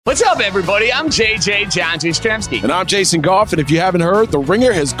What's up, everybody? I'm JJ John Jastrzemski. And I'm Jason Goff, and if you haven't heard, The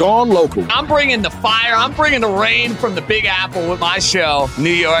Ringer has gone local. I'm bringing the fire, I'm bringing the rain from the Big Apple with my show, New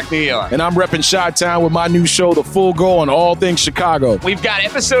York, New York. And I'm repping Chi-Town with my new show, The Full Go, on all things Chicago. We've got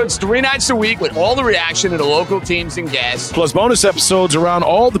episodes 3 nights a week with all the reaction to the local teams and guests. Plus bonus episodes around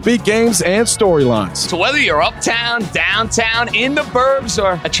all the big games and storylines. So whether you're uptown, downtown, in the burbs,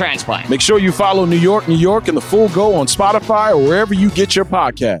 or a transplant, make sure you follow New York, New York, and The Full Go on Spotify or wherever you get your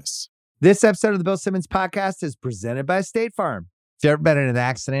podcasts. This episode of the Bill Simmons podcast is presented by State Farm. If you've ever been in an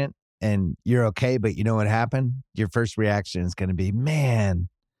accident and you're okay, but you know what happened, your first reaction is going to be, man,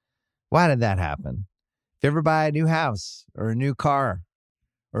 why did that happen? If you ever buy a new house or a new car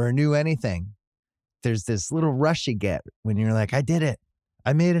or a new anything, there's this little rush you get when you're like, I did it.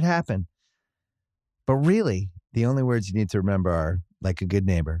 I made it happen. But really, the only words you need to remember are, like a good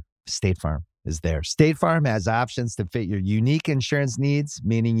neighbor, State Farm is there. State Farm has options to fit your unique insurance needs,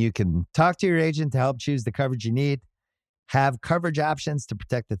 meaning you can talk to your agent to help choose the coverage you need, have coverage options to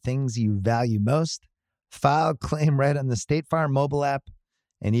protect the things you value most, file a claim right on the State Farm mobile app,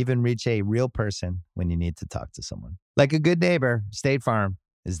 and even reach a real person when you need to talk to someone. Like a good neighbor, State Farm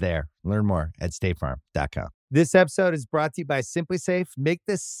is there. Learn more at statefarm.com. This episode is brought to you by SimpliSafe. Make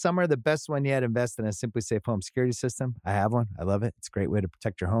this summer the best one yet. Invest in a SimpliSafe home security system. I have one. I love it. It's a great way to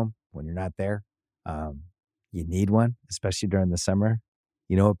protect your home when you're not there. You need one, especially during the summer.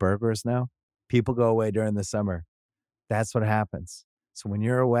 You know what burglars know? People go away during the summer. That's what happens. So when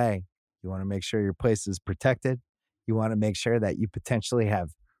you're away, you want to make sure your place is protected. You want to make sure that you potentially have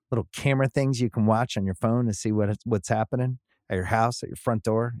little camera things you can watch on your phone to see what's happening at your house, at your front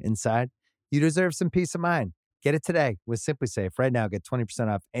door, inside. You deserve some peace of mind. Get it today with SimpliSafe. Right now, get 20%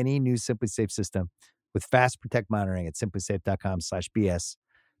 off any new SimpliSafe system with Fast Protect monitoring at simplisafe.com/BS.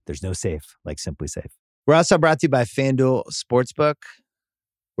 There's no safe like SimpliSafe. We're also brought to you by FanDuel Sportsbook,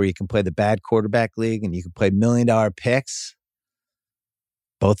 where you can play the Bad Quarterback League and you can play $1 Million Picks.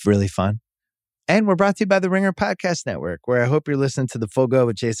 Both really fun. And we're brought to you by the Ringer Podcast Network, where I hope you're listening to The Full Go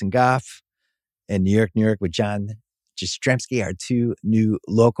with Jason Goff and New York, New York with John Jastrzemski, our 2 new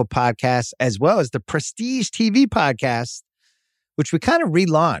local podcasts, as well as the Prestige TV podcast, which we kind of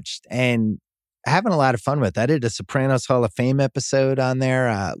relaunched and having a lot of fun with. I did a Sopranos Hall of Fame episode on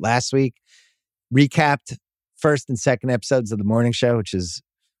there last week, recapped first and second episodes of The Morning Show, which is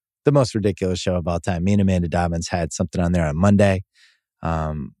the most ridiculous show of all time. Me and Amanda Dobbins had something on there on Monday.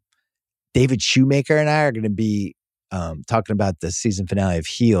 David Shoemaker and I are going to be talking about the season finale of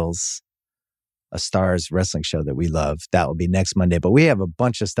Heels, a Stars wrestling show that we love. That will be next Monday. But we have a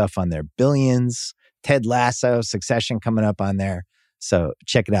bunch of stuff on there. Billions, Ted Lasso, Succession coming up on there. So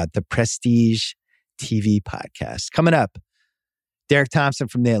check it out. The Prestige TV podcast. Coming up, Derek Thompson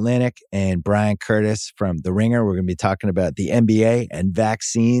from The Atlantic and Bryan Curtis from The Ringer. We're going to be talking about the NBA and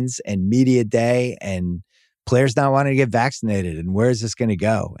vaccines and media day and players not wanting to get vaccinated and where is this going to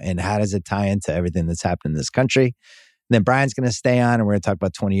go and how does it tie into everything that's happened in this country. And then Brian's going to stay on and we're going to talk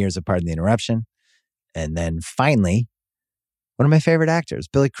about 20 years of Pardon the Interruption. And then finally, one of my favorite actors,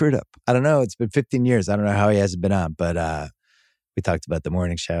 Billy Crudup. I don't know. It's been 15 years. I don't know how he hasn't been on, but we talked about The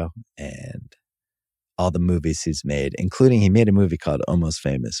Morning Show and all the movies he's made, including he made a movie called Almost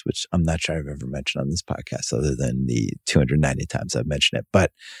Famous, which I'm not sure I've ever mentioned on this podcast other than the 290 times I've mentioned it.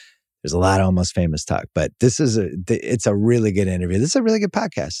 But there's a lot of Almost Famous talk. But it's a really good interview. This is a really good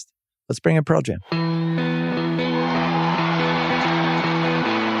podcast. Let's bring in Pearl Jam.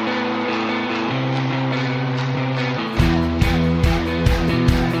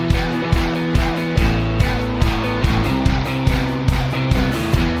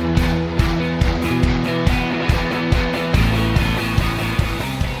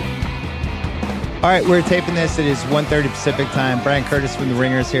 All right, we're taping this. It is 1:30 Pacific time. Bryan Curtis from The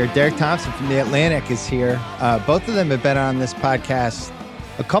Ringer is here. Derek Thompson from The Atlantic is here. Both of them have been on this podcast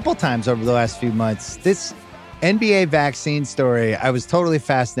a couple times over the last few months. This NBA vaccine story, I was totally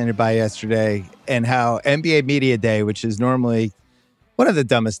fascinated by yesterday, and how NBA Media Day, which is normally one of the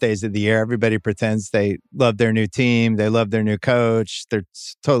dumbest days of the year, everybody pretends they love their new team, they love their new coach, they're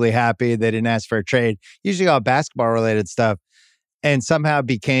totally happy, they didn't ask for a trade, usually all basketball-related stuff, and somehow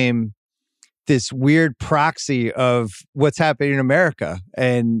became this weird proxy of what's happening in America,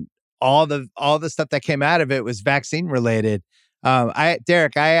 and all the stuff that came out of it was vaccine related.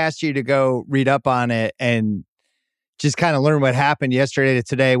 Derek, I asked you to go read up on it and just kind of learn what happened yesterday to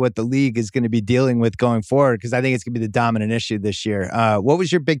today, what the league is going to be dealing with going forward, because I think it's going to be the dominant issue this year. What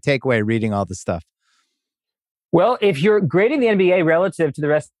was your big takeaway reading all the stuff? Well, if you're grading the NBA relative to the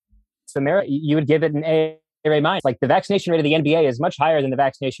rest of America, you would give it an A minus. Like the vaccination rate of the NBA is much higher than the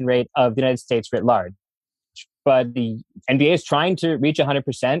vaccination rate of the United States writ large. but the NBA is trying to reach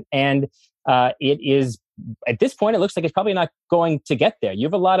 100%. And it is, at this point, it looks like it's probably not going to get there. You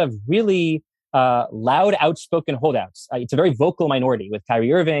have a lot of really loud, outspoken holdouts. It's a very vocal minority with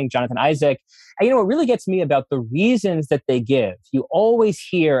Kyrie Irving, Jonathan Isaac. And what really gets me about the reasons that they give, you always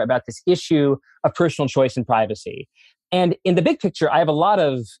hear about this issue of personal choice and privacy. And in the big picture, I have a lot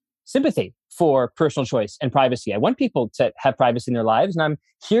of sympathy for personal choice and privacy. I want people to have privacy in their lives. And I'm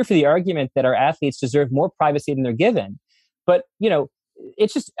here for the argument that our athletes deserve more privacy than they're given. But,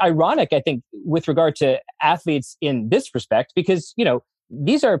 it's just ironic, I think, with regard to athletes in this respect, because,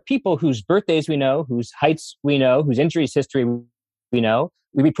 these are people whose birthdays we know, whose heights we know, whose injuries history we know.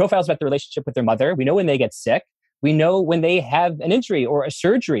 We read profiles about their relationship with their mother. We know when they get sick. We know when they have an injury or a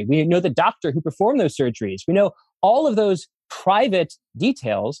surgery. We know the doctor who performed those surgeries. We know all of those private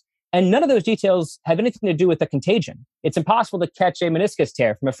details, and none of those details have anything to do with the contagion. It's impossible to catch a meniscus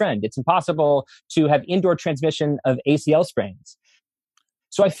tear from a friend. It's impossible to have indoor transmission of ACL sprains.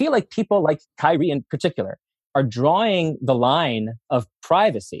 So I feel like people like Kyrie in particular are drawing the line of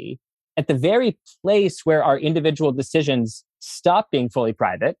privacy at the very place where our individual decisions stop being fully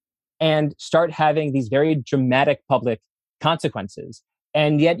private and start having these very dramatic public consequences.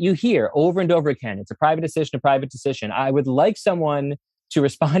 And yet you hear over and over again, it's a private decision. I would like someone to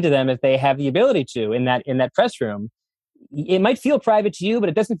respond to them if they have the ability to in that press room. It might feel private to you, but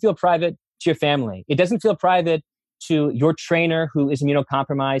it doesn't feel private to your family. It doesn't feel private to your trainer who is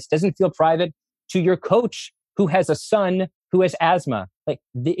immunocompromised. It doesn't feel private to your coach who has a son who has asthma.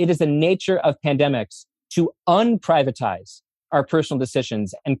 It is the nature of pandemics to unprivatize our personal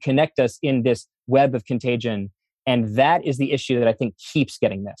decisions and connect us in this web of contagion. And that is the issue that I think keeps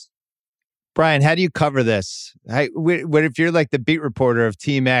getting missed. Bryan, how do you cover this? What if you're like the beat reporter of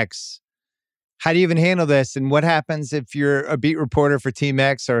Team X? How do you even handle this? And what happens if you're a beat reporter for Team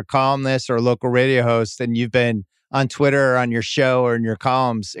X or a columnist or a local radio host and you've been on Twitter or on your show or in your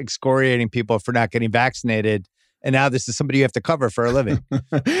columns excoriating people for not getting vaccinated, and now this is somebody you have to cover for a living?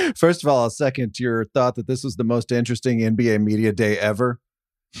 First of all, I'll second your thought that this was the most interesting NBA media day ever.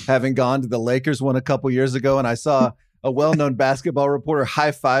 Having gone to the Lakers one a couple years ago, and I saw a well-known basketball reporter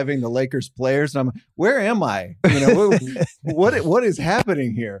high-fiving the Lakers players, and I'm like, where am I? What is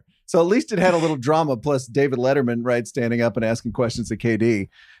happening here? So at least it had a little drama, plus David Letterman, right, standing up and asking questions to KD.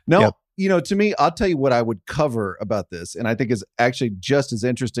 No, yep. To me, I'll tell you what I would cover about this, and I think is actually just as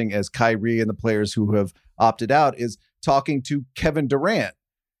interesting as Kyrie and the players who have opted out, is talking to Kevin Durant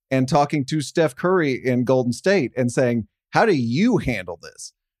and talking to Steph Curry in Golden State and saying, how do you handle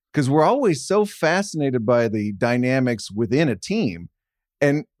this? Because we're always so fascinated by the dynamics within a team.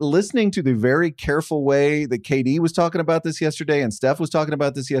 And listening to the very careful way that KD was talking about this yesterday and Steph was talking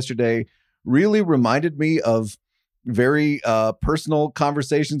about this yesterday really reminded me of very personal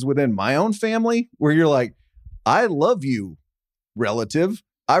conversations within my own family, where you're like, I love you, relative.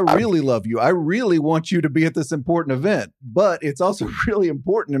 I really love you. I really want you to be at this important event. But it's also really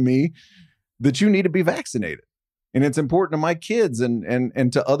important to me that you need to be vaccinated. And it's important to my kids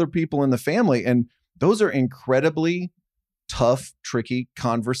and to other people in the family. And those are incredibly tough, tricky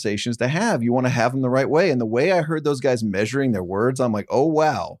conversations to have. You want to have them the right way. And the way I heard those guys measuring their words, I'm like, oh,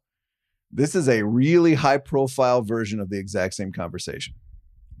 wow, this is a really high profile version of the exact same conversation.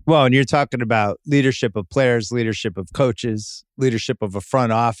 Well, and you're talking about leadership of players, leadership of coaches, leadership of a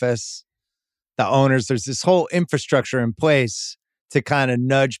front office, the owners. There's this whole infrastructure in place to kind of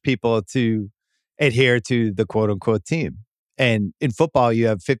nudge people to adhere to the quote unquote team. And in football, you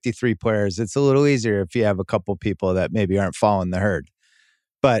have 53 players. It's a little easier if you have a couple people that maybe aren't following the herd.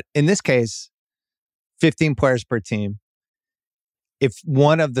 But in this case, 15 players per team. If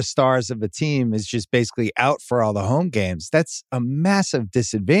one of the stars of a team is just basically out for all the home games, that's a massive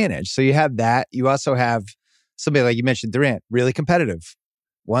disadvantage. So you have that. You also have somebody like you mentioned, Durant, really competitive,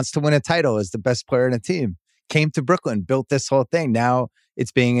 wants to win a title, is the best player in a team, came to Brooklyn, built this whole thing. Now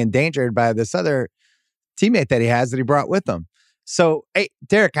it's being endangered by this other teammate that he has that he brought with him. So, hey,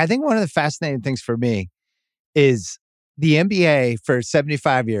 Derek, I think one of the fascinating things for me is the NBA for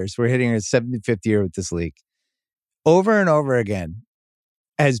 75 years, we're hitting our 75th year with this league, over and over again,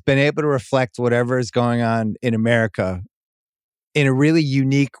 has been able to reflect whatever is going on in America in a really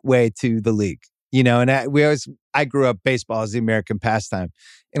unique way to the league. You know, and I grew up, baseball as the American pastime.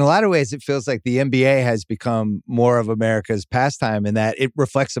 In a lot of ways, it feels like the NBA has become more of America's pastime in that it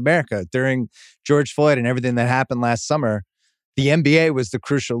reflects America. During George Floyd and everything that happened last summer, the NBA was the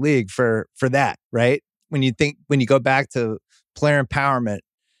crucial league for that, right? When you go back to player empowerment,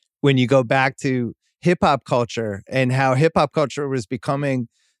 when you go back to hip hop culture and how hip hop culture was becoming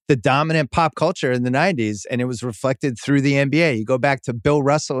the dominant pop culture in the 90s, and it was reflected through the NBA. You go back to Bill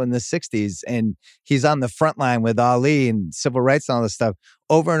Russell in the 60s, and he's on the front line with Ali and civil rights and all this stuff.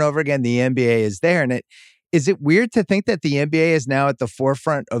 Over and over again, the NBA is there. And is it weird to think that the NBA is now at the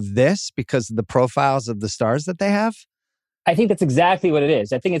forefront of this because of the profiles of the stars that they have? I think that's exactly what it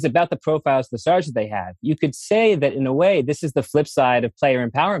is. I think it's about the profiles of the stars that they have. You could say that in a way, this is the flip side of player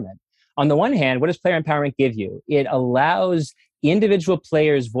empowerment. On the one hand, what does player empowerment give you? It allows individual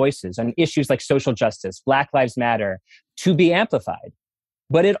players' voices on issues like social justice, Black Lives Matter, to be amplified.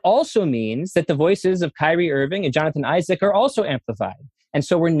 But it also means that the voices of Kyrie Irving and Jonathan Isaac are also amplified. And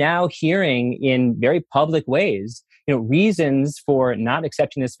so we're now hearing in very public ways, reasons for not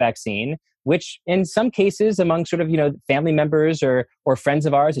accepting this vaccine, which in some cases among sort of, family members or friends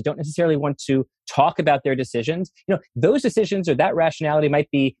of ours that don't necessarily want to talk about their decisions, those decisions or that rationality might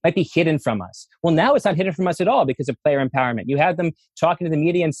be hidden from us. Well, now it's not hidden from us at all because of player empowerment. You have them talking to the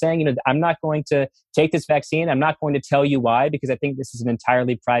media and saying, I'm not going to take this vaccine. I'm not going to tell you why, because I think this is an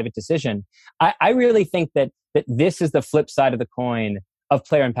entirely private decision. I really think that this is the flip side of the coin of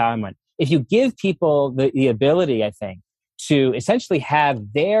player empowerment. If you give people the ability, I think, to essentially have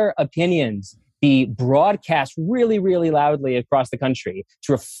their opinions be broadcast really, really loudly across the country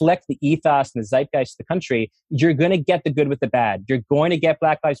to reflect the ethos and the zeitgeist of the country, you're going to get the good with the bad. You're going to get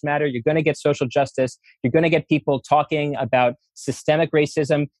Black Lives Matter. You're going to get social justice. You're going to get people talking about systemic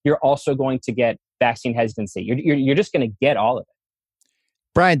racism. You're also going to get vaccine hesitancy. You're just going to get all of it.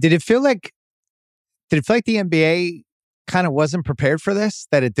 Brian, did it feel like the NBA kind of wasn't prepared for this,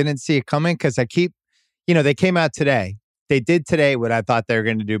 that it didn't see it coming? Because they came out today. They did today what I thought they were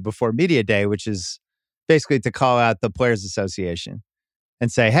going to do before Media Day, which is basically to call out the Players Association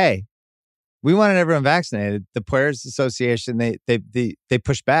and say, hey, we wanted everyone vaccinated. The Players Association, they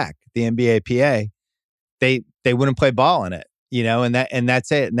pushed back. The NBA PA, they wouldn't play ball in it, and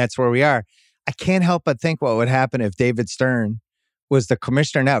that's it. And that's where we are. I can't help but think what would happen if David Stern was the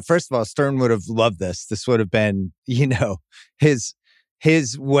commissioner now. First of all, Stern would have loved this. This would have been, his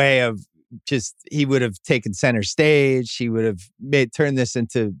way of he would have taken center stage. He would have turned this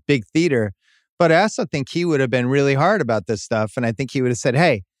into big theater. But I also think he would have been really hard about this stuff. And I think he would have said,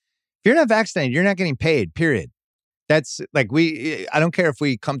 hey, if you're not vaccinated, you're not getting paid, period. That's like, I don't care if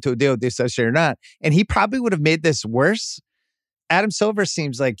we come to a deal with the association or not. And he probably would have made this worse. Adam Silver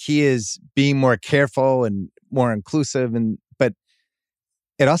seems like he is being more careful and more inclusive, but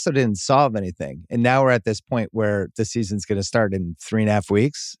it also didn't solve anything. And now we're at this point where the season's going to start in 3.5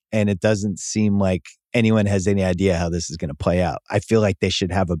 weeks, and it doesn't seem like anyone has any idea how this is going to play out. I feel like they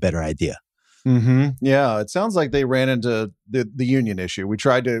should have a better idea. Mm-hmm. Yeah, it sounds like they ran into the union issue.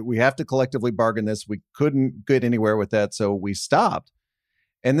 We have to collectively bargain this. We couldn't get anywhere with that, so we stopped.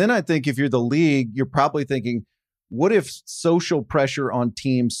 And then I think if you're the league, you're probably thinking, what if social pressure on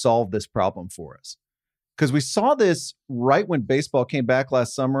teams solved this problem for us? Because we saw this right when baseball came back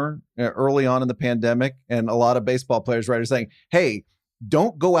last summer, early on in the pandemic, and a lot of baseball players, writers saying, hey,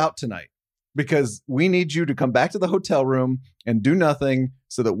 don't go out tonight because we need you to come back to the hotel room and do nothing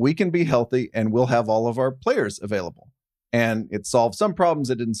so that we can be healthy and we'll have all of our players available. And it solved some problems.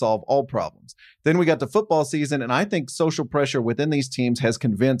 It didn't solve all problems. Then we got to football season, and I think social pressure within these teams has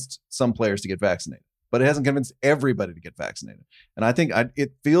convinced some players to get vaccinated, but it hasn't convinced everybody to get vaccinated. And I think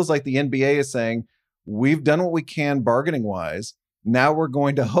it feels like the NBA is saying, we've done what we can bargaining wise. Now we're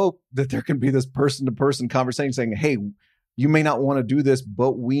going to hope that there can be this person-to-person conversation saying, hey, you may not want to do this,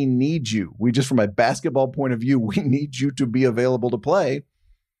 but we need you. From a basketball point of view, we need you to be available to play.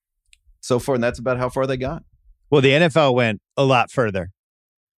 So far, and that's about how far they got. Well, the NFL went a lot further.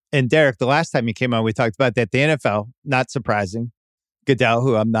 And Derek, the last time you came on, we talked about that. The NFL, not surprising. Goodell,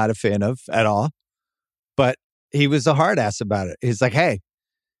 who I'm not a fan of at all, but he was a hard ass about it. He's like, hey,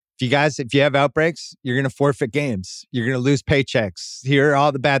 if you have outbreaks, you're going to forfeit games. You're going to lose paychecks. Here are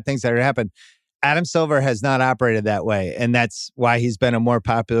all the bad things that are happening. Adam Silver has not operated that way. And that's why he's been a more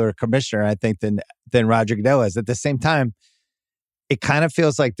popular commissioner, I think, than Roger Goodell is. At the same time, it kind of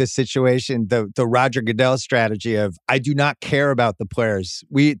feels like this situation, the Roger Goodell strategy of, I do not care about the players.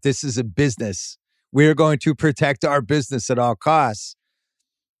 This is a business. We're going to protect our business at all costs.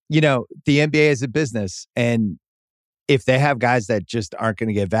 The NBA is a business. And if they have guys that just aren't going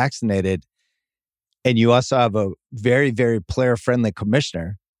to get vaccinated, and you also have a very, very player-friendly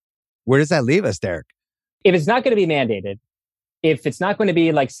commissioner, where does that leave us, Derek? If it's not going to be mandated, if it's not going to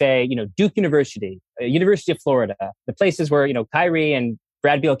be like, say, Duke University, University of Florida, the places where, Kyrie and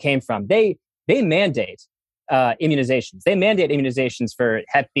Brad Beal came from, they mandate immunizations. They mandate immunizations for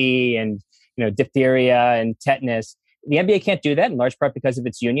Hep B and, diphtheria and tetanus. The NBA can't do that in large part because of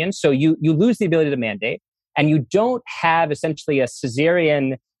its union. So you lose the ability to mandate. And you don't have essentially a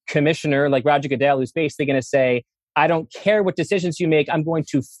Caesarean commissioner like Roger Goodell, who's basically going to say, I don't care what decisions you make, I'm going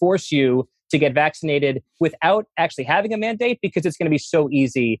to force you to get vaccinated without actually having a mandate, because it's going to be so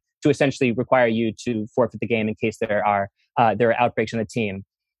easy to essentially require you to forfeit the game in case there are outbreaks on the team.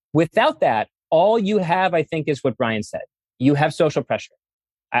 Without that, all you have, I think, is what Brian said. You have social pressure.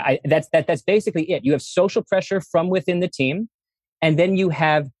 That's basically it. You have social pressure from within the team, and then you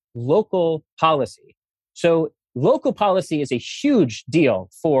have local policy. So local policy is a huge deal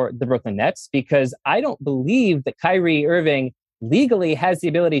for the Brooklyn Nets, because I don't believe that Kyrie Irving legally has the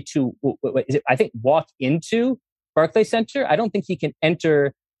ability to, I think, walk into Barclays Center. I don't think he can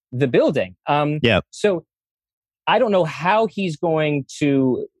enter the building. So I don't know how he's going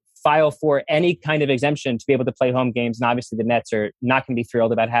to file for any kind of exemption to be able to play home games. And obviously the Nets are not going to be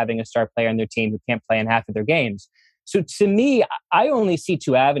thrilled about having a star player on their team who can't play in half of their games. So to me, I only see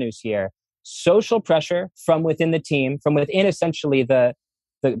two avenues here. Social pressure from within the team, from within essentially the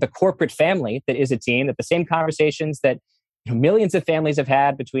corporate family that is a team, that the same conversations that millions of families have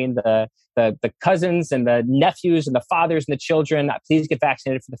had between the cousins and the nephews and the fathers and the children. Please get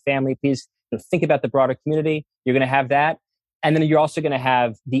vaccinated for the family. Please think about the broader community. You're going to have that. And then you're also going to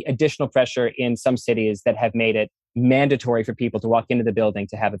have the additional pressure in some cities that have made it mandatory for people to walk into the building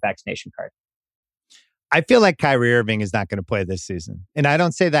to have a vaccination card. I feel like Kyrie Irving is not going to play this season. And I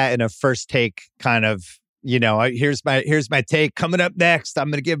don't say that in a first take kind of, here's my take coming up next. I'm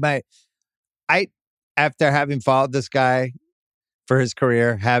going to give after having followed this guy for his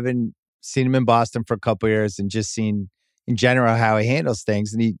career, having seen him in Boston for a couple of years and just seen in general how he handles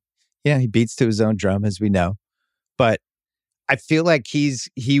things. And he beats to his own drum, as we know. But I feel like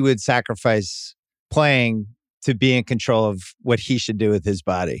he would sacrifice playing to be in control of what he should do with his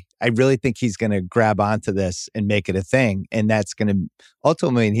body. I really think he's going to grab onto this and make it a thing. And that's going to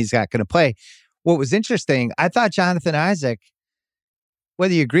ultimately mean he's not going to play. What was interesting, I thought Jonathan Isaac,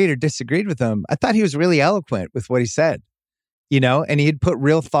 whether you agreed or disagreed with him, I thought he was really eloquent with what he said, and he had put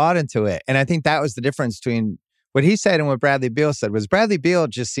real thought into it. And I think that was the difference between what he said and what Bradley Beal said. Was Bradley Beal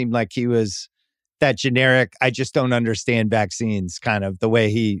just seemed like he was that generic, I just don't understand vaccines kind of the way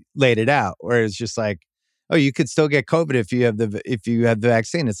he laid it out, where it's just like, oh, you could still get COVID if you have the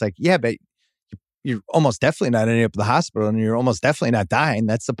vaccine. It's like, yeah, but you're almost definitely not ending up in the hospital and you're almost definitely not dying.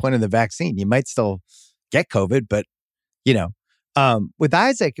 That's the point of the vaccine. You might still get COVID, but with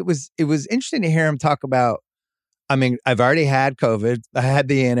Isaac, it was interesting to hear him talk about, I've already had COVID. I had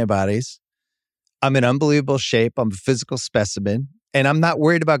the antibodies. I'm in unbelievable shape. I'm a physical specimen and I'm not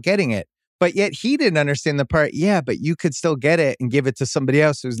worried about getting it. But yet he didn't understand the part, but you could still get it and give it to somebody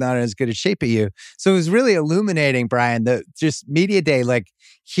else who's not in as good a shape as you. So it was really illuminating, Brian, the just media day, like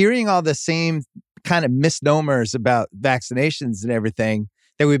hearing all the same kind of misnomers about vaccinations and everything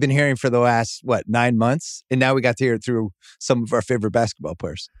that we've been hearing for the last, 9 months? And now we got to hear it through some of our favorite basketball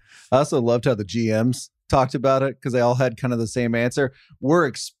players. I also loved how the GMs talked about it because they all had kind of the same answer. We're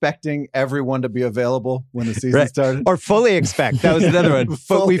expecting everyone to be available when the season started. Or fully expect. That was another one.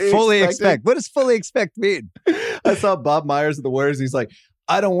 We fully expect. What does fully expect mean? I saw Bob Myers of the Warriors. He's like,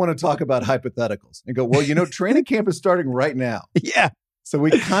 I don't want to talk about hypotheticals. And go, well, training camp is starting right now. Yeah. So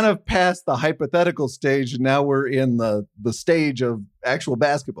we kind of passed the hypothetical stage, and now we're in the stage of actual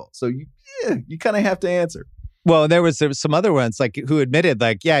basketball. So you kind of have to answer. Well, there was some other ones like who admitted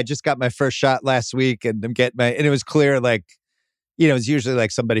I just got my first shot last week and I'm getting and it was clear it was usually like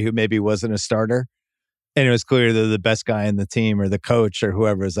somebody who maybe wasn't a starter. And it was clear that the best guy in the team or the coach or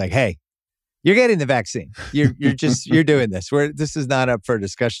whoever was like, hey, you're getting the vaccine. You're doing this. This is not up for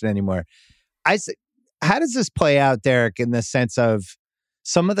discussion anymore. How does this play out, Derek, in the sense of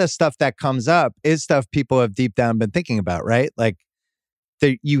some of the stuff that comes up is stuff people have deep down been thinking about, right? Like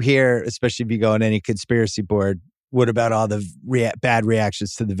you hear, especially if you go on any conspiracy board, what about all the bad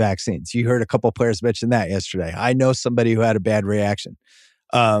reactions to the vaccines? You heard a couple of players mention that yesterday. I know somebody who had a bad reaction.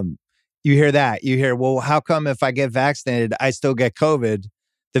 You hear that. You hear, well, how come if I get vaccinated, I still get COVID?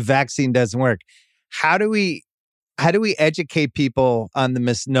 The vaccine doesn't work. How do we educate people on the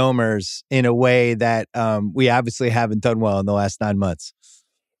misnomers in a way that we obviously haven't done well in the last 9 months?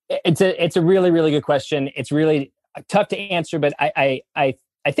 It's a really, really good question. It's really tough to answer, but I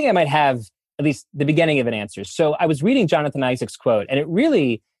think I might have at least the beginning of an answer. So I was reading Jonathan Isaac's quote, and it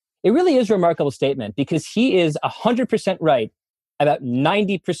really is a remarkable statement because he is 100% right about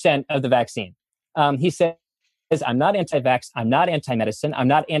 90% of the vaccine. He says, I'm not anti-vax, I'm not anti-medicine, I'm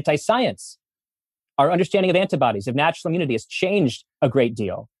not anti-science. Our understanding of antibodies, of natural immunity has changed a great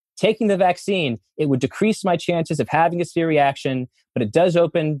deal. Taking the vaccine, it would decrease my chances of having a severe reaction, but it does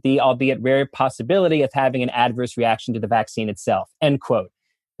open the, albeit rare, possibility of having an adverse reaction to the vaccine itself. End quote.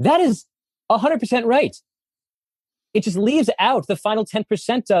 That is 100% right. it just leaves out the final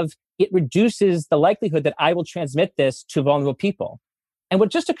 10% of it reduces the likelihood that I will transmit this to vulnerable people. And what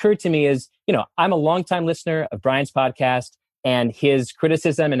just occurred to me is, I'm a longtime listener of Bryan's podcast and his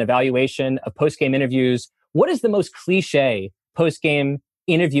criticism and evaluation of post-game interviews. What is the most cliche post-game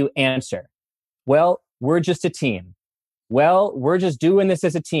interview answer? Well, we're just a team. Well, we're just doing this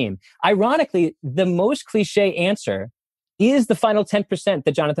as a team. Ironically, the most cliche answer is the final 10%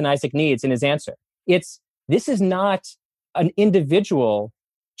 that Jonathan Isaac needs in his answer. This is not an individual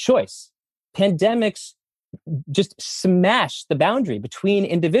choice. Pandemics just smash the boundary between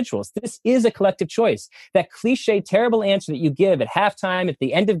individuals. This is a collective choice. That cliche, terrible answer that you give at halftime, at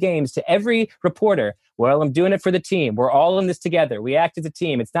the end of games to every reporter, well, I'm doing it for the team. We're all in this together. We act as a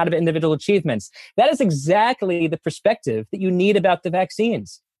team. It's not about individual achievements. That is exactly the perspective that you need about the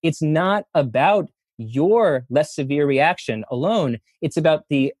vaccines. It's not about your less severe reaction alone. It's about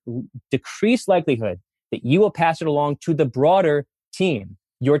the decreased likelihood that you will pass it along to the broader team,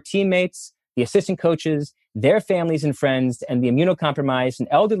 your teammates, the assistant coaches, their families and friends, and the immunocompromised and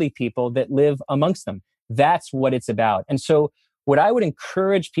elderly people that live amongst them. That's what it's about. And so what I would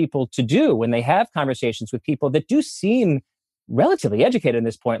encourage people to do when they have conversations with people that do seem relatively educated at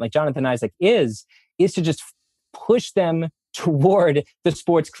this point, like Jonathan Isaac is to just push them toward the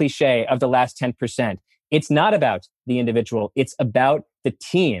sports cliche of the last 10%. It's not about the individual. It's about the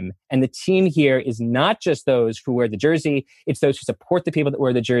team. And the team here is not just those who wear the jersey. It's those who support the people that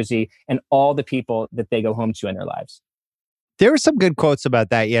wear the jersey and all the people that they go home to in their lives. There were some good quotes about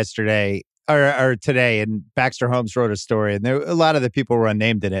that yesterday or today. And Baxter Holmes wrote a story, and a lot of the people were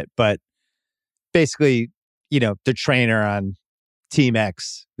unnamed in it. But basically, the trainer on Team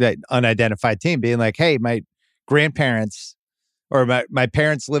X, that unidentified team, being like, hey, my grandparents or my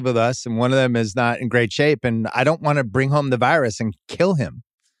parents live with us, and one of them is not in great shape, and I don't want to bring home the virus and kill him.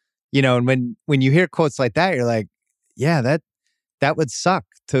 And when you hear quotes like that, you're like, yeah, that would suck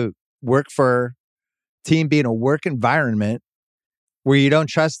to work for a team, be in a work environment where you don't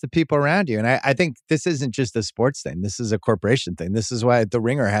trust the people around you. And I think this isn't just a sports thing. This is a corporation thing. This is why The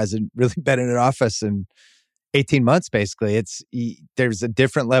Ringer hasn't really been in an office in 18 months, basically. There's a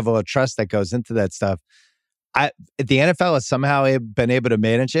different level of trust that goes into that stuff. The NFL has somehow been able to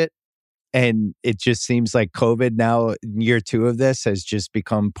manage it, and it just seems like COVID now, year 2 of this, has just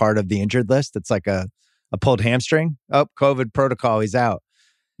become part of the injured list. It's like a pulled hamstring. Oh, COVID protocol, he's out.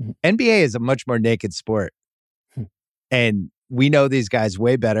 Mm-hmm. NBA is a much more naked sport, and we know these guys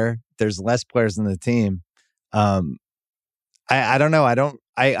way better. There's less players in the team. I don't know.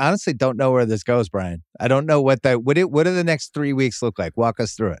 I honestly don't know where this goes, Bryan. I don't know what do the next 3 weeks look like? Walk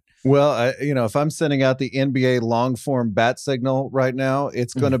us through it. Well, if I'm sending out the NBA long form bat signal right now,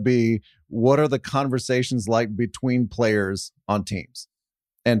 it's going to be, what are the conversations like between players on teams?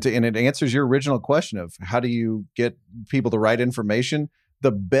 And it answers your original question of how do you get people the right information?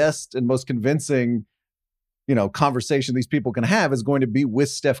 The best and most convincing, conversation these people can have is going to be with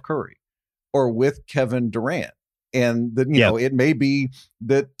Steph Curry or with Kevin Durant. And it may be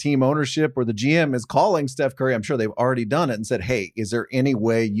that team ownership or the GM is calling Steph Curry. I'm sure they've already done it and said, hey, is there any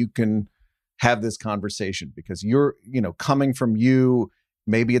way you can have this conversation? Because you're, coming from you,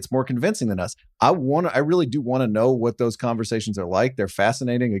 maybe it's more convincing than us. I really do want to know what those conversations are like. They're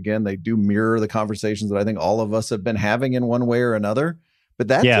fascinating. Again, they do mirror the conversations that I think all of us have been having in one way or another. But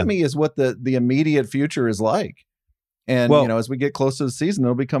that to me is what the immediate future is like. And, as we get close to the season,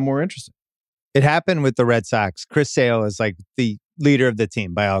 it'll become more interesting. It happened with the Red Sox. Chris Sale is like the leader of the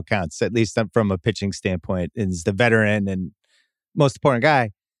team by all accounts, at least from a pitching standpoint, is the veteran and most important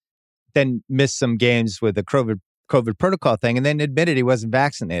guy. Then missed some games with the COVID protocol thing, and then admitted he wasn't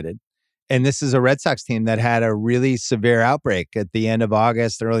vaccinated. And this is a Red Sox team that had a really severe outbreak at the end of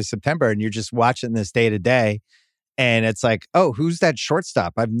August, early September, and you're just watching this day to day. And it's like, oh, who's that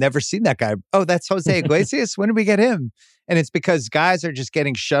shortstop? I've never seen that guy. Oh, that's Jose Iglesias. When did we get him? And it's because guys are just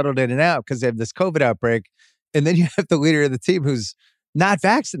getting shuttled in and out because they have this COVID outbreak. And then you have the leader of the team who's not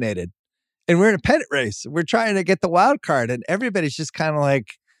vaccinated. And we're in a pennant race. We're trying to get the wild card. And everybody's just kind of like,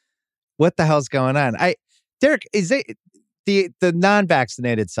 what the hell's going on? Derek, is it the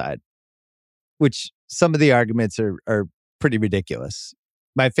non-vaccinated side, which some of the arguments are pretty ridiculous.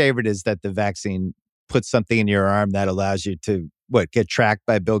 My favorite is that the vaccine puts something in your arm that allows you to get tracked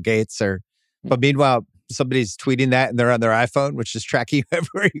by Bill Gates but meanwhile somebody's tweeting that and they're on their iPhone, which is tracking you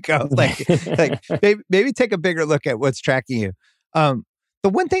everywhere you go. Like maybe take a bigger look at what's tracking you. The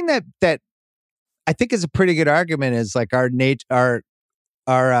one thing that I think is a pretty good argument is like our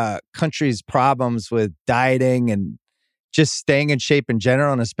country's problems with dieting and just staying in shape in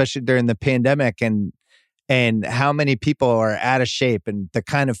general, and especially during the pandemic. And and how many people are out of shape and the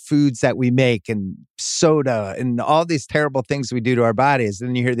kind of foods that we make and soda and all these terrible things we do to our bodies. And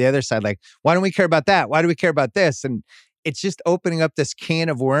then you hear the other side, like, why don't we care about that? Why do we care about this? And it's just opening up this can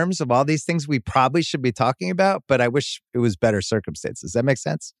of worms of all these things we probably should be talking about, but I wish it was better circumstances. Does that make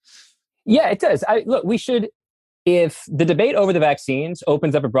sense? Yeah, it does. Look, we should, if the debate over the vaccines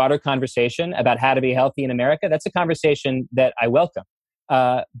opens up a broader conversation about how to be healthy in America, that's a conversation that I welcome.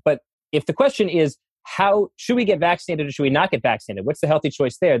 But if the question is, how should we get vaccinated or should we not get vaccinated? What's the healthy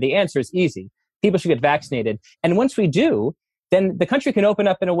choice there? The answer is easy. People should get vaccinated. And once we do, then the country can open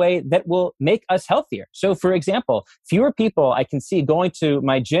up in a way that will make us healthier. So, for example, fewer people I can see going to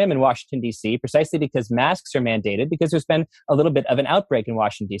my gym in Washington, D.C., precisely because masks are mandated, because there's been a little bit of an outbreak in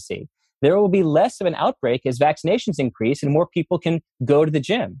Washington, D.C. There will be less of an outbreak as vaccinations increase and more people can go to the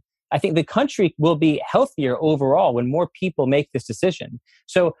gym. I think the country will be healthier overall when more people make this decision.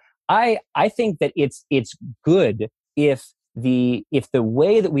 So I think that it's good if the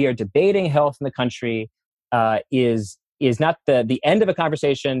way that we are debating health in the country is not the end of a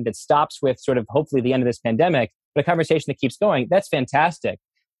conversation that stops with sort of hopefully the end of this pandemic, but a conversation that keeps going. That's fantastic.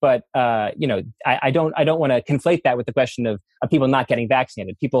 But I don't want to conflate that with the question of people not getting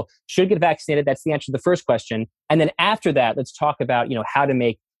vaccinated. People should get vaccinated. That's the answer to the first question. And then after that, let's talk about how to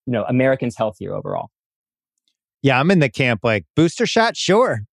make Americans healthier overall. Yeah, I'm in the camp like booster shot,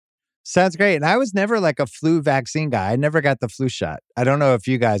 sure. Sounds great. And I was never like a flu vaccine guy. I never got the flu shot. I don't know if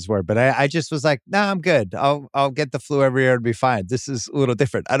you guys were, but I just was like, nah, I'm good. I'll get the flu every year to be fine. This is a little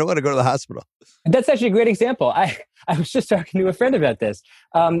different. I don't want to go to the hospital. That's actually a great example. I was just talking to a friend about this.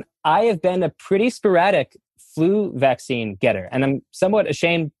 I have been a pretty sporadic flu vaccine getter, and I'm somewhat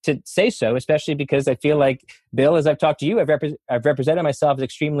ashamed to say so, especially because I feel like, Bill, as I've talked to you, I've represented myself as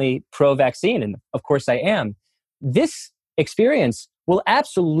extremely pro-vaccine, and of course I am. This experience will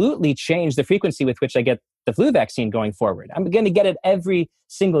absolutely change the frequency with which I get the flu vaccine going forward. I'm going to get it every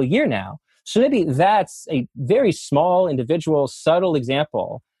single year now. So maybe that's a very small, individual, subtle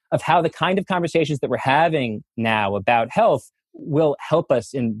example of how the kind of conversations that we're having now about health will help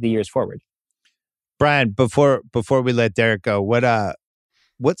us in the years forward. Brian, before we let Derek go,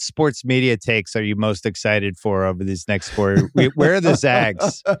 what sports media takes are you most excited for over these next 4? Where are the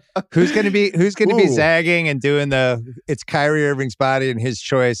zags? Who's going to be zagging and doing it's Kyrie Irving's body and his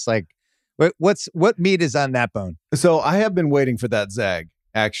choice? Like, what meat is on that bone? So I have been waiting for that zag,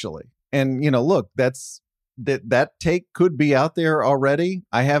 actually. And, look, that take could be out there already.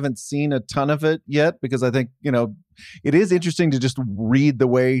 I haven't seen a ton of it yet because I think, it is interesting to just read the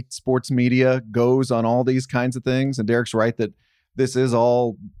way sports media goes on all these kinds of things. And Derek's right that this is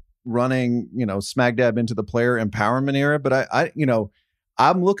all running, smack dab into the player empowerment era. But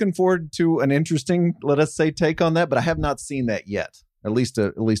I'm looking forward to an interesting, let us say, take on that. But I have not seen that yet. At least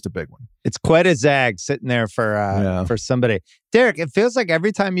a big one. It's quite a zag sitting there for somebody. Derek, it feels like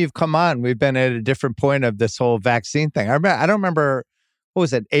every time you've come on, we've been at a different point of this whole vaccine thing. I don't remember, what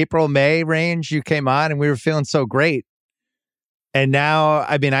was it, April, May range you came on and we were feeling so great. And now,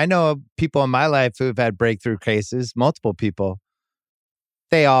 I know people in my life who have had breakthrough cases, multiple people.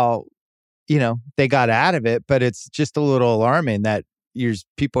 They all, they got out of it, but it's just a little alarming that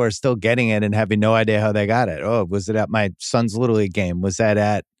people are still getting it and having no idea how they got it. Oh, was it at my son's Little League game? Was that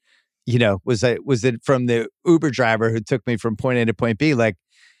at, was it from the Uber driver who took me from point A to point B? Like,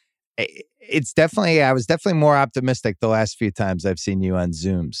 I was definitely more optimistic the last few times I've seen you on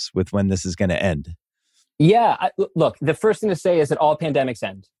Zooms with when this is going to end. Yeah, look, the first thing to say is that all pandemics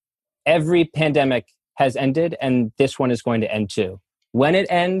end. Every pandemic has ended, and this one is going to end too. When it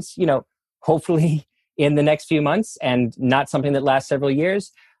ends, hopefully in the next few months and not something that lasts several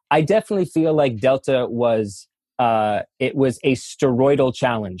years, I definitely feel like Delta was a steroidal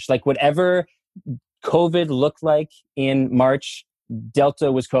challenge. Like whatever COVID looked like in March, Delta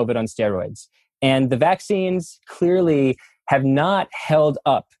was COVID on steroids. And the vaccines clearly have not held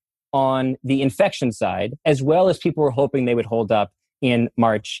up on the infection side as well as people were hoping they would hold up in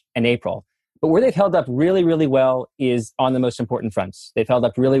March and April. But where they've held up really, really well is on the most important fronts. They've held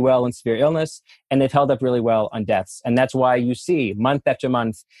up really well in severe illness, and they've held up really well on deaths. And that's why you see month after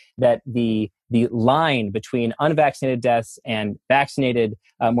month that the line between unvaccinated deaths and vaccinated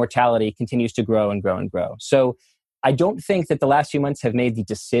mortality continues to grow and grow and grow. So I don't think that the last few months have made the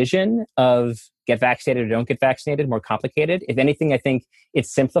decision of get vaccinated or don't get vaccinated more complicated. If anything, I think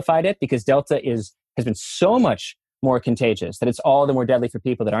it's simplified it because Delta has been so much more contagious that it's all the more deadly for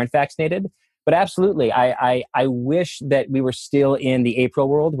people that aren't vaccinated. But absolutely, I wish that we were still in the April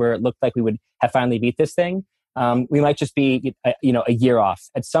world where it looked like we would have finally beat this thing. We might just be, a year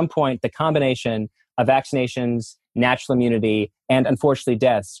off. At some point, the combination of vaccinations natural immunity, and unfortunately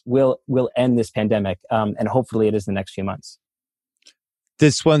deaths will end this pandemic. And hopefully it is in the next few months.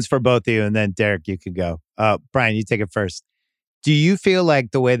 This one's for both of you, and then Derek, you can go. Brian, you take it first. Do you feel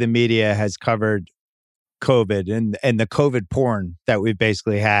like the way the media has covered COVID and the COVID porn that we've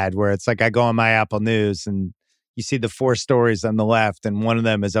basically had, where it's like I go on my Apple News and you see the 4 stories on the left, and one of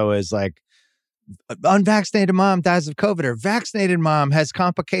them is always like, unvaccinated mom dies of COVID, or vaccinated mom has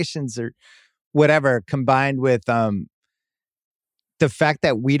complications, or whatever, combined with the fact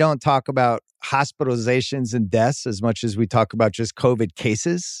that we don't talk about hospitalizations and deaths as much as we talk about just COVID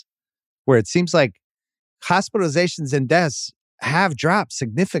cases, where it seems like hospitalizations and deaths have dropped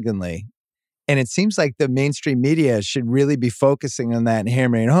significantly. And it seems like the mainstream media should really be focusing on that and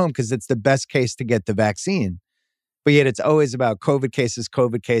hammering it home, because it's the best case to get the vaccine. But yet it's always about COVID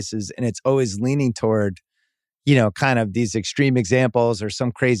cases, and it's always leaning toward, kind of these extreme examples or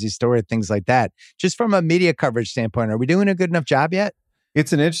some crazy story, things like that. Just from a media coverage standpoint, are we doing a good enough job yet?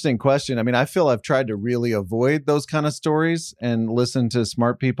 It's an interesting question. I mean, I feel I've tried to really avoid those kind of stories and listen to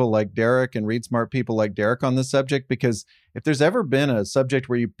smart people like Derek and read smart people like Derek on the subject, because if there's ever been a subject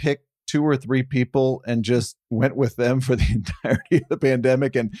where you pick 2 or 3 people and just went with them for the entirety of the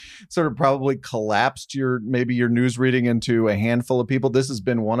pandemic and sort of probably collapsed your news reading into a handful of people, this has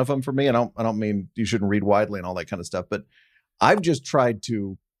been one of them for me. I don't mean you shouldn't read widely and all that kind of stuff, but I've just tried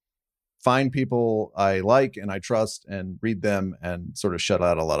to find people I like and I trust and read them and sort of shut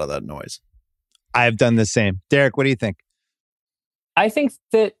out a lot of that noise. I've done the same. Derek, what do you think? I think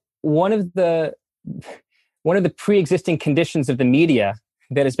that one of the pre-existing conditions of the media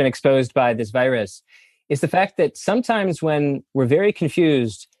that has been exposed by this virus is the fact that sometimes when we're very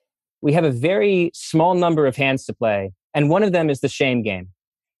confused, we have a very small number of hands to play. And one of them is the shame game.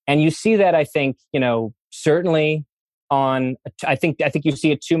 And you see that, I think, certainly I think you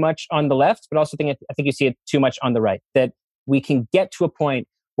see it too much on the left, but also I think you see it too much on the right, that we can get to a point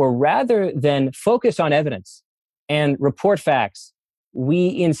where rather than focus on evidence and report facts,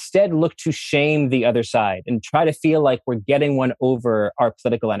 we instead look to shame the other side and try to feel like we're getting one over our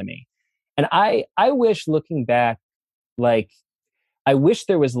political enemy. And I wish, looking back, I wish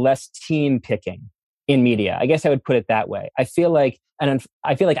there was less team picking in media. I guess I would put it that way. I feel like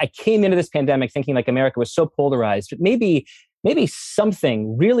I came into this pandemic thinking like America was so polarized, but maybe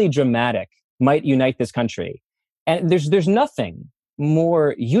something really dramatic might unite this country. And there's nothing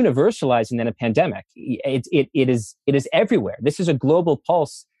more universalizing than a pandemic. It is everywhere. This is a global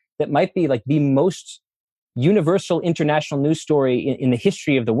pulse that might be like the most universal international news story in the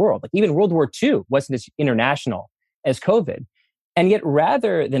history of the world. Like even World War II wasn't as international as COVID. And yet,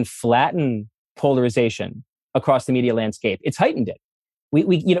 rather than flatten polarization across the media landscape, it's heightened it.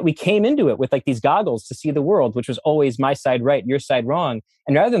 We came into it with like these goggles to see the world, which was always my side right, your side wrong.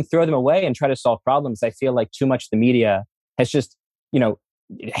 And rather than throw them away and try to solve problems, I feel like too much the media has just,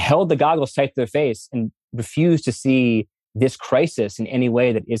 held the goggles tight to their face and refused to see this crisis in any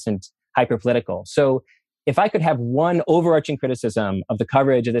way that isn't hyper-political. So if I could have one overarching criticism of the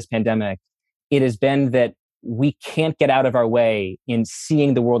coverage of this pandemic, it has been that we can't get out of our way in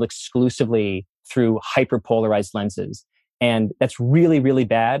seeing the world exclusively through hyper-polarized lenses. And that's really, really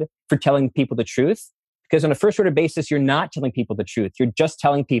bad for telling people the truth. Because on a first order basis, you're not telling people the truth. You're just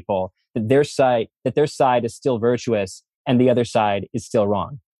telling people that their side is still virtuous and the other side is still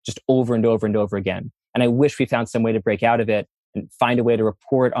wrong, just over and over and over again. And I wish we found some way to break out of it and find a way to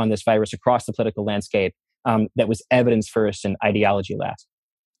report on this virus across the political landscape that was evidence first and ideology last.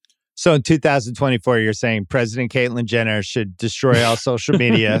 So in 2024, you're saying President Caitlyn Jenner should destroy all social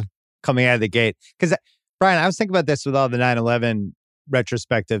media coming out of the gate? Because, Brian, I was thinking about this with all the 9/11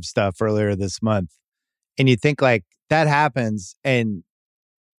 retrospective stuff earlier this month. And you think like that happens, and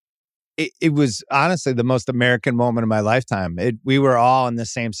it was honestly the most American moment of my lifetime. We were all on the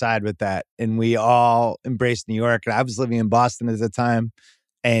same side with that, and we all embraced New York. And I was living in Boston at the time,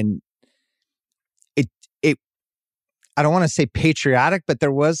 and I don't want to say patriotic, but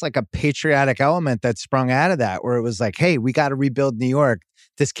there was like a patriotic element that sprung out of that, where it was like, hey, we got to rebuild New York.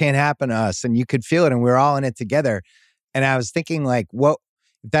 This can't happen to us. And you could feel it, and we were all in it together. And I was thinking like, what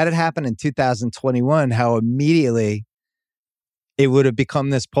if that had happened in 2021, how immediately it would have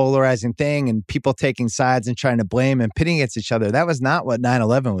become this polarizing thing and people taking sides and trying to blame and pitting against each other. That was not what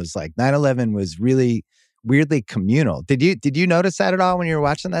 9/11 was like. 9/11 was really weirdly communal. Did you notice that at all when you were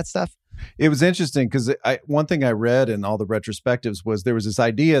watching that stuff? It was interesting because one thing I read in all the retrospectives was there was this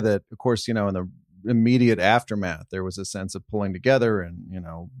idea that, of course, in the immediate aftermath, there was a sense of pulling together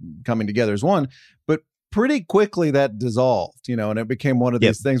and, coming together as one. But pretty quickly that dissolved, and it became one of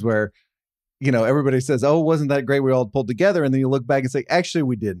these things where everybody says, oh, wasn't that great? We all pulled together. And then you look back and say, actually,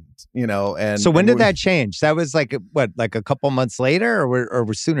 we didn't, and so when did that change? That was like a couple months later or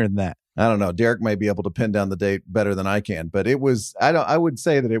we're sooner than that? I don't know. Derek may be able to pin down the date better than I can, but I would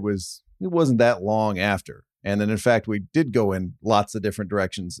say that it wasn't that long after. And then in fact, we did go in lots of different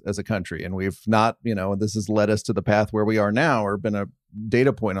directions as a country. And we've not, this has led us to the path where we are now, or been a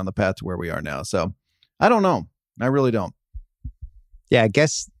data point on the path to where we are now. So I don't know. I really don't. Yeah, I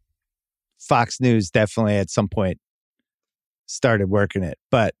guess Fox News definitely at some point started working it.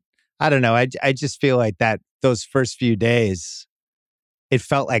 But I don't know. I just feel like that those first few days, it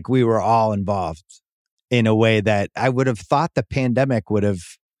felt like we were all involved in a way that I would have thought the pandemic would have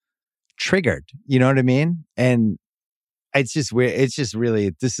triggered. You know what I mean? And it's just weird. This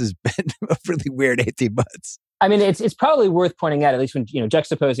has been a really weird 18 months. I mean, it's probably worth pointing out, at least when,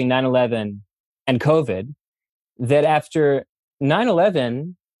 juxtaposing 9/11 and COVID, that after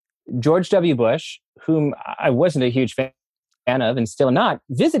 9/11, George W. Bush, whom I wasn't a huge fan of and still not,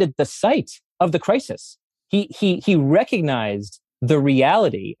 visited the site of the crisis. He recognized the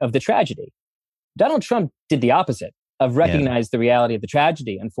reality of the tragedy. Donald Trump did the opposite of recognize the reality of the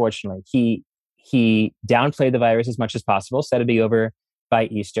tragedy, unfortunately. He downplayed the virus as much as possible, said it'd be over by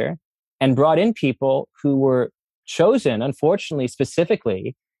Easter, and brought in people who were chosen, unfortunately,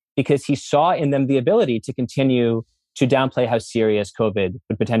 specifically because he saw in them the ability to continue to downplay how serious COVID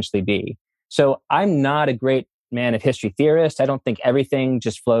would potentially be. So I'm not a great man of history theorist. I don't think everything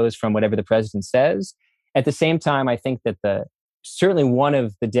just flows from whatever the president says. At the same time, I think that certainly one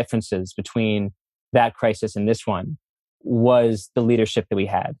of the differences between that crisis and this one was the leadership that we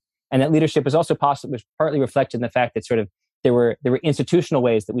had. And that leadership was also was partly reflected in the fact that sort of there were institutional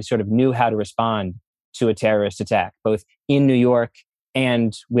ways that we sort of knew how to respond to a terrorist attack, both in New York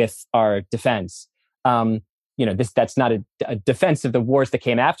and with our defense. That's not a defense of the wars that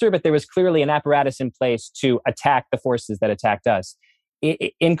came after, but there was clearly an apparatus in place to attack the forces that attacked us.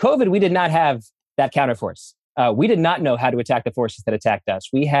 In COVID, we did not have that counterforce. We did not know how to attack the forces that attacked us.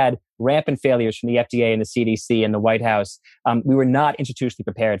 We had rampant failures from the FDA and the CDC and the White House. We were not institutionally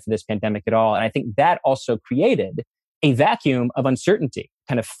prepared for this pandemic at all. And I think that also created a vacuum of uncertainty,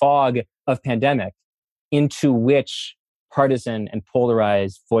 kind of fog of pandemic, into which partisan and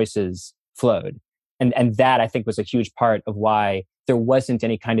polarized voices flowed. And that, I think, was a huge part of why there wasn't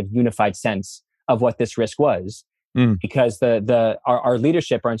any kind of unified sense of what this risk was. Because our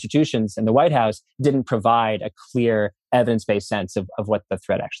leadership, our institutions, and the White House didn't provide a clear evidence-based sense of what the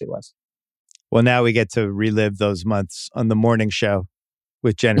threat actually was. Well, now we get to relive those months on the morning show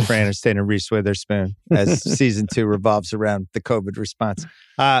with Jennifer Aniston and Reese Witherspoon as season 2 revolves around the COVID response.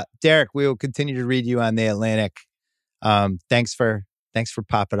 Derek, we will continue to read you on The Atlantic. Thanks for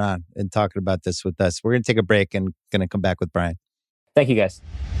popping on and talking about this with us. We're going to take a break and going to come back with Bryan. Thank you, guys.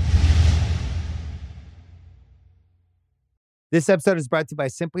 This episode is brought to you by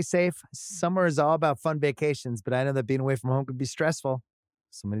Simply Safe. Summer is all about fun vacations, but I know that being away from home can be stressful.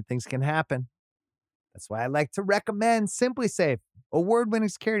 So many things can happen. That's why I like to recommend Simply Safe, award-winning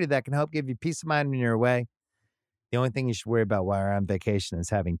security that can help give you peace of mind when you're away. The only thing you should worry about while you're on vacation is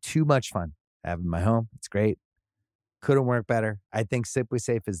having too much fun. I have it in my home. It's great. Couldn't work better. I think Simply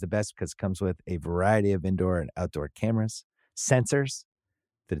Safe is the best because it comes with a variety of indoor and outdoor cameras, sensors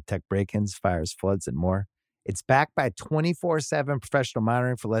to detect break-ins, fires, floods, and more. It's backed by 24/7 professional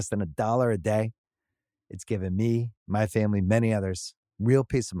monitoring for less than $1 a day. It's given me, my family, many others real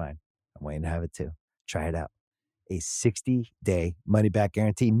peace of mind. I'm waiting to have it too. Try it out. A 60-day money-back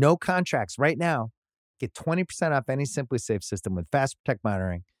guarantee. No contracts right now. Get 20% off any Simply Safe system with Fast Protect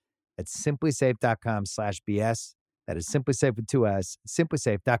monitoring at simplysafe.com/BS. That is Simply Safe with 2 S's.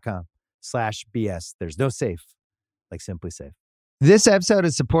 simplysafe.com/BS. There's no safe like Simply Safe. This episode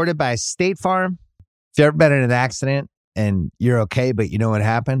is supported by State Farm. If you've ever been in an accident and you're okay, but you know what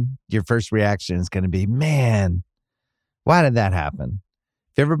happened, your first reaction is going to be, man, why did that happen?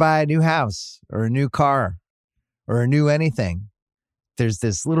 If you ever buy a new house or a new car or a new anything, there's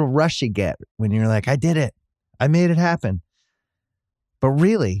this little rush you get when you're like, I did it. I made it happen. But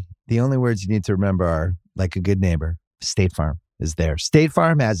really, the only words you need to remember are, like a good neighbor, State Farm is there. State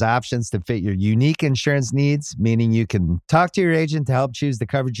Farm has options to fit your unique insurance needs, meaning you can talk to your agent to help choose the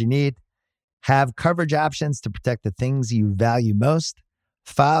coverage you need, have coverage options to protect the things you value most,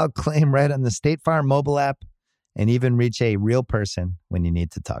 file a claim right on the State Farm mobile app, and even reach a real person when you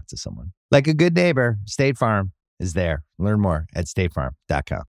need to talk to someone. Like a good neighbor, State Farm is there. Learn more at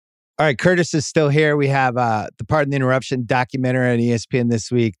statefarm.com. All right, Curtis is still here. We have the Pardon the Interruption documentary on ESPN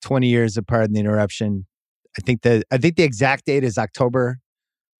this week, 20 years of Pardon the Interruption. I think the exact date is October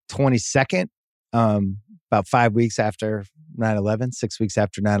 22nd, about 5 weeks after 9/11, 6 weeks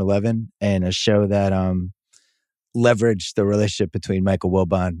after 9/11, and a show that leveraged the relationship between Michael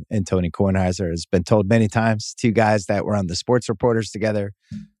Wilbon and Tony Kornheiser. Has been told many times. Two guys that were on the sports reporters together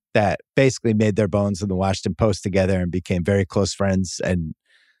that basically made their bones in the Washington Post together and became very close friends. And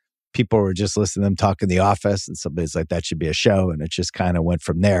people were just listening to them talk in the office, and somebody's like, that should be a show. And it just kind of went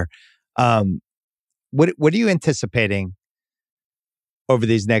from there. What are you anticipating over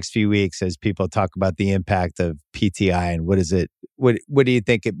these next few weeks as people talk about the impact of PTI, and what do you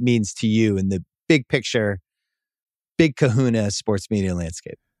think it means to you in the big picture, big kahuna sports media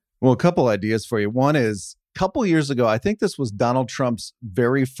landscape? Well, a couple ideas for you. One is, a couple years ago, I think this was Donald Trump's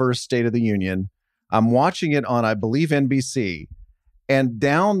very first State of the Union. I'm watching it on, I believe, NBC. And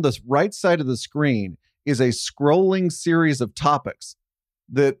down the right side of the screen is a scrolling series of topics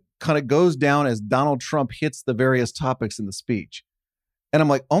that kind of goes down as Donald Trump hits the various topics in the speech. And I'm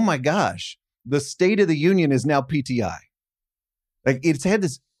like, oh my gosh, the State of the Union is now PTI. Like, it's had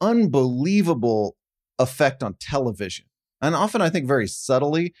this unbelievable effect on television. And often I think very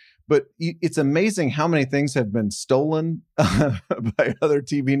subtly, but it's amazing how many things have been stolen by other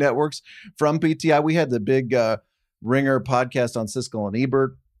TV networks from PTI. We had the big Ringer podcast on Siskel and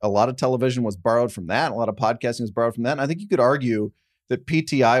Ebert. A lot of television was borrowed from that. A lot of podcasting was borrowed from that. And I think you could argue that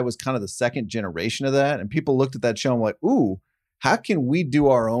PTI was kind of the second generation of that. And people looked at that show and were like, ooh, how can we do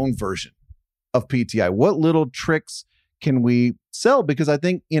our own version of PTI? What little tricks can we sell? Because I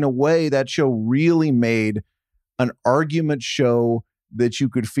think in a way that show really made an argument show that you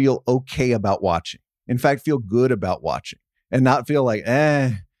could feel okay about watching. In fact, feel good about watching and not feel like, do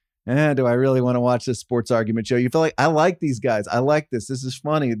I really want to watch this sports argument show? You feel like, I like these guys. I like this. This is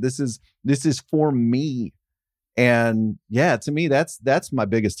funny. This is for me. And yeah, to me, that's my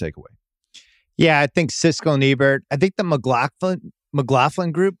biggest takeaway. Yeah, I think Siskel and Ebert. I think the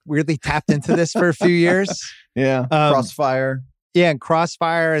McLaughlin group really tapped into this for a few years. Yeah, Crossfire. Yeah, and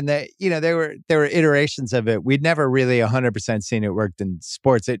Crossfire, and there were iterations of it. We'd never really 100% seen it worked in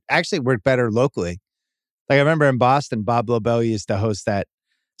sports. It actually worked better locally. Like, I remember in Boston, Bob Lobel used to host that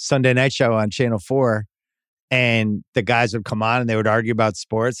Sunday night show on Channel 4, and the guys would come on and they would argue about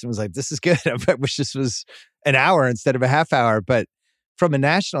sports, and it was like, this is good. I wish this was an hour instead of a half hour. But from a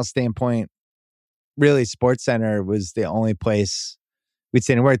national standpoint, really, SportsCenter was the only place we'd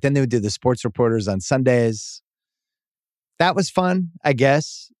seen it work. Then they would do the sports reporters on Sundays. That was fun, I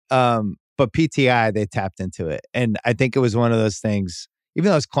guess. But PTI, they tapped into it. And I think it was one of those things, even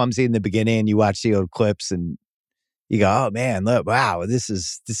though it was clumsy in the beginning, you watch the old clips and you go, oh man, look, wow,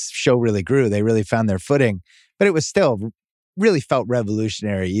 this show really grew. They really found their footing. But it was still really felt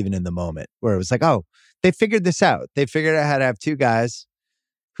revolutionary even in the moment, where it was like, oh, they figured this out. They figured out how to have two guys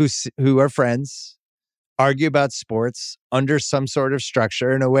who are friends argue about sports under some sort of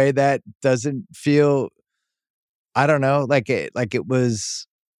structure in a way that doesn't feel, I don't know, like it was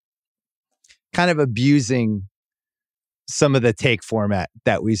kind of abusing some of the take format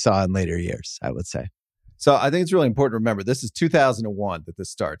that we saw in later years, I would say. So I think it's really important to remember, this is 2001 that this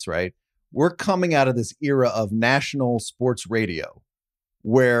starts, right? We're coming out of this era of national sports radio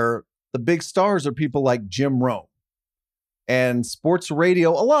where the big stars are people like Jim Rome. And sports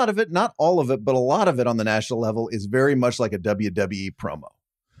radio, a lot of it, not all of it, but a lot of it on the national level is very much like a WWE promo.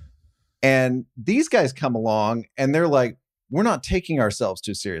 And these guys come along and they're like, we're not taking ourselves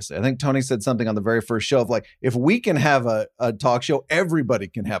too seriously. I think Tony said something on the very first show of like, if we can have a talk show, everybody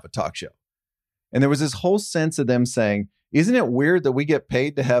can have a talk show. And there was this whole sense of them saying, isn't it weird that we get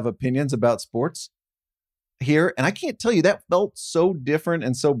paid to have opinions about sports here? And I can't tell you, that felt so different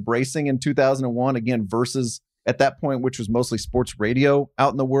and so bracing in 2001, again, versus at that point, which was mostly sports radio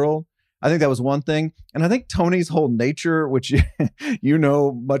out in the world. I think that was one thing. And I think Tony's whole nature, which you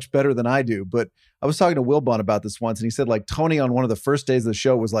know much better than I do, but I was talking to Wilbon about this once, and he said, like, Tony on one of the first days of the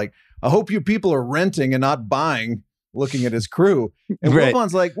show was like, I hope you people are renting and not buying, looking at his crew. And right.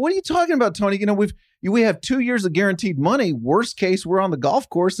 Wilbon's like, what are you talking about, Tony? You know, we have 2 years of guaranteed money. Worst case, we're on the golf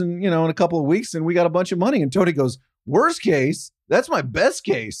course and, in a couple of weeks and we got a bunch of money. And Tony goes, worst case? That's my best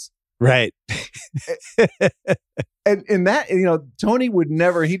case. Right. And in that, Tony would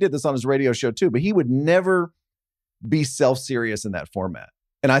never, he did this on his radio show too, but he would never be self-serious in that format.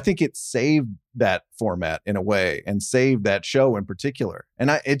 And I think it saved that format in a way and saved that show in particular.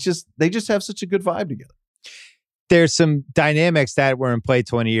 And they just have such a good vibe together. There's some dynamics that were in play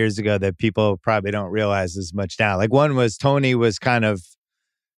 20 years ago that people probably don't realize as much now. Like, one was Tony was kind of,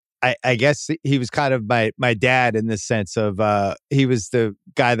 I guess he was kind of my dad in the sense of he was the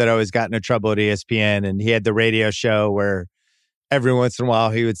guy that always got into trouble at ESPN, and he had the radio show where every once in a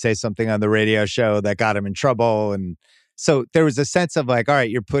while he would say something on the radio show that got him in trouble. And so there was a sense of like, all right,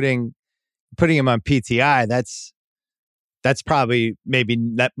 you're putting him on PTI. That's probably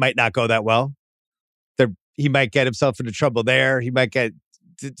that might not go that well. He might get himself into trouble there. The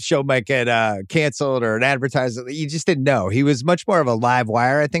show might get canceled or an advertiser. You just didn't know. He was much more of a live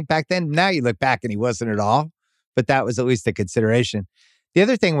wire, I think, back then. Now you look back and he wasn't at all, but that was at least a consideration. The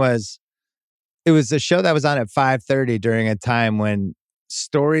other thing was, it was a show that was on at 5:30 during a time when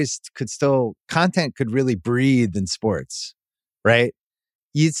content could really breathe in sports, right?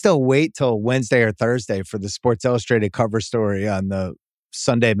 You'd still wait till Wednesday or Thursday for the Sports Illustrated cover story on the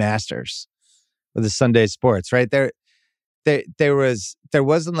Sunday Masters or the Sunday Sports, right? There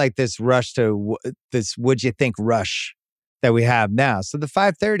wasn't like this rush to this "would you think" rush that we have now. So the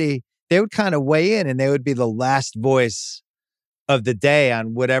 5:30, they would kind of weigh in and they would be the last voice of the day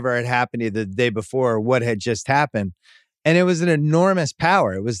on whatever had happened either the day before or what had just happened. And it was an enormous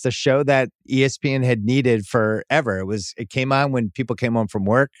power. It was the show that ESPN had needed forever. It came on when people came home from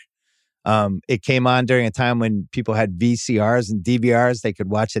work. It came on during a time when people had VCRs and DVRs. They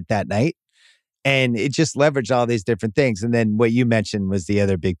could watch it that night. And it just leveraged all these different things. And then what you mentioned was the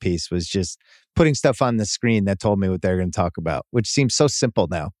other big piece, was just putting stuff on the screen that told me what they're going to talk about, which seems so simple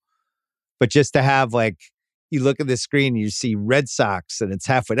now. But just to have, like, you look at the screen and you see Red Sox and it's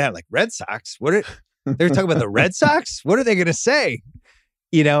halfway down, like, Red Sox? They're talking about the Red Sox? What are they going to say?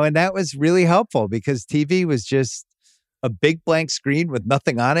 And that was really helpful because TV was just a big blank screen with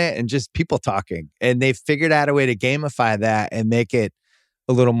nothing on it and just people talking. And they figured out a way to gamify that and make it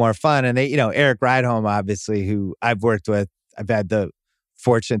a little more fun. And they, Eric Rideholm, obviously, who I've worked with, I've had the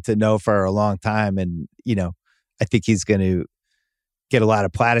fortune to know for a long time. And, I think he's going to get a lot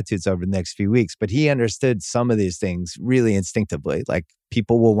of platitudes over the next few weeks, but he understood some of these things really instinctively. Like,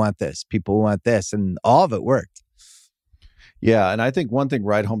 people will want this, people will want this, and all of it worked. Yeah. And I think one thing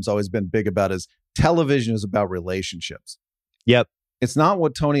Rideholm's always been big about is television is about relationships. Yep. It's not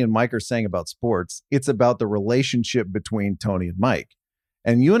what Tony and Mike are saying about sports. It's about the relationship between Tony and Mike.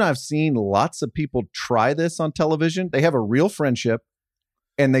 And you and I have seen lots of people try this on television. They have a real friendship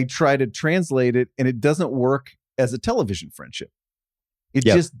and they try to translate it, and it doesn't work as a television friendship. It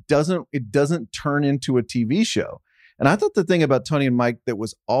just doesn't turn into a TV show. And I thought the thing about Tony and Mike that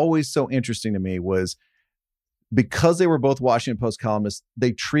was always so interesting to me was, because they were both Washington Post columnists,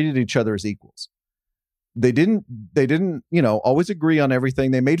 they treated each other as equals. They didn't, always agree on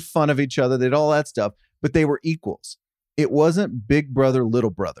everything. They made fun of each other. They did all that stuff, but they were equals. It wasn't big brother, little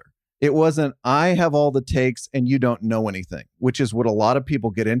brother. It wasn't, I have all the takes and you don't know anything, which is what a lot of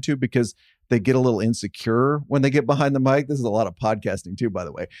people get into because they get a little insecure when they get behind the mic. This is a lot of podcasting too, by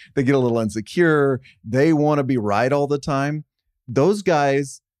the way. They get a little insecure. They want to be right all the time. Those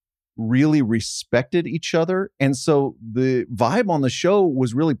guys really respected each other. And so the vibe on the show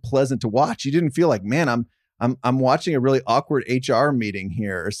was really pleasant to watch. You didn't feel like, man, I'm watching a really awkward HR meeting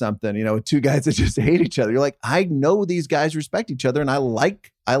here or something, with two guys that just hate each other. You're like, I know these guys respect each other and I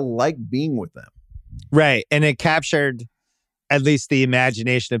like being with them. Right. And it captured at least the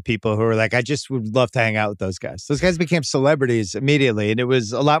imagination of people who were like, I just would love to hang out with those guys. Those guys became celebrities immediately. And it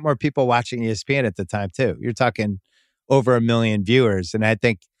was a lot more people watching ESPN at the time too. You're talking over 1 million viewers. And I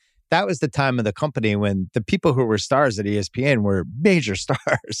think that was the time of the company when the people who were stars at ESPN were major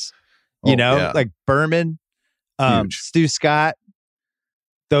stars, like Berman, Stu Scott,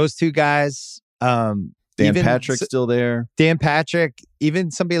 those two guys. Dan Patrick's still there. Dan Patrick,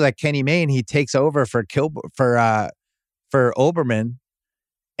 even somebody like Kenny Mayne, he takes over for Olbermann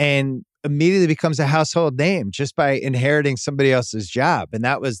and immediately becomes a household name just by inheriting somebody else's job. And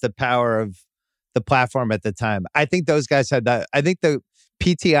that was the power of the platform at the time. I think those guys had that. I think the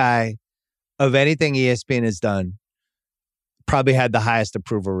PTI of anything ESPN has done probably had the highest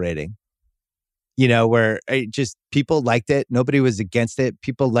approval rating. Where just people liked it. Nobody was against it.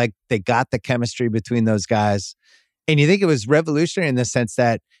 They got the chemistry between those guys. And you think it was revolutionary in the sense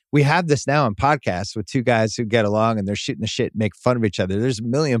that we have this now in podcasts with two guys who get along and they're shooting the shit and make fun of each other. There's a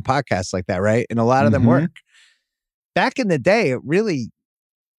million podcasts like that, right? And a lot of them work. Back in the day, it really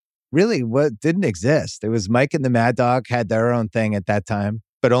what didn't exist. It was Mike and the Mad Dog had their own thing at that time,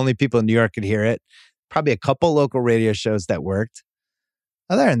 but only people in New York could hear it. Probably a couple local radio shows that worked.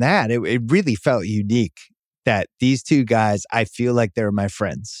 Other than that, it really felt unique that these two guys, I feel like they were my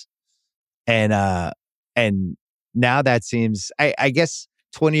friends. And now that seems, I guess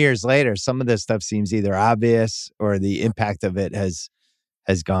 20 years later, some of this stuff seems either obvious or the impact of it has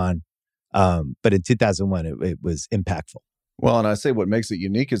gone. But in 2001, it was impactful. Well, and I say what makes it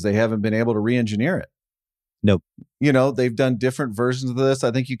unique is they haven't been able to re-engineer it. Nope. They've done different versions of this. I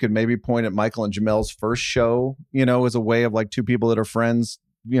think you could maybe point at Michael and Jamel's first show, as a way of like two people that are friends,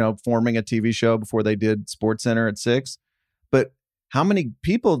 forming a TV show before they did SportsCenter at 6. But how many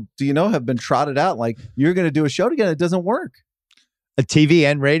people do you know have been trotted out? Like, you're going to do a show together. It doesn't work. A TV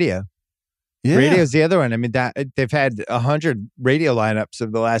and radio. Yeah. Radio is the other one. I mean, that they've had 100 radio lineups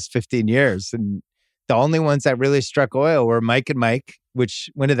over the last 15 years. And the only ones that really struck oil were Mike and Mike, which,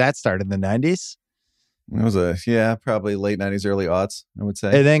 when did that start? In the 90s? It was probably late 90s, early aughts, I would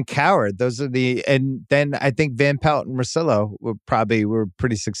say. And then Coward. And then I think Van Pelt and Rosillo were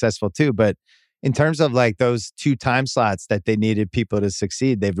pretty successful too. But in terms of like those 2 time slots that they needed people to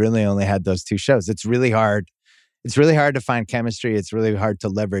succeed, they've really only had those 2 shows. It's really hard. It's really hard to find chemistry. It's really hard to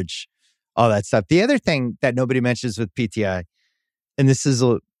leverage all that stuff. The other thing that nobody mentions with PTI, and this is,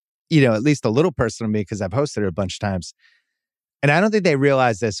 at least a little personal to me because I've hosted it a bunch of times. And I don't think they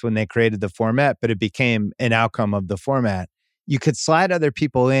realized this when they created the format, but it became an outcome of the format. You could slide other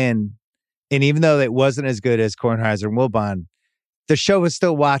people in, and even though it wasn't as good as Kornheiser and Wilbon, the show was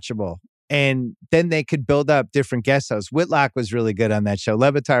still watchable. And then they could build up different guest hosts. Whitlock was really good on that show.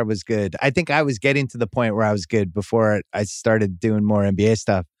 Levitar was good. I think I was getting to the point where I was good before I started doing more NBA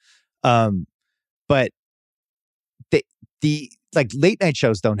stuff. But the like late night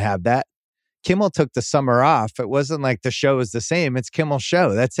shows don't have that. Kimmel took the summer off. It wasn't like the show is the same. It's Kimmel's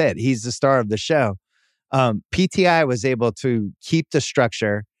show. That's it. He's the star of the show. PTI was able to keep the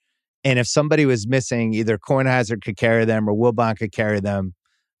structure. And if somebody was missing, either Kornheiser could carry them or Wilbon could carry them.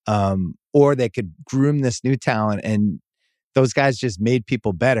 Or they could groom this new talent. And those guys just made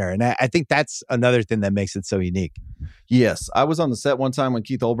people better. And I think that's another thing that makes it so unique. Yes. I was on the set one time when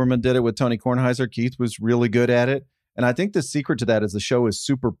Keith Olbermann did it with Tony Kornheiser. Keith was really good at it. And I think the secret to that is the show is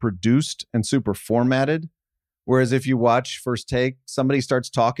super produced and super formatted. Whereas if you watch First Take, somebody starts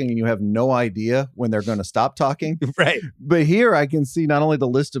talking and you have no idea when they're going to stop talking. Right. But here I can see not only the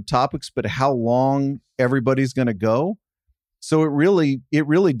list of topics, but how long everybody's going to go. So it really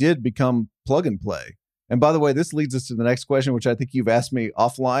did become plug and play. And by the way, this leads us to the next question, which I think you've asked me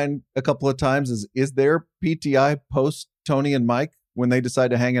offline a couple of times, is there PTI post Tony and Mike when they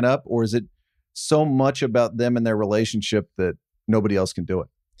decide to hang it up? Or is it so much about them and their relationship that nobody else can do it?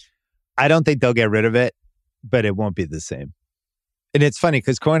 I don't think they'll get rid of it, but it won't be the same. And it's funny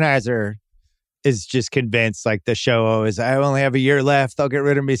because Kornheiser is just convinced, like the show is, I only have a year left. They'll get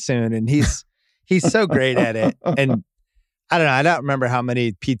rid of me soon. And he's so great at it. And I don't know. I don't remember how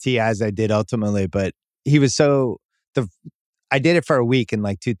many PTIs I did ultimately, but he was I did it for a week in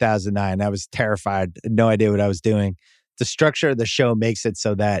like 2009. I was terrified, no idea what I was doing. The structure of the show makes it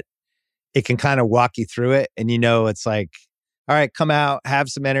so that it can kind of walk you through it. And it's like, all right, come out, have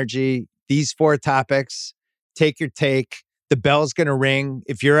some energy. These 4 topics, take your take. The bell's going to ring.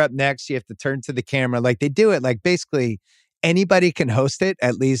 If you're up next, you have to turn to the camera. Like they do it. Like basically anybody can host it,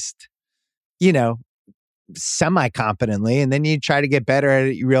 at least, semi-competently. And then you try to get better at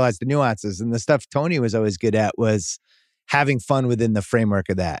it. You realize the nuances. And the stuff Tony was always good at was having fun within the framework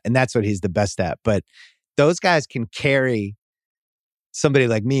of that. And that's what he's the best at. But those guys can carry somebody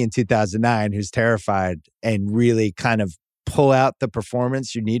like me in 2009 who's terrified and really kind of pull out the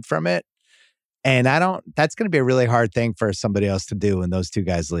performance you need from it. And that's going to be a really hard thing for somebody else to do when those 2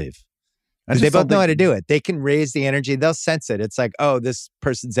 guys leave. They both know how to do it. They can raise the energy. They'll sense it. It's like, oh, this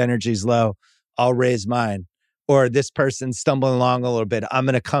person's energy is low. I'll raise mine. Or this person's stumbling along a little bit. I'm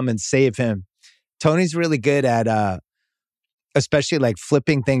going to come and save him. Tony's really good at, especially like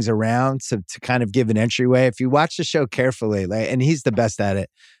flipping things around to kind of give an entryway. If you watch the show carefully, and he's the best at it,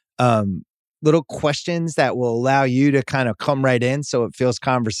 little questions that will allow you to kind of come right in so it feels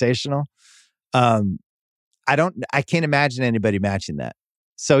conversational. I can't imagine anybody matching that.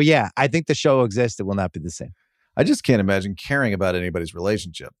 So yeah, I think the show will exist. It will not be the same. I just can't imagine caring about anybody's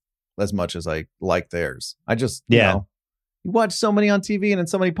relationship as much as I like theirs. I just, you watch so many on TV and in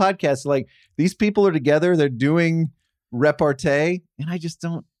so many podcasts, like these people are together, they're doing repartee, and I just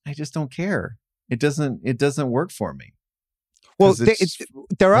don't care. It doesn't work for me. Well,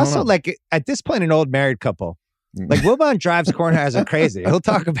 they're also like at this point an old married couple. Like Wilbon drives Kornheiser crazy. He'll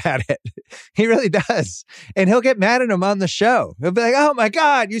talk about it. He really does. And he'll get mad at him on the show. He'll be like, oh my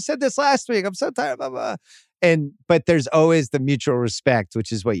God, you said this last week. I'm so tired, blah, blah. But there's always the mutual respect,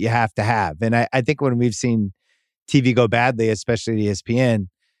 which is what you have to have. And I think when we've seen TV go badly, especially ESPN,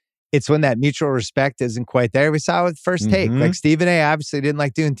 it's when that mutual respect isn't quite there. We saw it with First Take. Like Stephen A. obviously didn't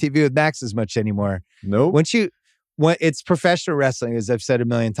like doing TV with Max as much anymore. Nope. When it's professional wrestling, as I've said a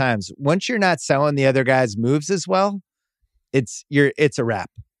million times, once you're not selling the other guy's moves as well, it's a wrap.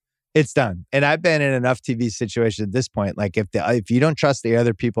 It's done. And I've been in enough TV situations at this point. Like if you don't trust the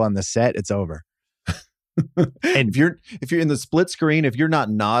other people on the set, it's over. And if you're in the split screen, if you're not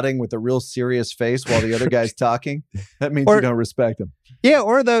nodding with a real serious face while the other guy's talking, that means you don't respect him. Yeah,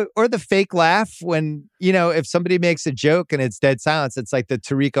 or the fake laugh when, if somebody makes a joke and it's dead silence. It's like the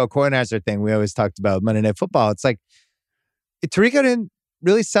Tirico Kornheiser thing we always talked about Monday Night Football. It's like Tirico didn't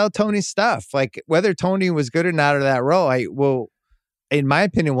really sell Tony's stuff. Like whether Tony was good or not of that role, in my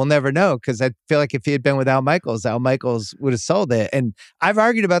opinion, we'll never know, because I feel like if he had been with Al Michaels would have sold it. And I've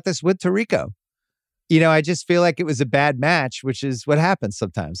argued about this with Tirico. I just feel like it was a bad match, which is what happens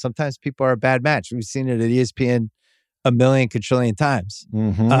sometimes. Sometimes people are a bad match. We've seen it at ESPN a million quadrillion times.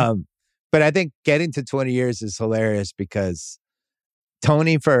 Mm-hmm. But I think getting to 20 years is hilarious because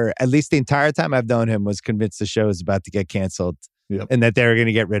Tony, for at least the entire time I've known him, was convinced the show was about to get canceled and that they were going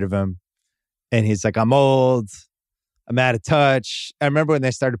to get rid of him. And he's like, I'm old. I'm out of touch. I remember when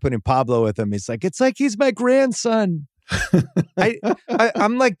they started putting Pablo with him, he's like, it's like he's my grandson.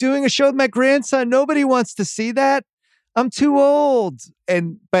 I'm like doing a show with my grandson. Nobody wants to see that. I'm too old.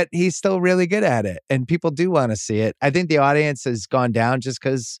 But he's still really good at it. And people do want to see it. I think the audience has gone down just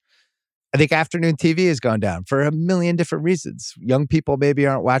because I think afternoon TV has gone down for a million different reasons. Young people maybe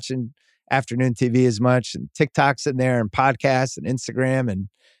aren't watching afternoon TV as much, and TikTok's in there, and podcasts and Instagram and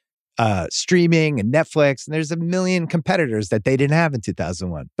streaming and Netflix. And there's a million competitors that they didn't have in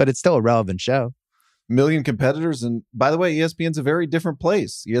 2001, but it's still a relevant show. Million competitors. And by the way, ESPN's a very different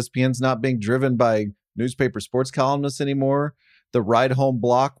place. ESPN's not being driven by newspaper sports columnists anymore. The ride home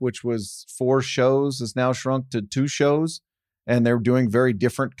block, which was 4 shows, has now shrunk to 2 shows. And they're doing very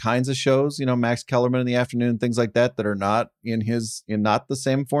different kinds of shows, Max Kellerman in the afternoon, things like that are not in not the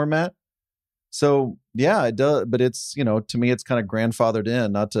same format. So yeah, it does. But it's, to me, it's kind of grandfathered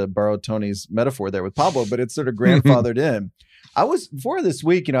in, not to borrow Tony's metaphor there with Pablo, but it's sort of grandfathered in. Before this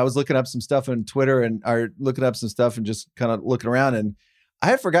week, I was looking up some stuff on Twitter and just kind of looking around, and I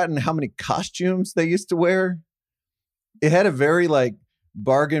had forgotten how many costumes they used to wear. It had a very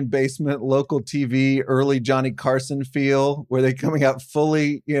bargain basement, local TV, early Johnny Carson feel, where they're coming out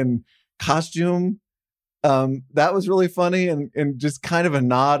fully in costume. That was really funny and just kind of a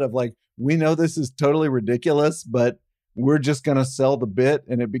nod of we know this is totally ridiculous, but we're just going to sell the bit,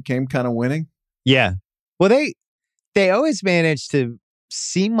 and it became kind of winning. Yeah. Well, they always managed to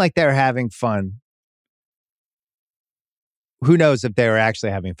seem like they were having fun. Who knows if they were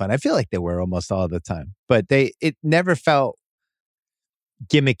actually having fun? I feel like they were almost all the time, but it never felt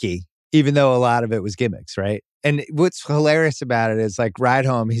gimmicky, even though a lot of it was gimmicks, right? And what's hilarious about it is Ride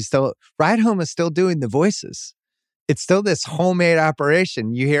Home is still doing the voices. It's still this homemade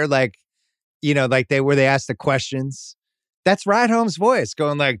operation. You hear where they ask the questions. That's Ride Home's voice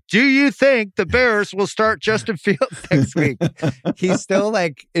going do you think the Bears will start Justin Fields next week? He's still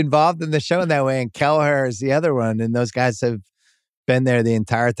involved in the show in that way. And Kelleher is the other one. And those guys have been there the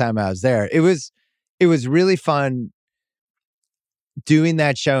entire time I was there. It was really fun doing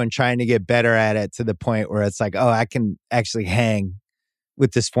that show and trying to get better at it to the point where it's I can actually hang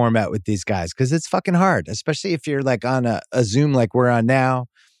with this format with these guys, because it's fucking hard, especially if you're on a Zoom like we're on now.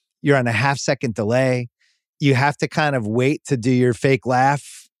 You're on a half-second delay. You have to kind of wait to do your fake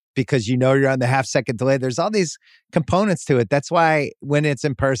laugh because you're on the half-second delay. There's all these components to it. That's why when it's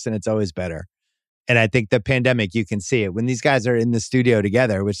in person, it's always better. And I think the pandemic, you can see it. When these guys are in the studio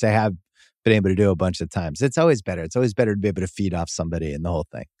together, which they have been able to do a bunch of times, it's always better. It's always better to be able to feed off somebody and the whole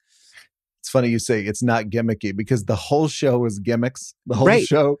thing. It's funny you say it's not gimmicky, because the whole show is gimmicks. The whole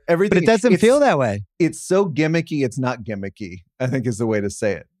show, everything. But it doesn't feel that way. It's so gimmicky, it's not gimmicky, I think is the way to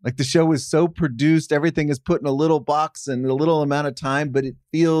say it. The show is so produced, everything is put in a little box in a little amount of time, but it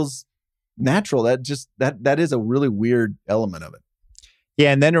feels natural. That is a really weird element of it.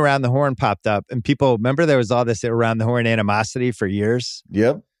 Yeah, and then Around the Horn popped up, and people remember there was all this Around the Horn animosity for years.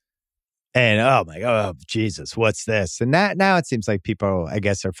 Yep. And oh my God, Jesus, what's this? And that now it seems like people, I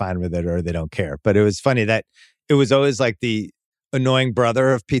guess, are fine with it or they don't care. But it was funny that it was always the annoying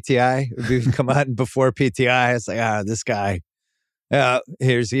brother of PTI who'd come out before PTI. It's this guy,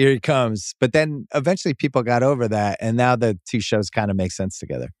 here he comes. But then eventually people got over that, and now the two shows kind of make sense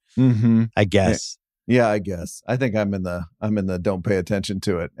together. Mm-hmm. I guess. Yeah, I guess. I think I'm in the don't pay attention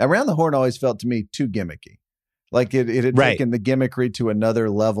to it. Around the Horn always felt to me too gimmicky. It had taken the gimmickry to another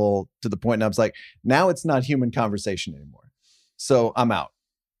level, to the point, and I was now it's not human conversation anymore. So I'm out.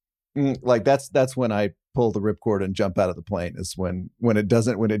 That's when I pull the ripcord and jump out of the plane, is when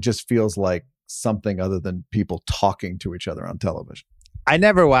it just feels like something other than people talking to each other on television. I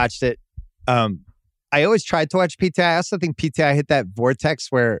never watched it. I always tried to watch PTI. I also think PTI hit that vortex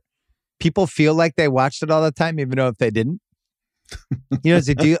where people feel like they watched it all the time, even though if they didn't. As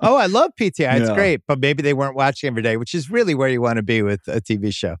they do. Oh, I love PTI. It's great. But maybe they weren't watching every day, which is really where you want to be with a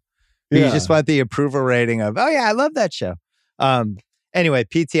TV show. You just want the approval rating of, oh yeah, I love that show. Anyway,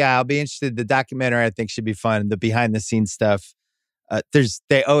 PTI, I'll be interested. The documentary I think should be fun. The behind the scenes stuff.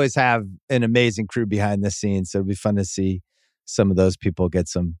 They always have an amazing crew behind the scenes. So it'll be fun to see some of those people get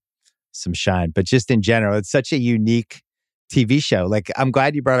some shine. But just in general, it's such a unique TV show. Like, I'm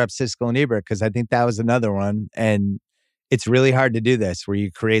glad you brought up Siskel and Ebert because I think that was another one. And it's really hard to do this where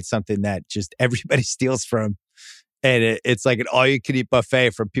you create something that just everybody steals from. And it's like an all-you-can-eat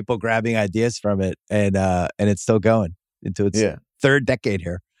buffet from people grabbing ideas from it. And it's still going into its third decade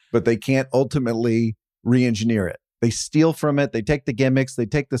here. But they can't ultimately re-engineer it. They steal from it. They take the gimmicks. They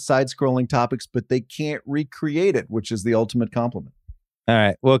take the side-scrolling topics, but they can't recreate it, which is the ultimate compliment. All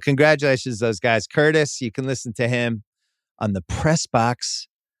right. Well, congratulations to those guys. Curtis, you can listen to him on the Press Box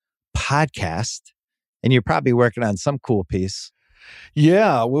podcast. And you're probably working on some cool piece.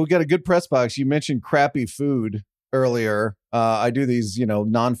 Yeah, we'll get a good press box. You mentioned crappy food earlier. I do these,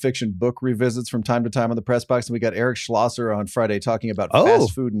 nonfiction book revisits from time to time on the press box. And we got Eric Schlosser on Friday talking about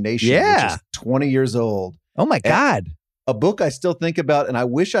Fast Food Nation, which is 20 years old. Oh my God. A book I still think about, and I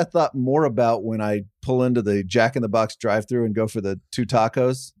wish I thought more about when I pull into the Jack in the Box drive-thru and go for the 2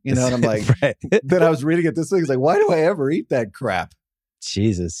 tacos, and I'm like, then I was reading it this week. It's like, why do I ever eat that crap?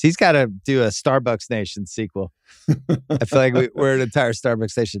 Jesus. He's got to do a Starbucks Nation sequel. I feel like we're an entire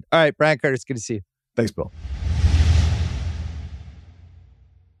Starbucks Nation. All right, Bryan Curtis, good to see you. Thanks, Bill.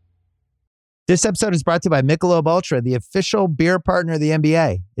 This episode is brought to you by Michelob Ultra, the official beer partner of the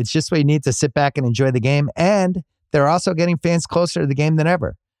NBA. It's just what you need to sit back and enjoy the game, and they're also getting fans closer to the game than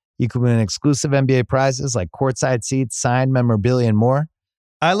ever. You can win exclusive NBA prizes like courtside seats, signed memorabilia, and more.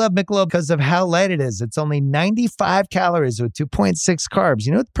 I love Michelob because of how light it is. It's only 95 calories with 2.6 carbs.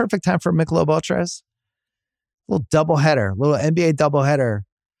 You know what the perfect time for Michelob Ultra is? A little doubleheader, little NBA doubleheader.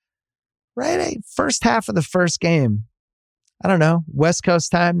 Right? First half of the first game. I don't know, West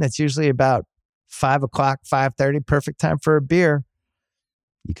Coast time. That's usually about 5 o'clock, 5:30. Perfect time for a beer.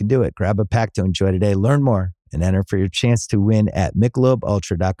 You can do it. Grab a pack to enjoy today. Learn more and enter for your chance to win at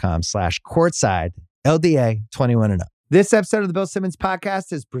MichelobUltra.com/courtside. LDA 21 and up. This episode of the Bill Simmons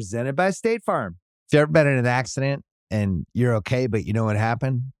podcast is presented by State Farm. If you've ever been in an accident and you're okay, but you know what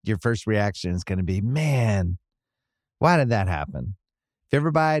happened, your first reaction is going to be, man, why did that happen? If you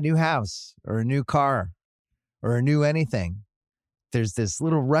ever buy a new house or a new car or a new anything, there's this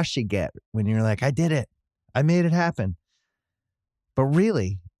little rush you get when you're like, I did it. I made it happen. But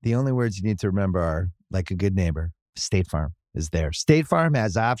really, the only words you need to remember are, like a good neighbor, State Farm is there. State Farm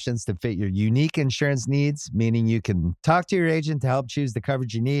has options to fit your unique insurance needs, meaning you can talk to your agent to help choose the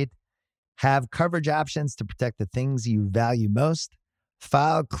coverage you need, have coverage options to protect the things you value most,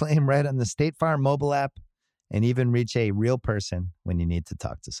 file a claim right on the State Farm mobile app, and even reach a real person when you need to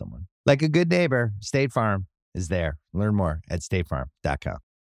talk to someone. Like a good neighbor, State Farm is there. Learn more at statefarm.com.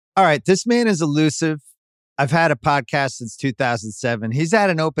 All right, this man is elusive. I've had a podcast since 2007. He's had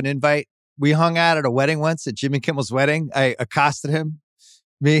an open invite. We hung out at a wedding once, at Jimmy Kimmel's wedding. I accosted him,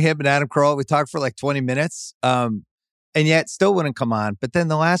 him, and Adam Carolla. We talked for like 20 minutes, and yet still wouldn't come on. But then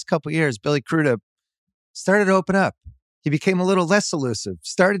the last couple of years, Billy Crudup started to open up. He became a little less elusive,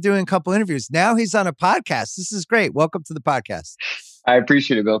 started doing a couple interviews. Now he's on a podcast. This is great. Welcome to the podcast. I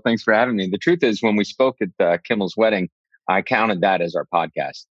appreciate it, Bill. Thanks for having me. The truth is, when we spoke at Kimmel's wedding, I counted that as our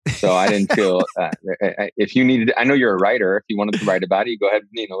podcast. So I didn't feel, if you needed, I know you're a writer. If you wanted to write about it, you go ahead and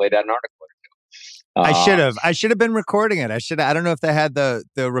lay down an article. I should have been recording it. I don't know if they had the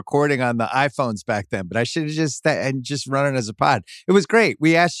recording on the iPhones back then, but I should have just run it as a pod. It was great.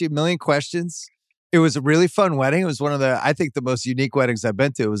 We asked you a million questions. It was a really fun wedding. It was one of I think the most unique weddings I've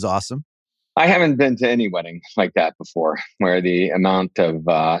been to. It was awesome. I haven't been to any wedding like that before, where the amount of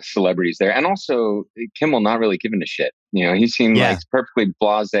celebrities there, and also Kimmel not really giving a shit. He seemed like perfectly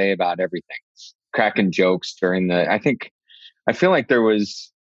blasé about everything, cracking jokes during I feel like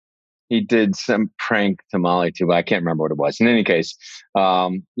he did some prank to Molly too, but I can't remember what it was. In any case,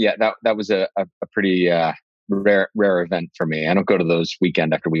 that was a pretty rare event for me. I don't go to those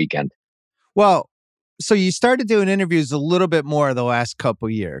weekend after weekend. Well, so you started doing interviews a little bit more the last couple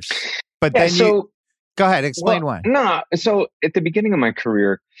years, but then go ahead, explain why. No, so at the beginning of my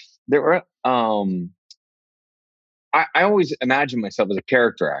career, there were I always imagined myself as a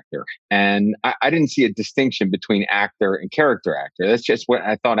character actor, and I didn't see a distinction between actor and character actor. That's just what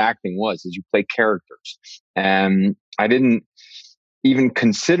I thought acting was, is you play characters. And I didn't even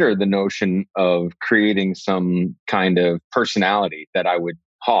consider the notion of creating some kind of personality that I would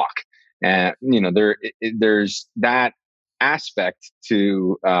hawk. And, there's that aspect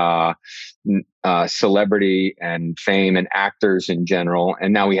to celebrity and fame and actors in general.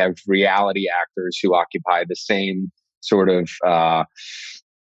 And now we have reality actors who occupy the same sort of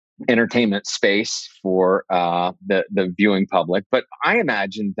entertainment space for the viewing public. But I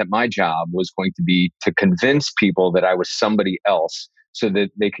imagined that my job was going to be to convince people that I was somebody else so that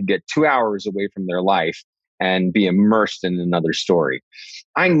they could get 2 hours away from their life and be immersed in another story.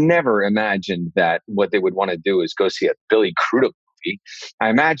 I never imagined that what they would want to do is go see a Billy Crudup movie. I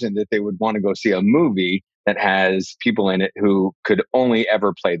imagined that they would want to go see a movie that has people in it who could only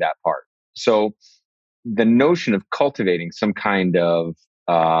ever play that part. So the notion of cultivating some kind of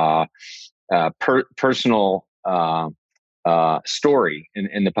personal story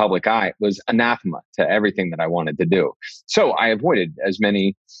in the public eye was anathema to everything that I wanted to do. So I avoided as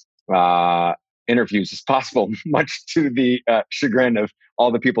many interviews as possible, much to the chagrin of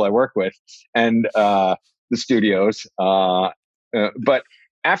all the people I work with and the studios. But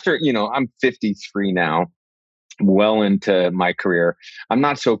after, I'm 53 now, well into my career, I'm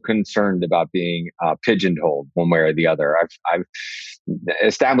not so concerned about being pigeonholed one way or the other. I've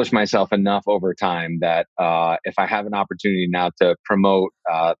established myself enough over time that if I have an opportunity now to promote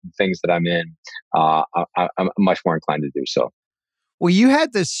things that I'm in, I'm much more inclined to do so. Well, you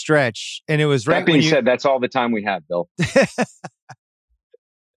had this stretch, and it was right. That being said, that's all the time we have, Bill.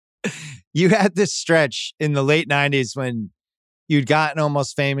 You had this stretch in the late 90s when you'd gotten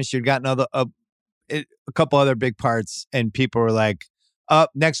almost famous. You'd gotten a couple other big parts, and people were like,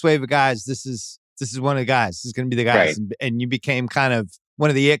 next wave of guys, this is one of the guys. This is going to be the guys. Right. And you became kind of one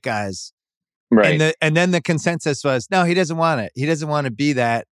of the it guys. Right. And then the consensus was, no, he doesn't want it. He doesn't want to be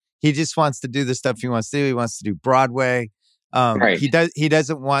that. He just wants to do the stuff he wants to do. He wants to do Broadway. Right. He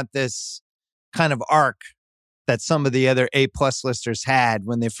doesn't want this kind of arc that some of the other A+ listers had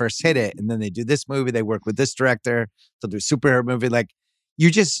when they first hit it. And then they do this movie, they work with this director, they'll do a superhero movie. Like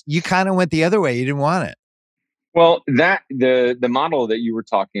you kind of went the other way. You didn't want it. Well, that the model that you were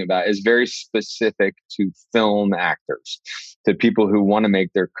talking about is very specific to film actors, to people who want to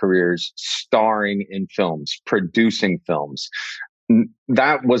make their careers starring in films, producing films.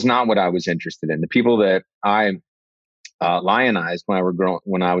 That was not what I was interested in. The people that I lionized when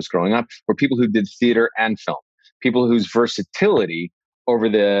I was growing up were people who did theater and film, people whose versatility over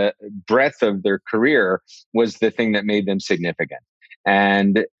the breadth of their career was the thing that made them significant.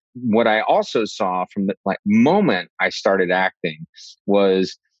 And what I also saw from the moment I started acting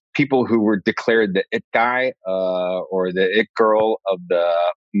was people who were declared the it guy or the it girl of the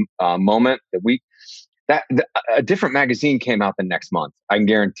moment, the week. A different magazine came out the next month, I can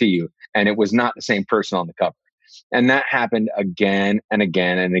guarantee you, and it was not the same person on the cover. And that happened again and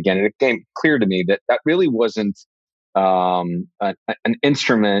again and again. And it became clear to me that really wasn't an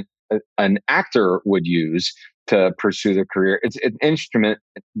instrument an actor would use to pursue their career. It's an instrument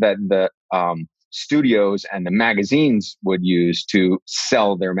that the studios and the magazines would use to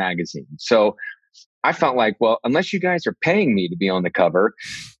sell their magazine. So I felt like, well, unless you guys are paying me to be on the cover,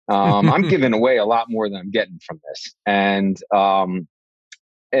 I'm giving away a lot more than I'm getting from this. And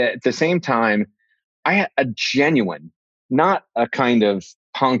at the same time, I had a genuine, not a kind of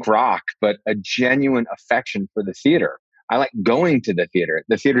punk rock, but a genuine affection for the theater. I like going to the theater.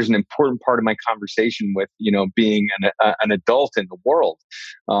 The theater is an important part of my conversation with, being an adult in the world.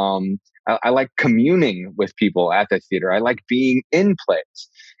 I like communing with people at the theater. I like being in plays.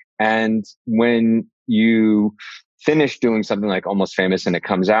 And when you finish doing something like Almost Famous and it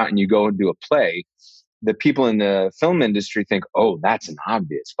comes out and you go and do a play, the people in the film industry think, oh, that's an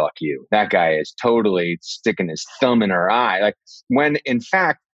obvious fuck you. That guy is totally sticking his thumb in our eye. Like, when in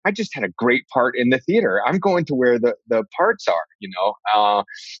fact, I just had a great part in the theater. I'm going to where the parts are,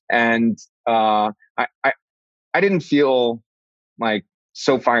 I didn't feel like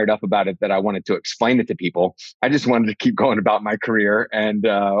so fired up about it that I wanted to explain it to people. I just wanted to keep going about my career. And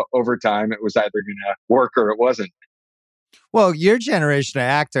over time, it was either going to work or it wasn't. Well, your generation of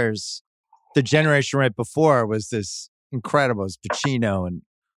actors, the generation right before was this incredible. It was Pacino and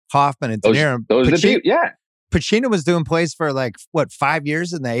Hoffman and De Niro. Yeah. Pacino was doing plays for 5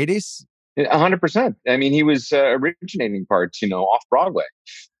 years in the 80s? 100%. I mean, he was originating parts, off Broadway.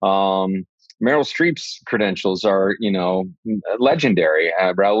 Meryl Streep's credentials are, legendary.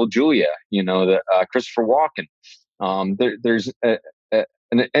 Raul Julia, Christopher Walken. There's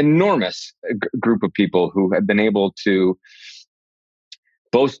an enormous group of people who have been able to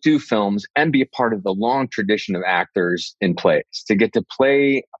both do films and be a part of the long tradition of actors in plays, to get to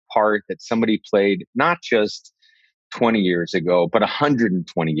play a part that somebody played not just 20 years ago, but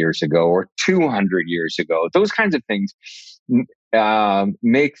 120 years ago or 200 years ago. Those kinds of things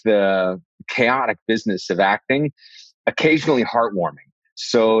make the chaotic business of acting occasionally heartwarming.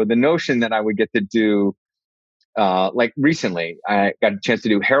 So the notion that I would get to do, recently, I got a chance to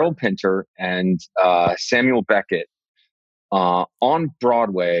do Harold Pinter and Samuel Beckett on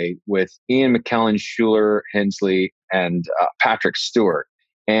Broadway with Ian McKellen, Schuler, Hensley, and Patrick Stewart.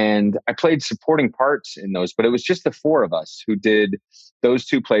 And I played supporting parts in those, but it was just the four of us who did those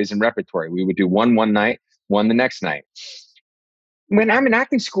two plays in repertory. We would do one night, one the next night. When I'm in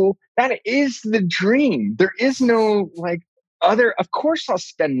acting school, that is the dream. There is no of course I'll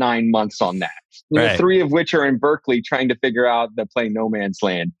spend 9 months on that. Right. 3 of which are in Berkeley trying to figure out the play No Man's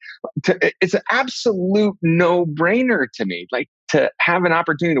Land. It's an absolute no-brainer to me. Like, to have an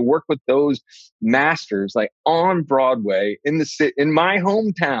opportunity to work with those masters, like on Broadway in my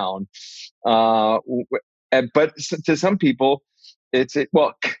hometown. But to some people,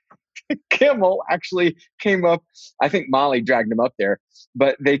 Kimmel actually came up. I think Molly dragged him up there,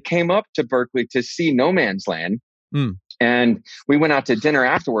 but they came up to Berkeley to see No Man's Land. And we went out to dinner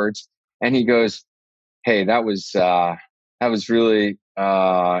afterwards, and he goes, "Hey, that was really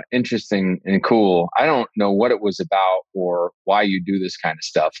interesting and cool. I don't know what it was about or why you do this kind of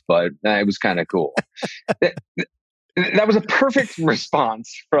stuff, but it was kind of cool." That was a perfect response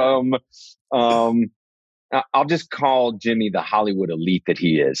from, I'll just call Jimmy the Hollywood elite that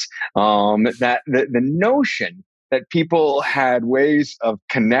he is. That the notion that people had ways of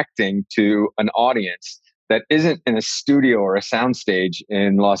connecting to an audience that isn't in a studio or a soundstage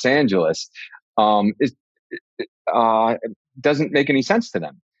in Los Angeles doesn't make any sense to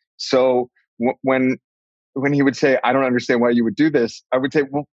them. So when he would say, "I don't understand why you would do this," I would say,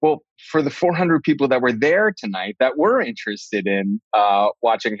 well, for the 400 people that were there tonight that were interested in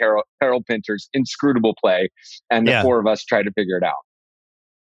watching Harold Pinter's inscrutable play, and the four of us tried to figure it out.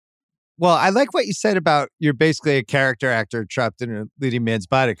 Well, I like what you said about you're basically a character actor trapped in a leading man's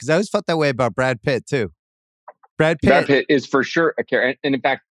body, because I always felt that way about Brad Pitt too. Brad Pitt is for sure a character. And in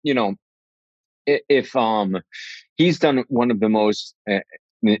fact, if he's done one of the most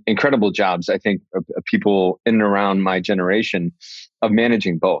incredible jobs, I think, of people in and around my generation of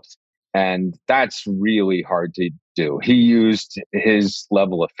managing both. And that's really hard to do. He used his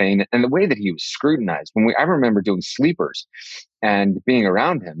level of fame and the way that he was scrutinized. I remember doing Sleepers and being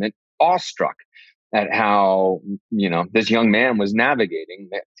around him and awestruck at how, this young man was navigating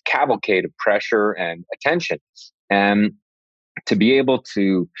the cavalcade of pressure and attention. And to be able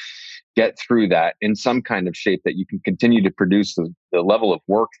to get through that in some kind of shape that you can continue to produce the level of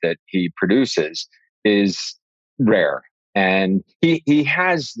work that he produces is rare. And he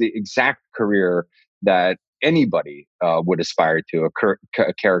has the exact career that anybody would aspire to,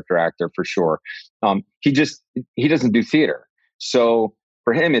 a character actor for sure. He doesn't do theater. So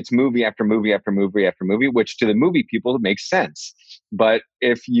for him, it's movie after movie after movie after movie, which to the movie people makes sense. But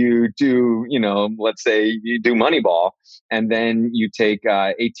if you do, let's say you do Moneyball, and then you take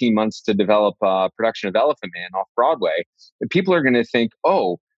 18 months to develop a production of Elephant Man off Broadway, people are going to think,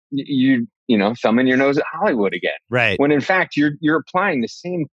 "Oh, you thumbing your nose at Hollywood again." Right. When in fact, you're applying the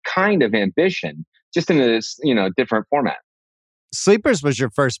same kind of ambition, just in a different format. Sleepers was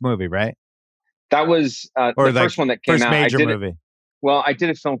your first movie, right? That was the first one that came first out. Major movie. I did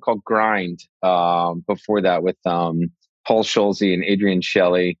a film called Grind before that with Paul Schulze and Adrian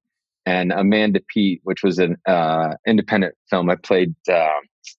Shelley and Amanda Peet, which was an independent film. I played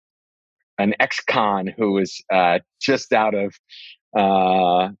an ex-con who was just out of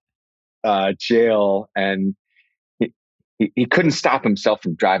jail, and he couldn't stop himself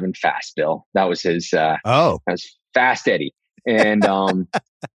from driving fast, Bill. That was his that was Fast Eddie. And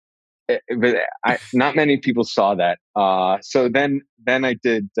but not many people saw that. So then I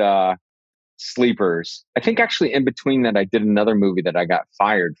did Sleepers. I think actually in between that, I did another movie that I got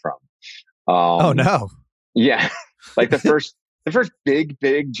fired from. Oh no! Yeah, like the first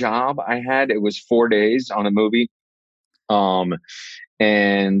big job I had, it was 4 days on a movie,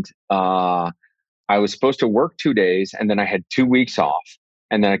 and I was supposed to work 2 days, and then I had 2 weeks off,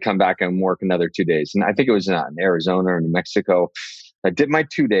 and then I come back and work another 2 days. And I think it was in Arizona or New Mexico. I did my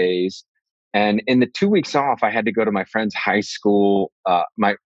 2 days, and in the 2 weeks off, I had to go to my friend's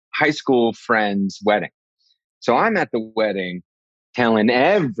my high school friend's wedding. So I'm at the wedding telling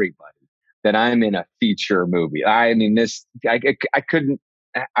everybody that I'm in a feature movie. I mean, I couldn't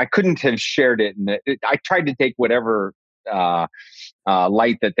have shared it. And I tried to take whatever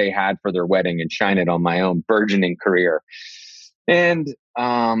light that they had for their wedding and shine it on my own burgeoning career. And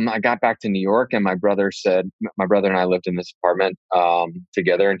I got back to New York, and my brother and I lived in this apartment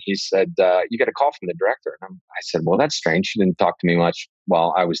together, and he said, "You get a call from the director." And I said, "Well, that's strange. She didn't talk to me much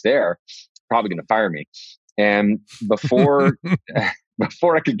while I was there. Probably going to fire me." And before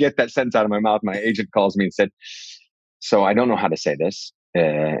I could get that sentence out of my mouth, my agent calls me and said, "So I don't know how to say this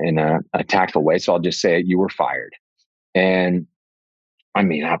in a tactful way, so I'll just say it. You were fired." And I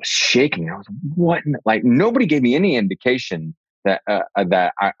mean, I was shaking. I was, what? Like, nobody gave me any indication that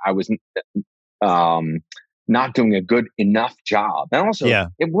I was not doing a good enough job. And also,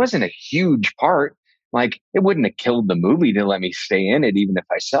 it wasn't a huge part. Like, it wouldn't have killed the movie to let me stay in it, even if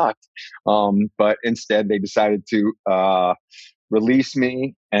I sucked. But instead, they decided to release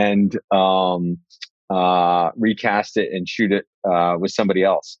me and recast it and shoot it with somebody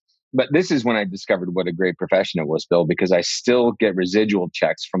else. But this is when I discovered what a great profession it was, Bill, because I still get residual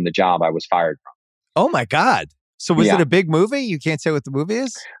checks from the job I was fired from. Oh, my God. So was it a big movie? You can't say what the movie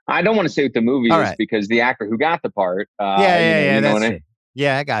is? I don't want to say what the movie is because the actor who got the part. That's true.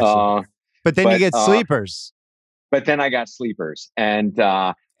 Yeah, I got you. But then you get sleepers. But then I got sleepers. And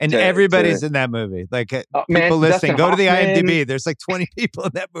everybody's in that movie. Like people listening, go to the IMDb. There's like 20 people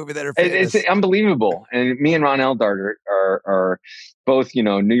in that movie that are famous. It's unbelievable. And me and Ron Eldart are both,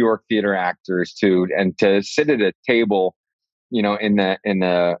 New York theater actors too. And to sit at a table, in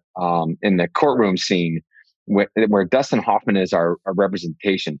the courtroom scene where Dustin Hoffman is our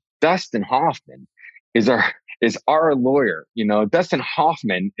representation. Dustin Hoffman is our lawyer. Dustin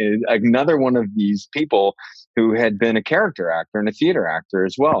Hoffman is another one of these people who had been a character actor and a theater actor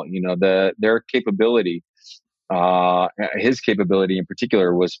as well. Their capability, his capability in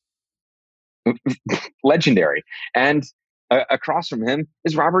particular, was legendary. And across from him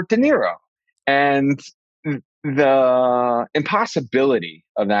is Robert De Niro. And the impossibility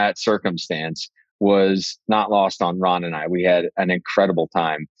of that circumstance was not lost on Ron and I. We had an incredible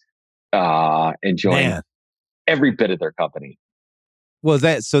time enjoying every bit of their company. Well,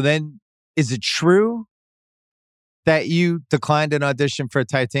 so then is it true that you declined an audition for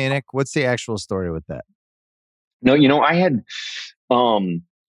Titanic? What's the actual story with that? No, I had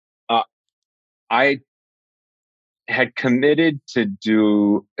I had committed to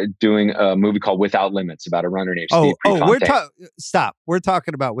doing a movie called Without Limits about a runner named Steve Prefontaine. Stop. We're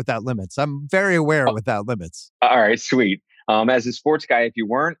talking about Without Limits. I'm very aware of Without Limits. All right, sweet. As a sports guy, if you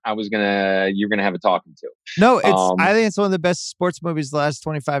weren't, you're gonna have a talking to. No, I think it's one of the best sports movies of the last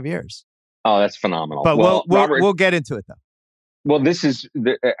 25 years. Oh, that's phenomenal. But we'll get into it though. Well, this is,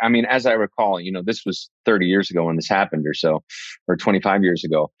 as I recall, this was 30 years ago when this happened or 25 years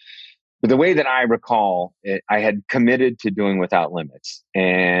ago. But the way that I recall it, I had committed to doing Without Limits,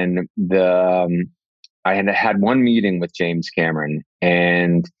 and I had one meeting with James Cameron,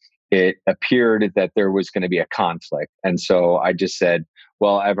 and it appeared that there was going to be a conflict. And so I just said,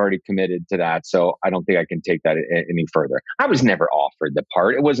 well, I've already committed to that, so I don't think I can take that any further. I was never offered the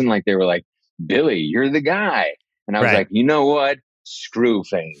part. It wasn't like they were like, Billy, you're the guy. And I was like, you know what? Screw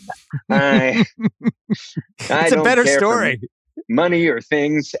fame. It's a better story. Money or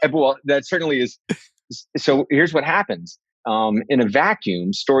things. Well, that certainly is. So here's what happens. In a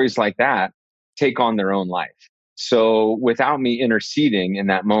vacuum, stories like that take on their own life. So without me interceding in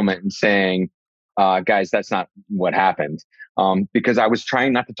that moment and saying, guys, that's not what happened. Because I was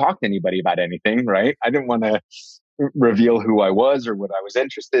trying not to talk to anybody about anything, right? I didn't want to reveal who I was or what I was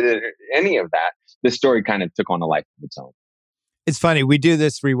interested in, any of that. This story kind of took on a life of its own. It's funny. We do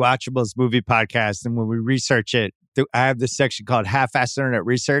this Rewatchables movie podcast, and when we research it, I have this section called Half-Assed Internet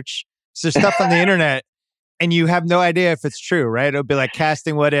Research. So there's stuff on the internet, and you have no idea if it's true, right? It'll be like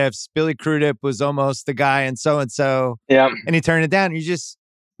casting what ifs. Billy Crudup was almost the guy and so. Yeah. And he turned it down.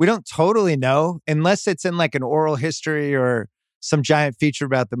 We don't totally know unless it's in like an oral history or some giant feature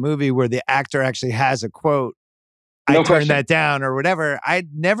about the movie where the actor actually has a quote. I turned that down or whatever. I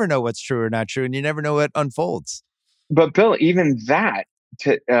never know what's true or not true, and you never know what unfolds. But Bill, even that,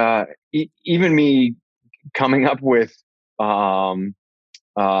 even me coming up with, my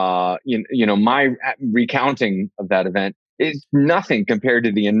recounting of that event is nothing compared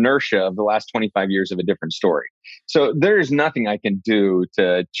to the inertia of the last 25 years of a different story. So there is nothing I can do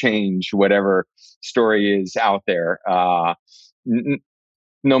to change whatever story is out there,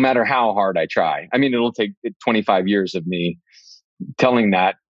 no matter how hard I try. I mean, it'll take 25 years of me telling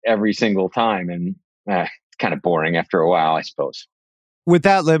that every single time, and it's kind of boring after a while, I suppose.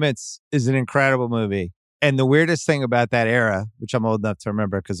 Without Limits is an incredible movie. And the weirdest thing about that era, which I'm old enough to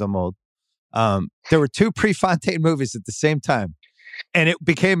remember because I'm old, there were two Prefontaine movies at the same time. And it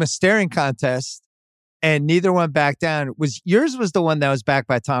became a staring contest, and neither one backed down. Yours was the one that was backed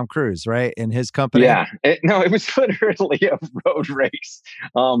by Tom Cruise, right? In his company? Yeah. It was literally a road race.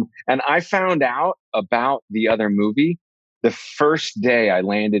 And I found out about the other movie the first day I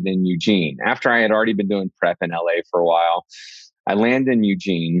landed in Eugene. After I had already been doing prep in LA for a while, I land in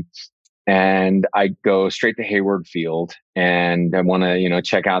Eugene. And I go straight to Hayward Field, and I want to,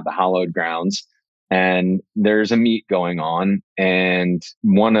 check out the hallowed grounds. And there's a meet going on. And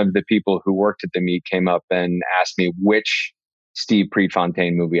one of the people who worked at the meet came up and asked me which Steve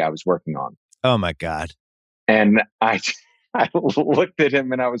Prefontaine movie I was working on. Oh my God. And I looked at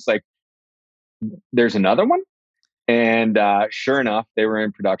him and I was like, there's another one? And sure enough, they were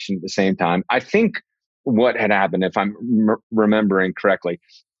in production at the same time. I think what had happened, if I'm remembering correctly,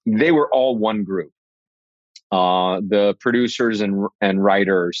 they were all one group. The producers and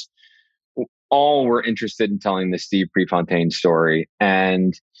writers all were interested in telling the Steve Prefontaine story.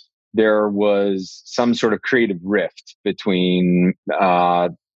 And there was some sort of creative rift between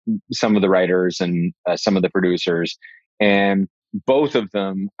some of the writers and some of the producers. And both of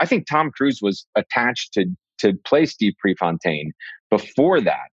them, I think Tom Cruise was attached to play Steve Prefontaine before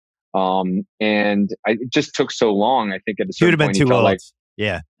that. And it just took so long. I think at a certain point he felt like,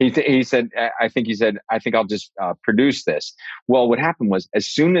 yeah. He said, I think I'll just produce this. Well, what happened was, as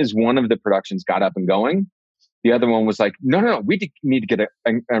soon as one of the productions got up and going, the other one was like, no, we need to get a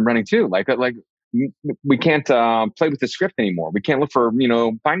running too. Like we can't play with the script anymore. We can't look for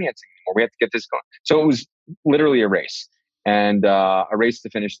financing anymore. We have to get this going. So it was literally a race, and a race to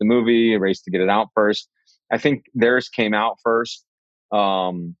finish the movie, a race to get it out first. I think theirs came out first,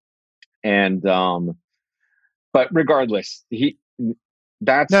 but regardless,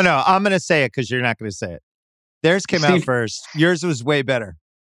 that's no. I'm going to say it because you're not going to say it. Theirs came out first. Yours was way better.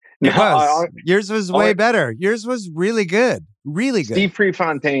 Yours was way better. Yours was really good. Really good. Steve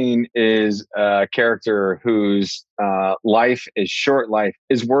Prefontaine is a character whose life is short. Life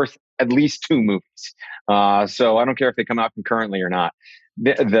is worth at least 2 movies. So I don't care if they come out concurrently or not.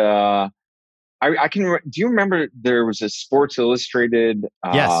 Do you remember there was a Sports Illustrated?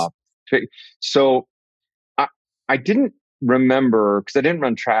 Yes. So I didn't remember, because I didn't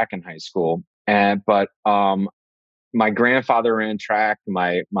run track in high school, but my grandfather ran track,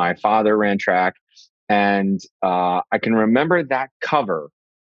 my father ran track, and I can remember that cover.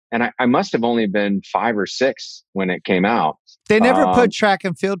 And I must have only been 5 or 6 when it came out. They never put track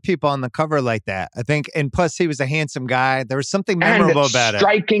and field people on the cover like that, I think. And plus, he was a handsome guy. There was something memorable about it.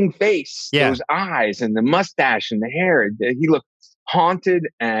 Striking face, those eyes, and the mustache and the hair. He looked haunted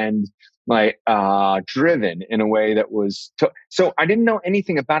and like driven in a way that was so I didn't know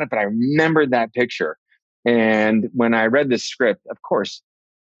anything about it, but I remembered that picture. And when I read this script, of course,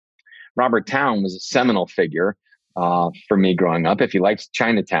 Robert Towne was a seminal figure for me growing up. If you liked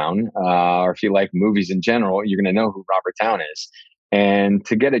Chinatown or if you like movies in general, you're going to know who Robert Towne is. And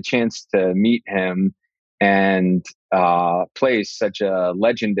to get a chance to meet him and play such a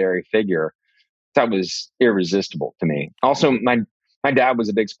legendary figure, that was irresistible to me. Also, my dad was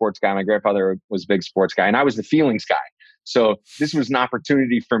a big sports guy. My grandfather was a big sports guy, and I was the feelings guy. So this was an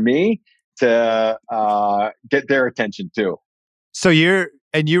opportunity for me to get their attention too. So you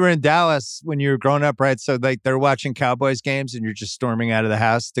were in Dallas when you were growing up, right? So like they're watching Cowboys games and you're just storming out of the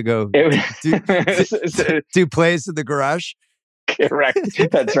house to go do plays in the garage? Correct.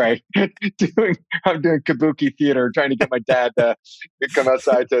 That's right. I'm doing kabuki theater, trying to get my dad to come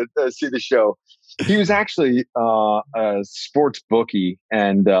outside to see the show. He was actually a sports bookie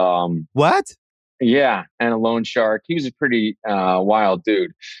and what? Yeah, and a loan shark. He was a pretty wild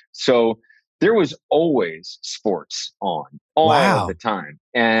dude. So there was always sports on all of the time.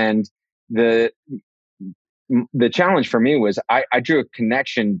 And the challenge for me was I drew a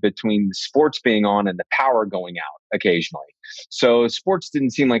connection between the sports being on and the power going out occasionally. So sports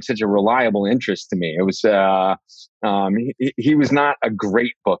didn't seem like such a reliable interest to me. It was he was not a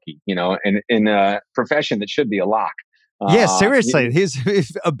great bookie, in a profession that should be a lock. Yeah, seriously,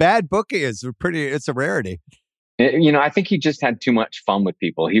 he's a bad bookie it's a rarity. I think he just had too much fun with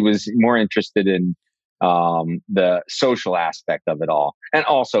people. He was more interested in the social aspect of it all, and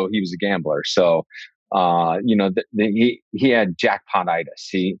also he was a gambler. So he had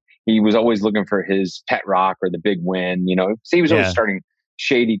jackpotitis. He was always looking for his pet rock or the big win. So he was always starting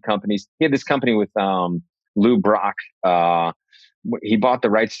shady companies. He had this company with Lou Brock. He bought the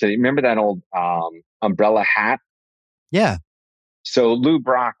rights to. Remember that old umbrella hat? Yeah. So Lou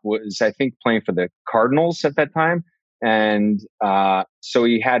Brock was, I think, playing for the Cardinals at that time. And so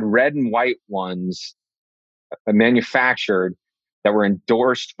he had red and white ones manufactured that were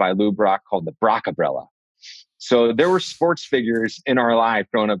endorsed by Lou Brock called the Brock umbrella. So there were sports figures in our life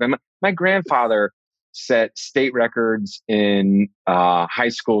growing up. And my grandfather set state records in high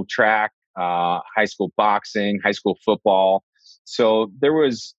school track, high school boxing, high school football. So there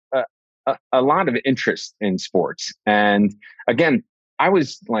was a lot of interest in sports. And again, I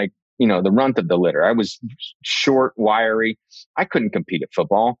was like, the runt of the litter. I was short, wiry. I couldn't compete at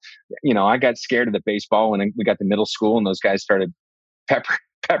football. I got scared of the baseball when we got to middle school and those guys started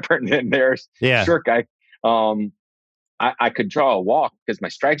peppering in there. Yeah. Short guy. I could draw a walk because my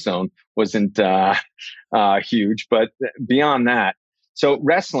strike zone wasn't huge, but beyond that, so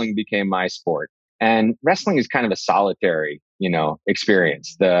wrestling became my sport, and wrestling is kind of a solitary,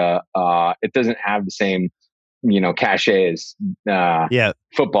 experience. It doesn't have the same, cachet as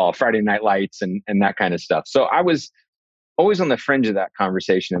football, Friday Night Lights, and that kind of stuff. So I was always on the fringe of that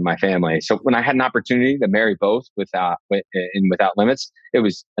conversation in my family. So when I had an opportunity to marry both without limits, it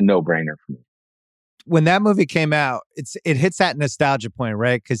was a no-brainer for me. When that movie came out, it hits that nostalgia point,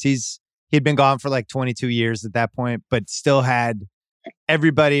 right? Because he'd been gone for like 22 years at that point, but still had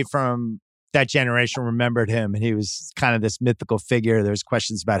everybody from that generation remembered him, and he was kind of this mythical figure. There's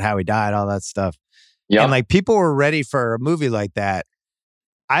questions about how he died, all that stuff. Yeah, and like people were ready for a movie like that.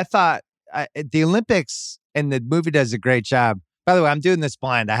 I thought the Olympics, and the movie does a great job. By the way, I'm doing this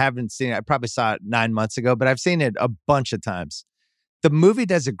blind. I haven't seen it. I probably saw it 9 months ago, but I've seen it a bunch of times. The movie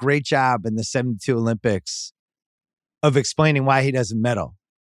does a great job in the 72 Olympics of explaining why he doesn't medal.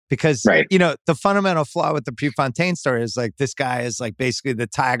 Because, the fundamental flaw with the Prefontaine story is like, this guy is like basically the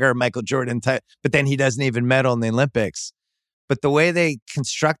Tiger, Michael Jordan type, but then he doesn't even medal in the Olympics. But the way they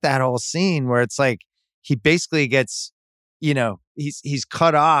construct that whole scene where it's like, he basically gets, he's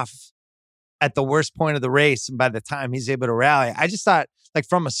cut off at the worst point of the race. And by the time he's able to rally, I just thought, like,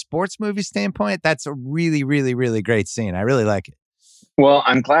 from a sports movie standpoint, that's a really, really, really great scene. I really like it. Well,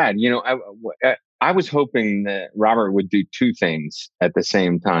 I'm glad. I was hoping that Robert would do two things at the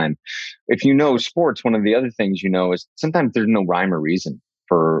same time. If you know sports, one of the other things is sometimes there's no rhyme or reason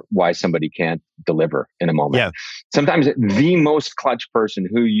for why somebody can't deliver in a moment. Yeah. Sometimes the most clutch person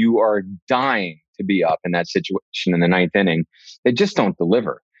who you are dying to be up in that situation in the ninth inning, they just don't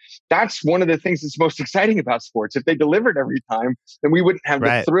deliver. That's one of the things that's most exciting about sports. If they delivered every time, then we wouldn't have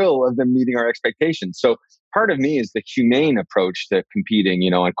the thrill of them meeting our expectations. So part of me is the humane approach to competing,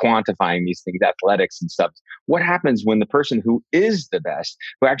 and quantifying these things, athletics and stuff. What happens when the person who is the best,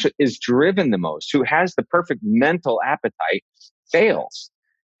 who actually is driven the most, who has the perfect mental appetite, fails?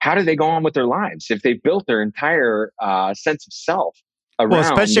 How do they go on with their lives if they've built their entire sense of self around? Well,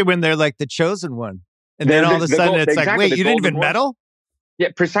 especially when they're like the chosen one. And then all of a sudden it's like, wait, you didn't even medal? Yeah,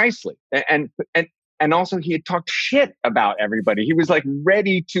 precisely. And also he had talked shit about everybody. He was like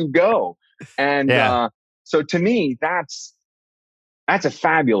ready to go. And so to me, that's a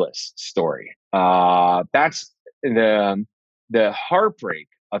fabulous story. That's the heartbreak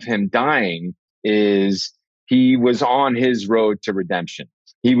of him dying is he was on his road to redemption.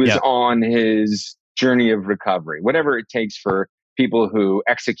 He was on his journey of recovery, whatever it takes for people who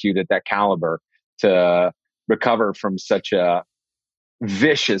execute at that caliber to recover from such a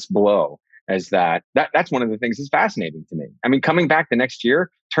vicious blow as that. That's one of the things that's fascinating to me. I mean, coming back the next year,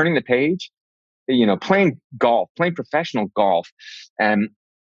 turning the page, playing professional golf and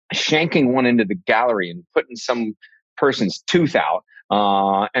shanking one into the gallery and putting some person's tooth out,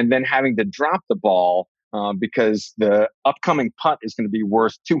 and then having to drop the ball because the upcoming putt is going to be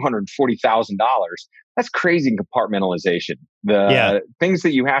worth $240,000. That's crazy compartmentalization. The things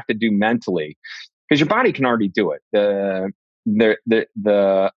that you have to do mentally, because your body can already do it. The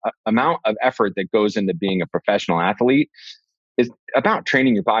amount of effort that goes into being a professional athlete is about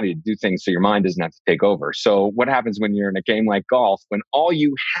training your body to do things so your mind doesn't have to take over. So what happens when you're in a game like golf, when all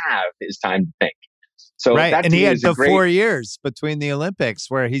you have is time to think? So and he had the 4 years between the Olympics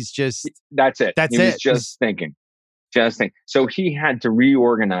where he's just that's it. He was just thinking. So he had to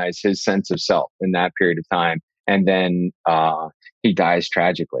reorganize his sense of self in that period of time, and then he dies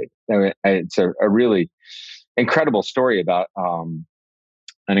tragically. It's a really incredible story about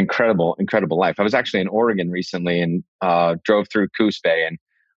an incredible life. I was actually in Oregon recently and drove through Coos Bay, and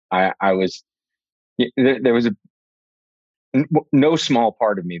there was no small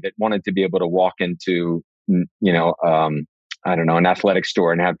part of me that wanted to be able to walk into, I don't know, an athletic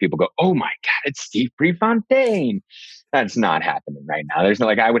store and have people go, "Oh my God, it's Steve Prefontaine." That's not happening right now. There's no,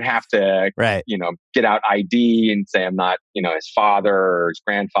 I would have to, get out ID and say I'm not, his father or his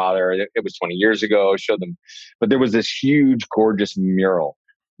grandfather. It was 20 years ago. Show them, but there was this huge, gorgeous mural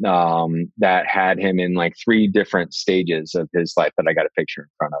that had him in like 3 different stages of his life that I got a picture in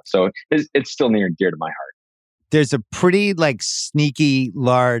front of. So it's still near and dear to my heart. There's a pretty sneaky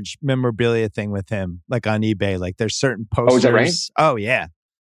large memorabilia thing with him, like on eBay. Like there's certain posters. Oh, is that right? Oh yeah.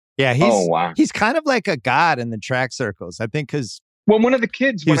 Yeah. He's kind of like a god in the track circles. I think because one of the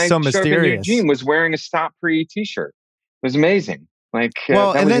kids when I so showed up in Eugene was wearing a Stop Pre t-shirt. It was amazing.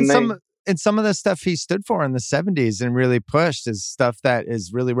 Some of the stuff he stood for in the 70s and really pushed is stuff that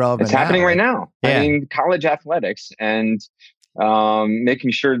is really relevant. It's happening right now. Yeah. I mean, college athletics and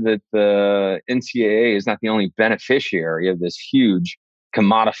making sure that the NCAA is not the only beneficiary of this huge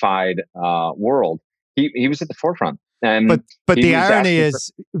commodified world. He was at the forefront. But the irony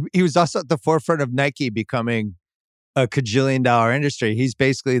is he was also at the forefront of Nike becoming a $1 industry. He's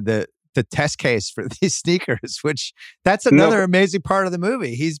basically the test case for these sneakers, which that's another amazing part of the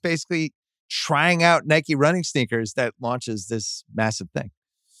movie. He's basically trying out Nike running sneakers that launches this massive thing.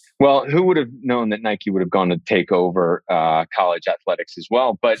 Well, who would have known that Nike would have gone to take over college athletics as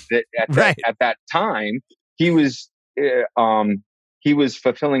well? But at that time, he was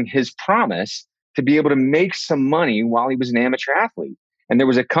fulfilling his promise to be able to make some money while he was an amateur athlete. And there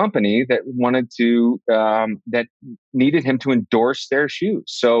was a company that wanted to that needed him to endorse their shoes.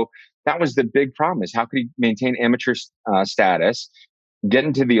 So that was the big promise. How could he maintain amateur status, get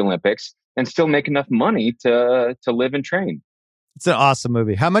into the Olympics, and still make enough money to live and train? It's an awesome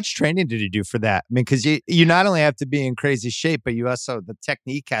movie. How much training did you do for that? I mean, because you not only have to be in crazy shape, but you also, the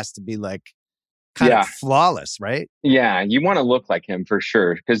technique has to be like kind of flawless, right? Yeah, you want to look like him for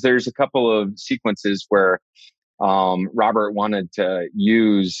sure. Because there's a couple of sequences where Robert wanted to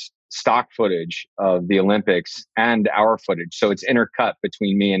use stock footage of the Olympics and our footage, so it's intercut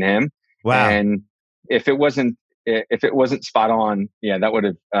between me and him. Wow! And if it wasn't spot on, that would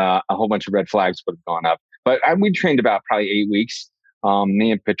have a whole bunch of red flags would have gone up. But we trained about probably 8 weeks.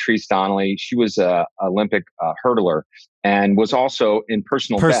 Me and Patrice Donnelly, she was a Olympic hurdler and was also in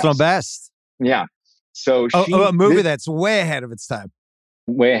personal best. Yeah. So a movie that's way ahead of its time.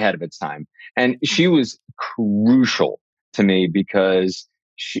 Way ahead of its time. And she was crucial to me because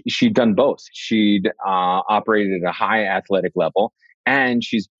she'd done both. She'd operated at a high athletic level, and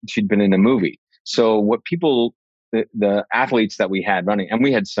she'd been in a movie. So what the athletes that we had running, and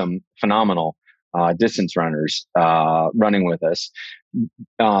we had some phenomenal distance runners running with us,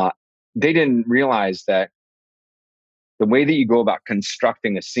 they didn't realize that the way that you go about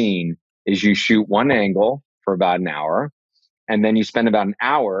constructing a scene is you shoot one angle for about an hour, and then you spend about an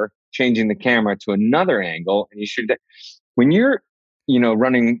hour changing the camera to another angle, and you shoot that. When you're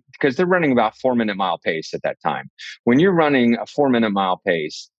running, because they're running about 4-minute mile pace at that time. When you're running a 4-minute mile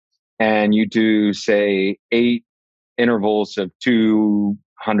pace and you do, say, 8 intervals of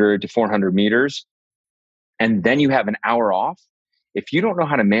 200 to 400 meters, and then you have an hour off, if you don't know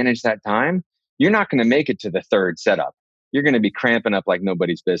how to manage that time, you're not going to make it to the third setup. You're going to be cramping up like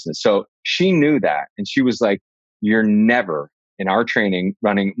nobody's business. So she knew that. And she was like, you're never in our training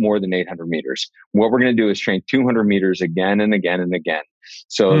running more than 800 meters. What we're going to do is train 200 meters again and again and again,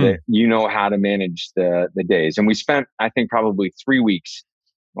 so that you know how to manage the days. And we spent, I think, probably 3 weeks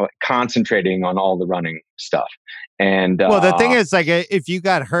concentrating on all the running stuff. And the thing is, like, if you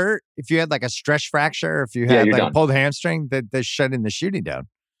got hurt, if you had like a stress fracture, if you had like a pulled hamstring, they're shutting the shooting down.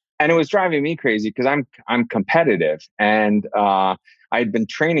 And it was driving me crazy because I'm competitive, and I'd been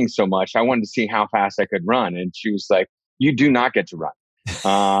training so much. I wanted to see how fast I could run. And she was like, "You do not get to run."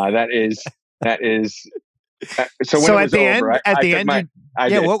 That is. So when it was over,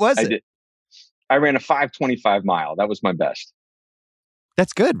 what was it? I ran a 5:25 mile. That was my best.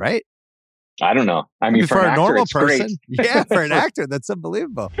 That's good, right? I don't know. I mean, for an actor, normal it's person, great. Yeah, for an actor, that's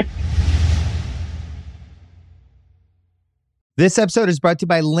unbelievable. This episode is brought to you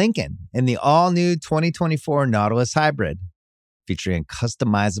by Lincoln and the all-new 2024 Nautilus Hybrid, featuring a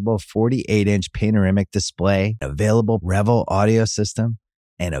customizable 48-inch panoramic display, available Revel audio system,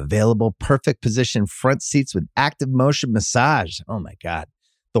 and available perfect position front seats with active motion massage. Oh my God.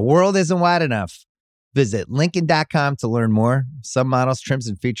 The world isn't wide enough. Visit Lincoln.com to learn more. Some models, trims,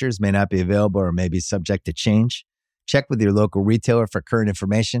 and features may not be available or may be subject to change. Check with your local retailer for current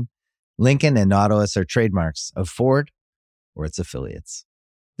information. Lincoln and Nautilus are trademarks of Ford or its affiliates.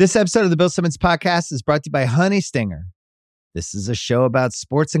 This episode of the Bill Simmons Podcast is brought to you by Honey Stinger. This is a show about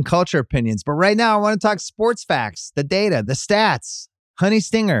sports and culture opinions, but right now I want to talk sports facts, the data, the stats. Honey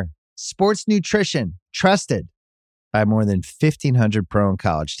Stinger, sports nutrition, trusted by more than 1,500 pro and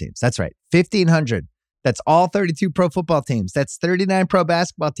college teams. That's right, 1,500. That's all 32 pro football teams. That's 39 pro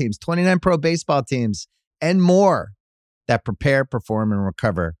basketball teams, 29 pro baseball teams, and more that prepare, perform, and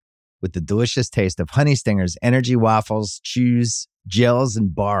recover with the delicious taste of Honey Stinger's energy waffles, chews, gels,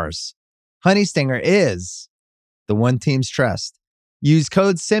 and bars. Honey Stinger is the one teams trust. Use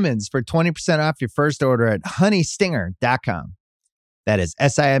code Simmons for 20% off your first order at honeystinger.com. That is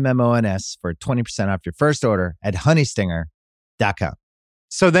SIMMONS for 20% off your first order at honeystinger.com.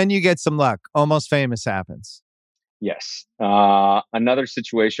 So then you get some luck. Almost Famous happens. Yes. Another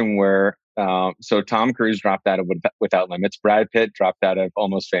situation where, so Tom Cruise dropped out of Without Limits. Brad Pitt dropped out of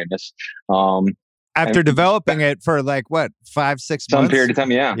Almost Famous. After developing it for like, what, 5-6 months? Some period of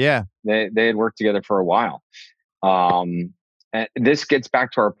time, yeah. Yeah. They had worked together for a while. And this gets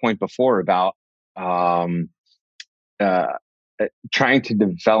back to our point before about trying to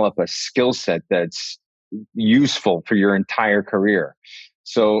develop a skill set that's useful for your entire career.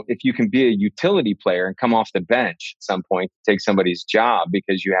 So if you can be a utility player and come off the bench at some point to take somebody's job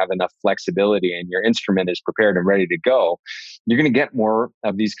because you have enough flexibility and your instrument is prepared and ready to go, you're going to get more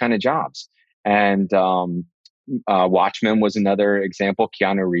of these kind of jobs. And Watchmen was another example.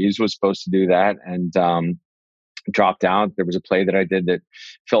 Keanu Reeves was supposed to do that and dropped out. There was a play that I did that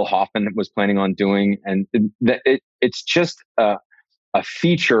Phil Hoffman was planning on doing. And it's just a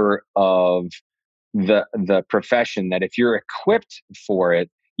feature of the profession that if you're equipped for it,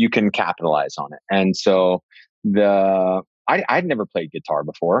 you can capitalize on it. And so I'd never played guitar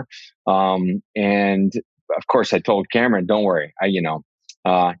before. And of course I told Cameron, don't worry.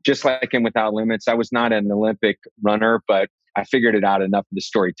 Just like in Without Limits, I was not an Olympic runner, but I figured it out enough for the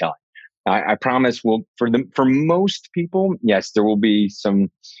storytelling. I promise for most people, yes, there will be some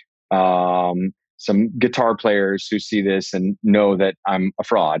guitar players who see this and know that I'm a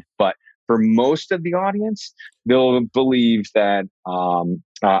fraud, but for most of the audience, they'll believe that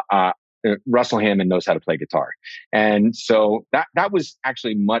Russell Hammond knows how to play guitar. And so that was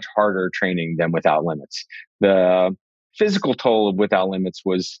actually much harder training than Without Limits. The physical toll of Without Limits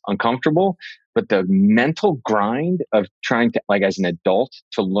was uncomfortable, but the mental grind of trying to, like as an adult,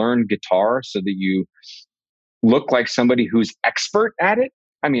 to learn guitar so that you look like somebody who's expert at it.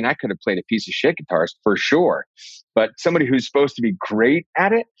 I mean, I could have played a piece of shit guitar for sure, but somebody who's supposed to be great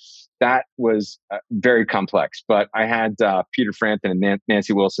at it, that was very complex. But I had Peter Frampton and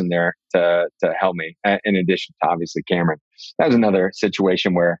Nancy Wilson there to help me, in addition to obviously Cameron. That was another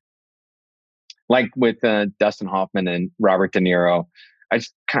situation where, like with Dustin Hoffman and Robert De Niro, I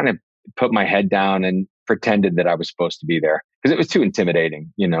just kind of put my head down and pretended that I was supposed to be there because it was too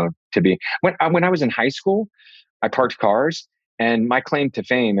intimidating, to be. When I was in high school, I parked cars. And my claim to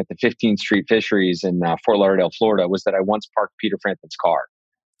fame at the 15th Street Fisheries in Fort Lauderdale, Florida, was that I once parked Peter Frampton's car.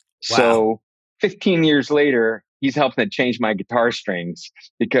 Wow. So 15 years later, he's helping to change my guitar strings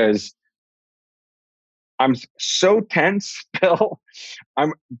because I'm so tense, Bill.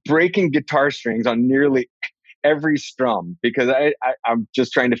 I'm breaking guitar strings on nearly every strum because I'm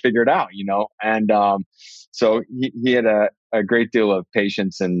just trying to figure it out, And so he had a great deal of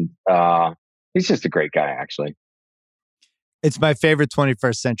patience, and he's just a great guy, actually. It's my favorite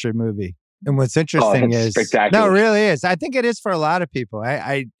 21st century movie. And what's interesting is, spectacular. No, it really is. I think it is for a lot of people.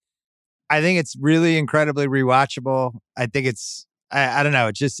 I think it's really incredibly rewatchable. I think it's, I don't know.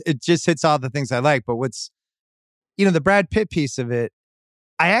 It just hits all the things I like. But what's, the Brad Pitt piece of it,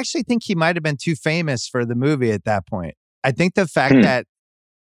 I actually think he might have been too famous for the movie at that point. I think the fact that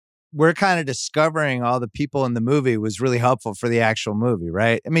we're kind of discovering all the people in the movie was really helpful for the actual movie,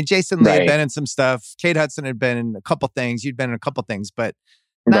 right? I mean, Jason Lee had been in some stuff. Kate Hudson had been in a couple things. You'd been in a couple things, but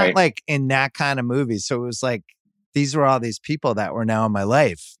not like in that kind of movie. So it was like, these were all these people that were now in my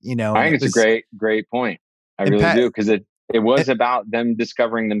life, I think it's a great point. I really do. Because it was about them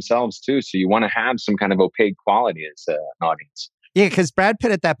discovering themselves too. So you want to have some kind of opaque quality as an audience. Yeah, because Brad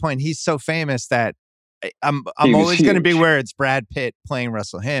Pitt at that point, he's so famous that I'm always going to be where it's Brad Pitt playing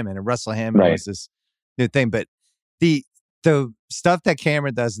Russell Hammond, and Russell Hammond was this new thing. But the stuff that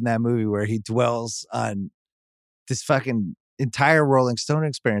Cameron does in that movie, where he dwells on this fucking entire Rolling Stone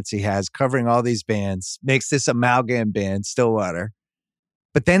experience he has, covering all these bands, makes this amalgam band, Stillwater,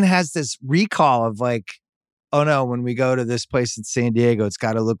 but then has this recall of like, oh no, when we go to this place in San Diego, it's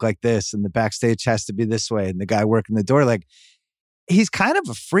got to look like this, and the backstage has to be this way, and the guy working the door, like, he's kind of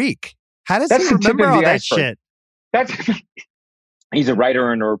a freak. How does he remember all that shit? He's a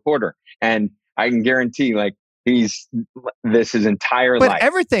writer and a reporter. And I can guarantee, like, he's this his entire life. But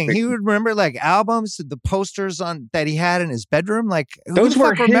everything. He would remember, like, albums, the posters that he had in his bedroom. Like, who the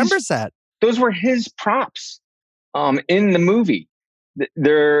fuck remembers that? Those were his props in the movie.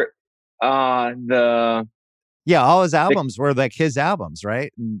 All his albums were, like, his albums,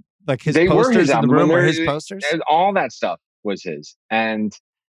 right? And, like, his posters in the room were his posters? All that stuff was his. And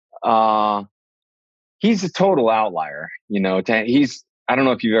he's a total outlier, I don't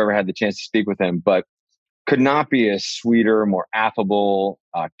know if you've ever had the chance to speak with him, but could not be a sweeter, more affable,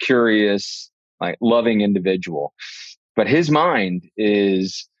 curious, like loving individual. But his mind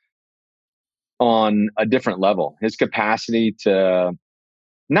is on a different level. His capacity to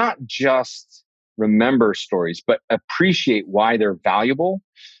not just remember stories, but appreciate why they're valuable.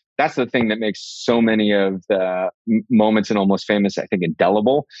 That's the thing that makes so many of the moments in Almost Famous, I think,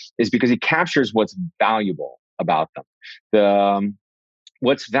 indelible, is because he captures what's valuable about them.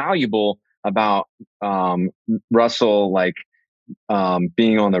 What's valuable about Russell, like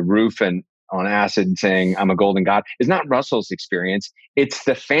being on the roof and on acid and saying, "I'm a golden god," is not Russell's experience. It's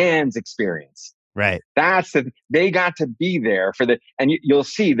the fans' experience. Right. They got to be there and you'll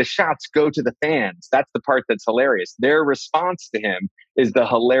see the shots go to the fans. That's the part that's hilarious. Their response to him is the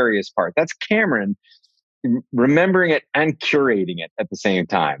hilarious part. That's Cameron remembering it and curating it at the same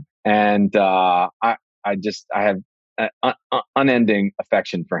time. And I have unending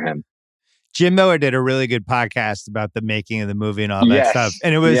affection for him. Jim Miller did a really good podcast about the making of the movie and all that stuff.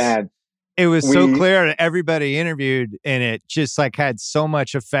 And it was so clear that everybody interviewed in it just like had so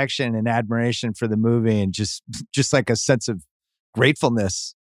much affection and admiration for the movie and just like a sense of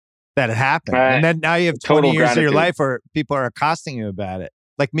gratefulness that it happened. And then now you have 20 years of your life where people are accosting you about it.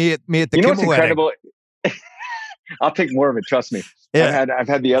 Like me at the Kimmel wedding. Incredible? I'll take more of it. Trust me. Yeah. I've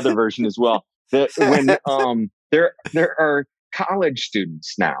had the other version as well. When there are college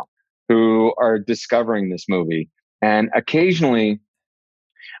students now who are discovering this movie, and occasionally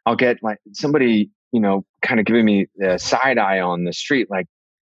I'll get like somebody, kind of giving me a side eye on the street. Like,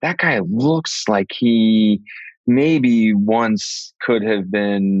 that guy looks like he maybe once could have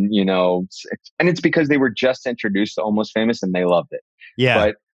been, and it's because they were just introduced to Almost Famous and they loved it. Yeah.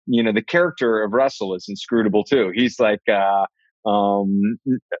 But, the character of Russell is inscrutable too. He's like,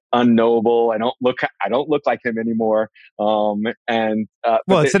 unknowable. I don't look like him anymore.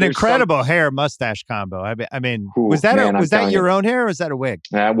 It's an incredible hair mustache combo. I mean, was that your own hair or was that a wig?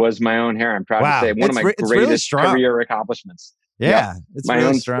 That was my own hair. I'm proud to say one of my greatest career accomplishments. Yeah, it's my really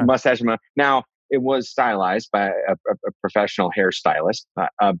own strong. Mustache. Now it was stylized by a professional hairstylist,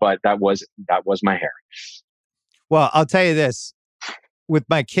 but that was my hair. Well, I'll tell you this: with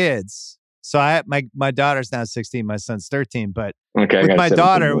my kids. So my daughter's now 16, my son's 13, but with my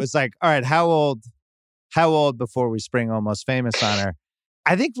daughter, it was like, all right, how old before we spring Almost Famous on her?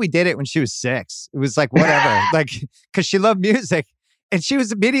 I think we did it when she was 6. It was like, whatever, like, cause she loved music and she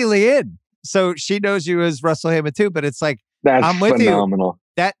was immediately in. So she knows you as Russell Hammond too, but it's like, I'm with phenomenal. You.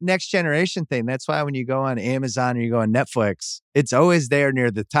 That next generation thing. That's why when you go on Amazon or you go on Netflix, it's always there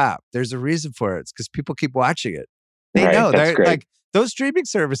near the top. There's a reason for it. It's because people keep watching it. They know they're like, those streaming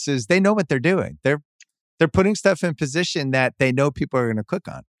services, they know what they're doing. They're putting stuff in position that they know people are going to click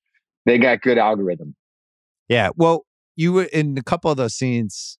on. They got good algorithm. Yeah. Well, you were in a couple of those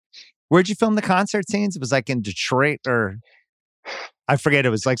scenes. Where'd you film the concert scenes? It was like in Detroit or I forget. It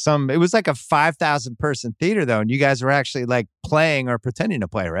was like a 5,000 person theater though. And you guys were actually like playing or pretending to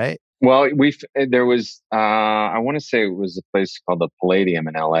play, right? Well, there was, I want to say it was a place called the Palladium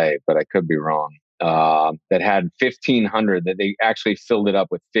in LA, but I could be wrong. That had 1,500, that they actually filled it up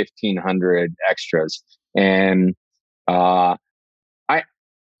with 1,500 extras. And I've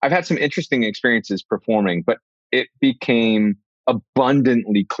had some interesting experiences performing, but it became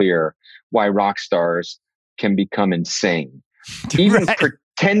abundantly clear why rock stars can become insane. Even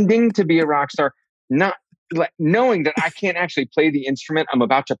pretending to be a rock star, not like knowing that I can't actually play the instrument I'm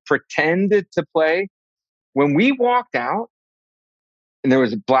about to pretend to play. When we walked out and there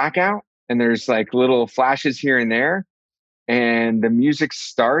was a blackout, and there's like little flashes here and there, and the music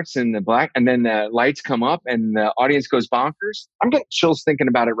starts in the black, and then the lights come up and the audience goes bonkers. I'm getting chills thinking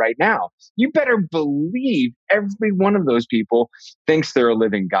about it right now. You better believe every one of those people thinks they're a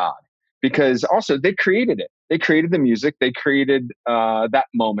living God, because also they created it. They created the music. They created that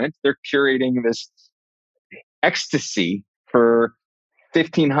moment. They're curating this ecstasy for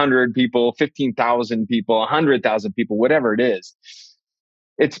 1,500 people, 15,000 people, 100,000 people, whatever it is.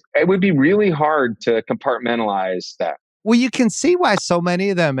 It would be really hard to compartmentalize that. Well, you can see why so many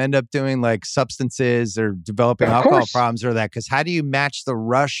of them end up doing like substances or developing alcohol problems or that. Because how do you match the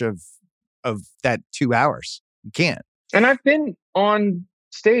rush of that 2 hours? You can't. And I've been on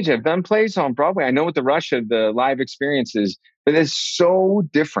stage. I've done plays on Broadway. I know what the rush of the live experience is, but it's so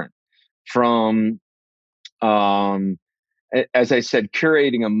different from, as I said,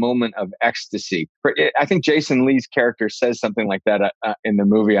 curating a moment of ecstasy. I think Jason Lee's character says something like that in the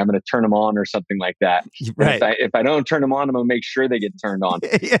movie. I'm going to turn them on or something like that. Right. If I don't turn them on, I'm going to make sure they get turned on.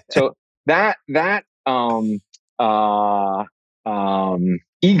 Yeah. So that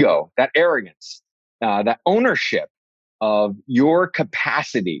ego, that arrogance, that ownership of your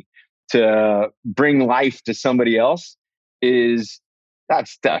capacity to bring life to somebody else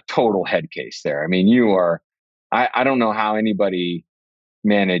that's the total head case there. I mean, you are. I don't know how anybody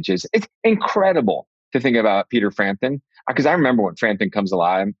manages. It's incredible to think about Peter Frampton, because I remember when Frampton Comes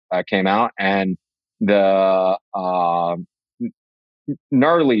Alive came out, and the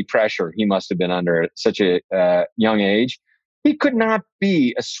gnarly pressure he must have been under at such a young age. He could not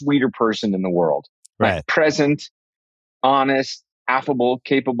be a sweeter person in the world. Right. Like, present, honest, affable,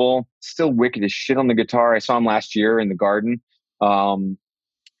 capable, still wicked as shit on the guitar. I saw him last year in the Garden.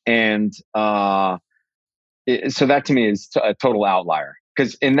 So that to me is a total outlier.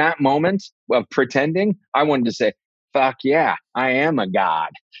 Because in that moment of pretending, I wanted to say, fuck yeah, I am a god.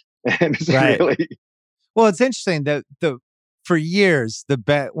 And it's really... Well, it's interesting that for years,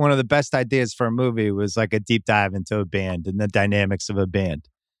 one of the best ideas for a movie was like a deep dive into a band and the dynamics of a band,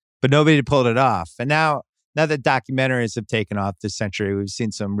 but nobody pulled it off. And now that documentaries have taken off this century, we've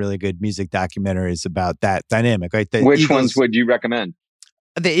seen some really good music documentaries about that dynamic. Right? Which ones would you recommend?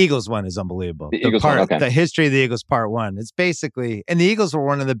 The Eagles one is unbelievable. The Eagles one, okay. The history of the Eagles part 1. It's basically, and the Eagles were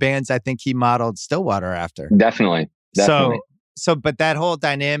one of the bands I think he modeled Stillwater after. Definitely. So, but that whole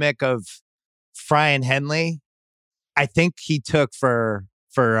dynamic of Fry and Henley, I think he took for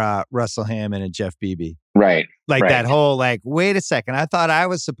Russell Hammond and Jeff Beebe. Right. That whole wait a second, I thought I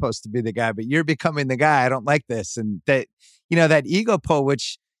was supposed to be the guy, but you're becoming the guy. I don't like this. And that, that ego pull,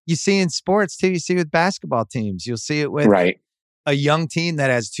 which you see in sports too. You see with basketball teams. You'll see it with a young team that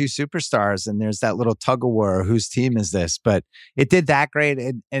has 2 superstars, and there's that little tug of war. Whose team is this? But it did that great.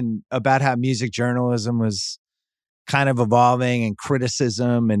 And about how music journalism was kind of evolving, and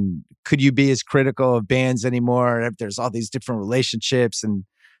criticism, and could you be as critical of bands anymore if there's all these different relationships? And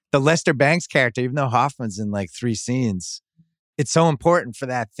the Lester Bangs character, even though Hoffman's in 3 scenes, it's so important for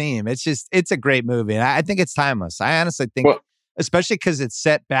that theme. It's a great movie. And I think it's timeless. I honestly think, especially because it's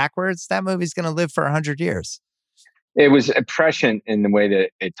set backwards, that movie's going to live for 100 years. It was prescient in the way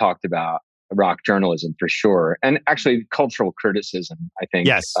that it talked about rock journalism, for sure. And actually cultural criticism, I think.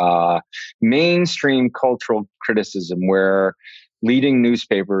 Yes. Mainstream cultural criticism, where leading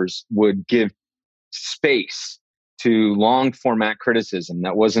newspapers would give space to long format criticism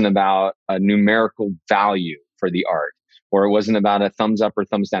that wasn't about a numerical value for the art, or it wasn't about a thumbs up or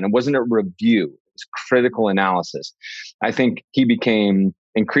thumbs down. It wasn't a review. It was critical analysis. I think he became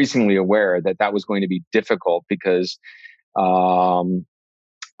increasingly aware that was going to be difficult because the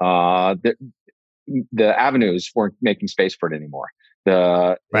avenues weren't making space for it anymore.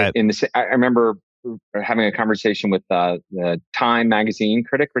 I remember having a conversation with the Time magazine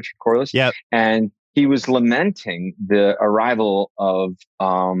critic, Richard Corliss, and he was lamenting the arrival of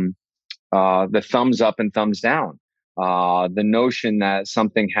the thumbs up and thumbs down, the notion that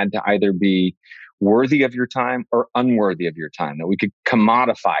something had to either be worthy of your time or unworthy of your time, that we could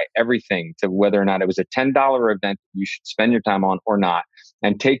commodify everything to whether or not it was a $10 event you should spend your time on or not,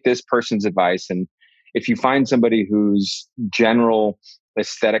 and take this person's advice. And if you find somebody whose general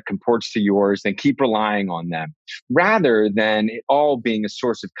aesthetic comports to yours, then keep relying on them, rather than it all being a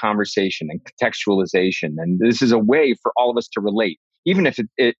source of conversation and contextualization. And this is a way for all of us to relate, even if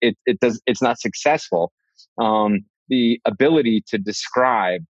it's not successful. The ability to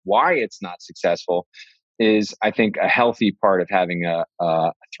describe why it's not successful is, I think, a healthy part of having a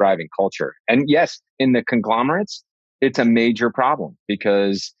thriving culture. And yes, in the conglomerates, it's a major problem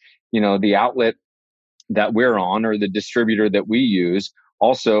because, the outlet that we're on, or the distributor that we use,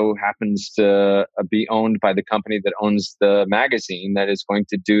 also happens to be owned by the company that owns the magazine that is going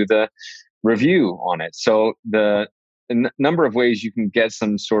to do the review on it. So the number of ways you can get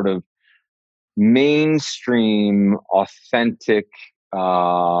some sort of mainstream, authentic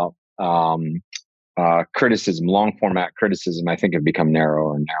criticism, long format criticism, I think have become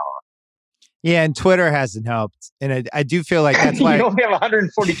narrower and narrower. Yeah, and Twitter hasn't helped. And I do feel like that's why... You only have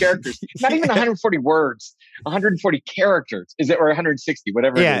 140 characters. Not even 140 words. 140 characters. Is it? Or 160,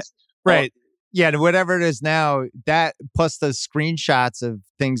 whatever it is. Right. Yeah, whatever it is now, that plus the screenshots of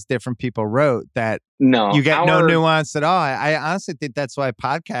things different people wrote, that you get no nuance at all. I honestly think that's why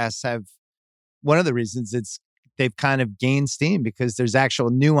podcasts have... One of the reasons they've kind of gained steam, because there's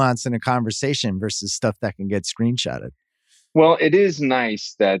actual nuance in a conversation versus stuff that can get screenshotted. Well, it is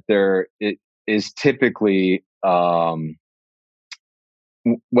nice that it is typically,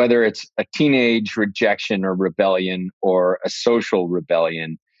 whether it's a teenage rejection or rebellion or a social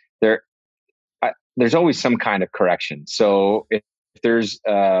rebellion, there's always some kind of correction. So if there's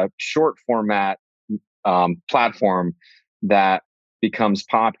a short format platform that becomes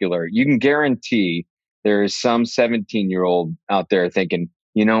popular, you can guarantee there is some 17-year-old out there thinking,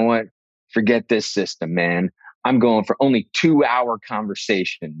 you know what? Forget this system, man. I'm going for only 2-hour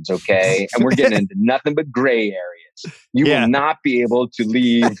conversations, okay? And we're getting into nothing but gray areas. You will not be able to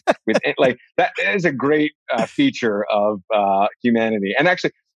leave with that is a great feature of humanity. And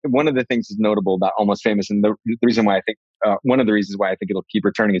actually, one of the things is notable about Almost Famous, and the reason why I think one of the reasons why I think it'll keep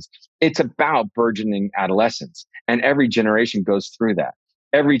returning is it's about burgeoning adolescence, and every generation goes through that.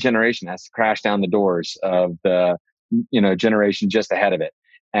 Every generation has to crash down the doors of the generation just ahead of it.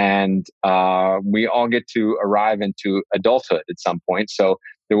 And we all get to arrive into adulthood at some point. So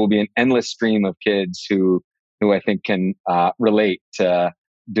there will be an endless stream of kids who I think can relate to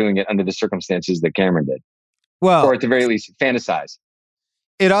doing it under the circumstances that Cameron did. Well, or at the very least, fantasize.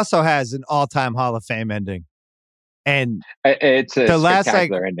 It also has an all-time Hall of Fame ending. And it's a the last,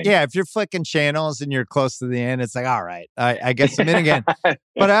 spectacular ending. Yeah, if you're flicking channels and you're close to the end, it's like, all right, I guess I'm in again.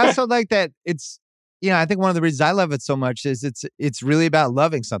 But I also like that it's, I think one of the reasons I love it so much is it's really about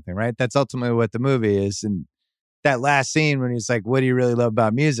loving something, right? That's ultimately what the movie is. And that last scene when he's like, what do you really love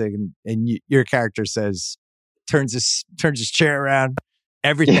about music? And your character says, turns his chair around,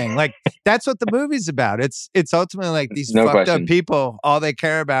 everything. Like, that's what the movie's about. It's ultimately like these fucked up people, all they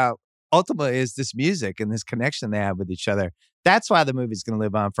care about ultimately is this music and this connection they have with each other. That's why the movie's going to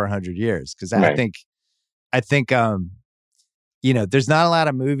live on for 100 years. Because I think, there's not a lot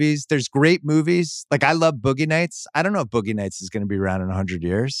of movies. There's great movies. Like, I love Boogie Nights. I don't know if Boogie Nights is going to be around in 100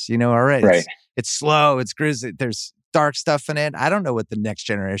 years. Already. Right. It's slow. It's grisly. There's dark stuff in it. I don't know what the next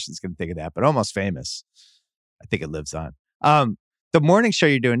generation is going to think of that, but Almost Famous, I think it lives on. The morning show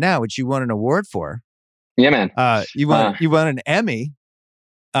you're doing now, which you won an award for. Yeah, man. You won an Emmy.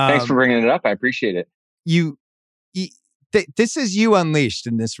 Thanks for bringing it up. I appreciate it. This is you unleashed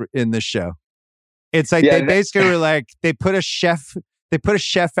in this show. It's like they basically were like, they put a chef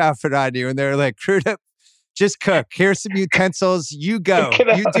outfit on you, and they're like, Crudup, just cook. Here's some utensils. You go.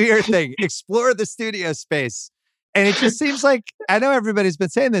 You do your thing. Explore the studio space. And it just seems like, I know everybody's been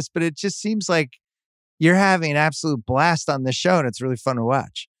saying this, but it just seems like you're having an absolute blast on this show, and it's really fun to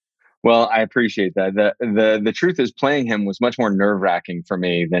watch. Well, I appreciate that. The truth is, playing him was much more nerve-wracking for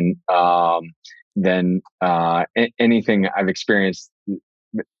me than anything I've experienced,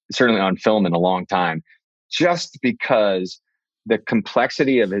 certainly on film, in a long time. Just because the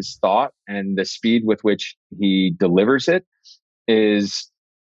complexity of his thought and the speed with which he delivers it is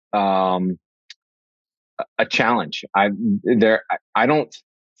a challenge. I don't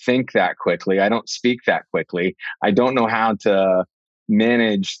think that quickly. I don't speak that quickly. I don't know how to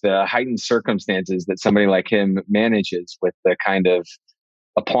manage the heightened circumstances that somebody like him manages with the kind of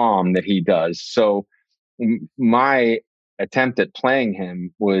aplomb that he does. So my attempt at playing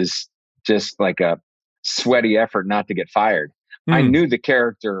him was just like a sweaty effort not to get fired. I knew the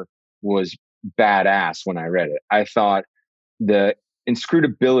character was badass when I read it. I thought the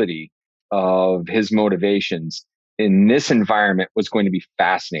inscrutability of his motivations in this environment was going to be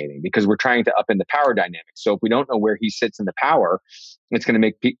fascinating, because we're trying to upend the power dynamics. So if we don't know where he sits in the power, it's going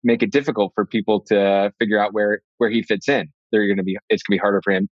to make it difficult for people to figure out where he fits in. It's going to be harder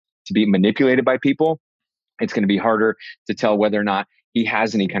for him to be manipulated by people. It's going to be harder to tell whether or not he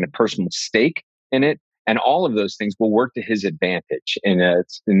has any kind of personal stake in it. And all of those things will work to his advantage in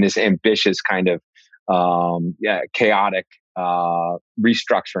this ambitious kind of chaotic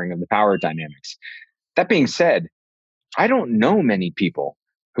restructuring of the power dynamics. That being said, I don't know many people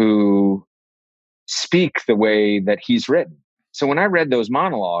who speak the way that he's written. So when I read those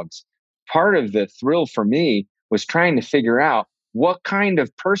monologues, part of the thrill for me was trying to figure out what kind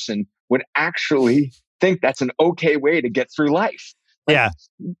of person would actually think that's an okay way to get through life.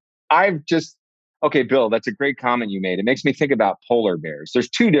 Okay, Bill, that's a great comment you made. It makes me think about polar bears. There's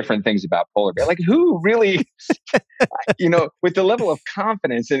two different things about polar bear. Like, who really, with the level of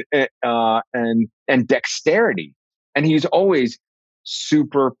confidence and dexterity, and he's always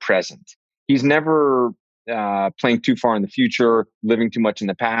super present. He's never playing too far in the future, living too much in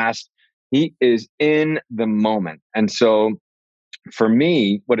the past. He is in the moment. And so for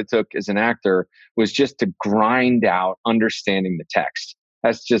me, what it took as an actor was just to grind out understanding the text.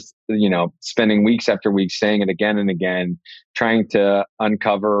 That's just, spending weeks after weeks saying it again and again, trying to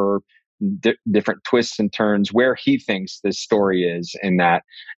uncover different twists and turns where he thinks this story is in that,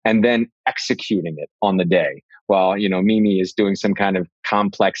 and then executing it on the day while, Mimi is doing some kind of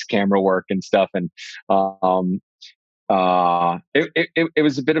complex camera work and stuff. And it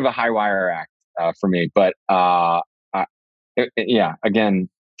was a bit of a high wire act for me. But again,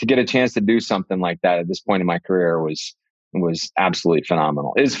 to get a chance to do something like that at this point in my career was absolutely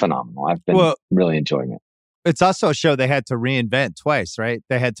phenomenal. Is phenomenal. I've been really enjoying it. It's also a show they had to reinvent twice, right?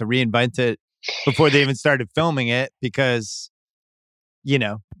 They had to reinvent it before they even started filming it because,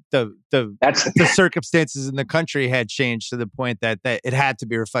 the circumstances in the country had changed to the point that it had to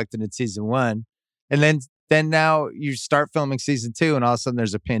be reflected in season one. And then now you start filming season two, and all of a sudden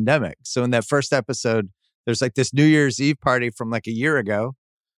there's a pandemic. So in that first episode, there's like this New Year's Eve party from like a year ago.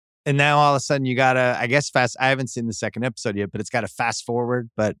 And now all of a sudden you gotta, I guess, I haven't seen the second episode yet, but it's got to fast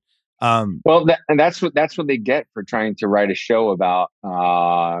forward. But and that's what they get for trying to write a show about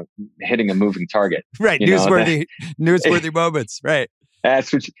hitting a moving target. Right, newsworthy moments. Right.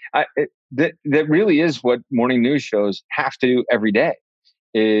 That's what that really is what morning news shows have to do every day,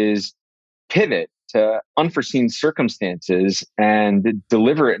 is pivot to unforeseen circumstances and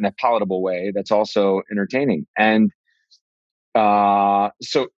deliver it in a palatable way that's also entertaining. And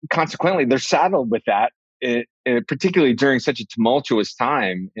so consequently, they're saddled with that, particularly during such a tumultuous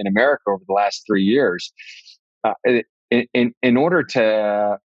time in America over the last 3 years. In order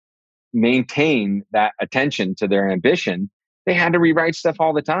to maintain that attention to their ambition, they had to rewrite stuff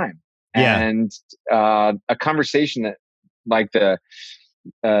all the time. Yeah. And a conversation that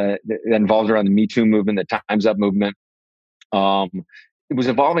that involved around the Me Too movement, the Time's Up movement, it was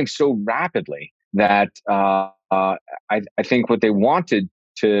evolving so rapidly that I think what they wanted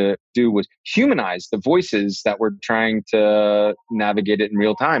to do was humanize the voices that were trying to navigate it in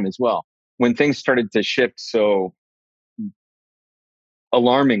real time as well. When things started to shift so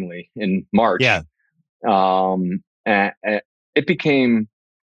alarmingly in March, it became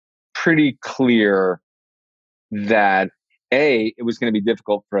pretty clear that A, it was going to be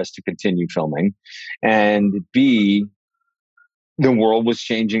difficult for us to continue filming, and B, the world was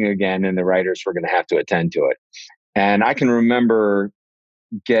changing again and the writers were going to have to attend to it. And I can remember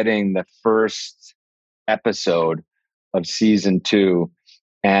getting the first episode of season 2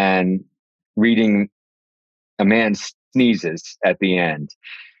 and reading a man sneezes at the end.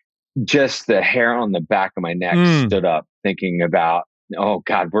 Just the hair on the back of my neck stood up, thinking about, oh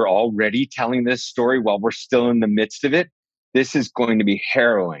God, we're already telling this story while we're still in the midst of it. This is going to be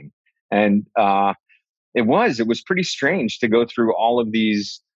harrowing. And it was pretty strange to go through all of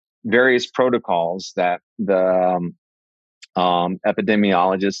these various protocols that the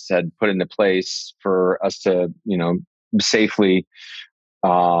epidemiologists had put into place for us to, safely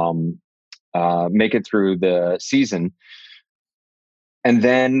make it through the season, and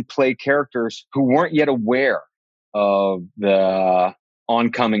then play characters who weren't yet aware of the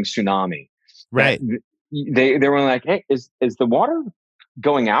oncoming tsunami. Right. They were like, hey, is the water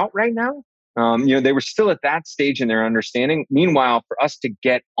going out right now? They were still at that stage in their understanding. Meanwhile, for us to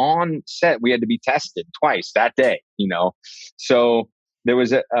get on set, we had to be tested twice that day, So there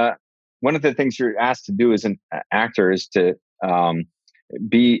was one of the things you're asked to do as an actor is to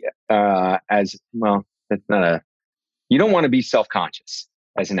be as well. That's not you don't want to be self-conscious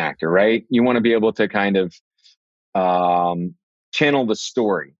as an actor, right? You want to be able to kind of channel the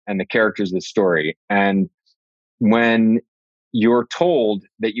story and the characters of the story. And when you're told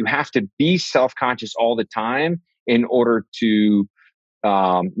that you have to be self-conscious all the time in order to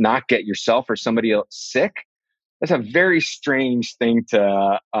not get yourself or somebody else sick, that's a very strange thing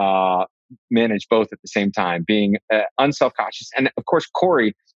to manage both at the same time, being unself-conscious. And of course,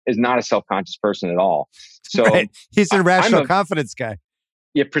 Corey is not a self-conscious person at all. So right. He's an irrational confidence guy.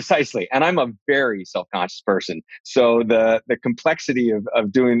 Yeah, precisely. And I'm a very self-conscious person. So the complexity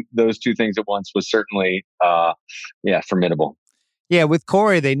of doing those two things at once was certainly, formidable. Yeah, with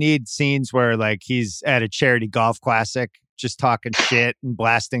Corey, they need scenes where like he's at a charity golf classic, just talking shit and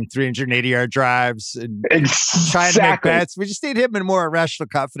blasting 380-yard drives and trying to make bets. We just need him in more irrational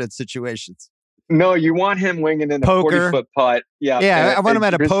confidence situations. No, you want him winging in a 40-foot putt. Yeah, I want him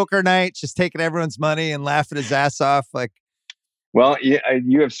at a poker night, just taking everyone's money and laughing his ass off. Like, well,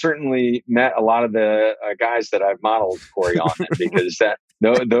 you have certainly met a lot of the guys that I've modeled Corey on, because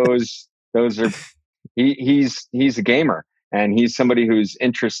those are he's a gamer, and he's somebody who's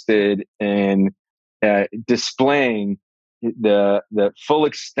interested in displaying the full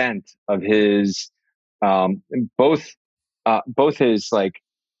extent of his both his like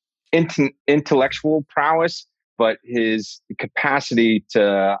intellectual prowess, but his capacity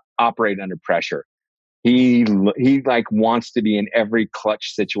to operate under pressure. He like wants to be in every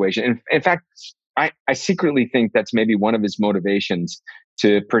clutch situation. In fact, I secretly think that's maybe one of his motivations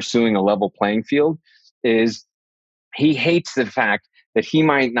to pursuing a level playing field is he hates the fact that he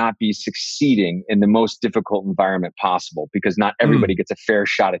might not be succeeding in the most difficult environment possible, because not everybody gets a fair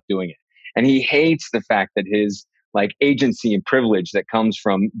shot at doing it. And he hates the fact that his like agency and privilege that comes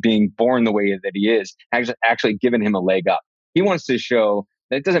from being born the way that he is actually given him a leg up. He wants to show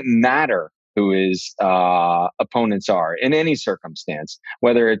that it doesn't matter who his opponents are in any circumstance,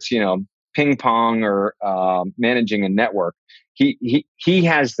 whether it's, ping pong or managing a network. He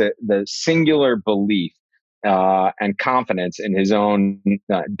has the singular belief and confidence in his own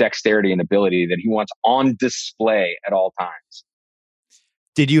dexterity and ability that he wants on display at all times.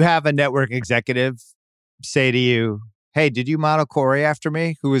 Did you have a network executive say to you, hey, did you model Corey after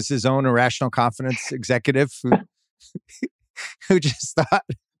me? Who was his own irrational confidence executive who just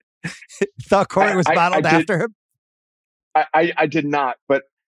thought Corey was modeled after him? I did not, but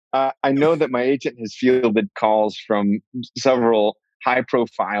I know that my agent has fielded calls from several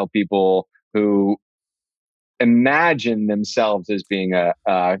high-profile people who imagine themselves as being a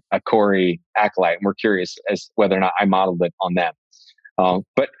Corey acolyte, and we're curious as whether or not I modeled it on them.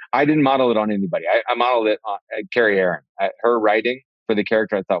 But I didn't model it on anybody. I modeled it on Carrie Aaron. Her writing for the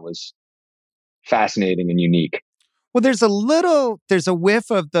character I thought was fascinating and unique. Well, there's a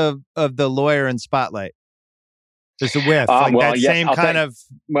whiff of the lawyer in Spotlight. There's a whiff, same kind of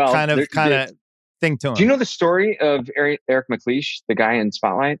thing to him. Do you know the story of Eric McLeish, the guy in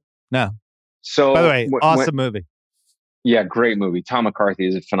Spotlight? No. So, by the way, awesome movie. Yeah, great movie. Tom McCarthy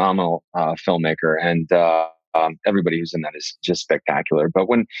is a phenomenal filmmaker, and everybody who's in that is just spectacular. But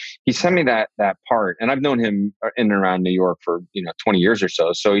when he sent me that part, and I've known him in and around New York for 20 years or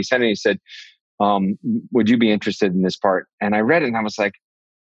so. So he sent me, he said, would you be interested in this part? And I read it and I was like,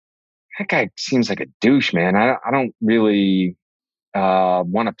 that guy seems like a douche, man. I don't really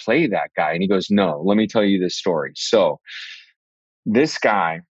want to play that guy. And he goes, no, let me tell you this story. So this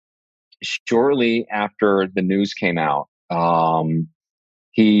guy, shortly after the news came out,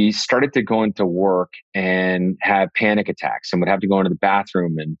 he started to go into work and have panic attacks and would have to go into the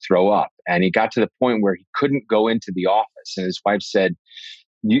bathroom and throw up. And he got to the point where he couldn't go into the office. And his wife said,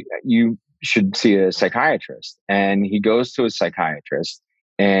 you should see a psychiatrist. And he goes to a psychiatrist,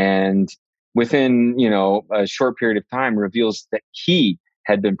 and within, a short period of time reveals that he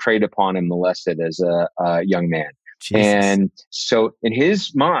had been preyed upon and molested as a young man. Jesus. And so in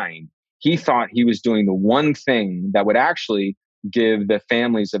his mind, he thought he was doing the one thing that would actually give the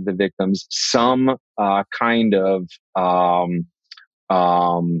families of the victims some kind of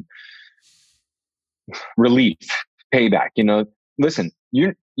relief, payback. Listen,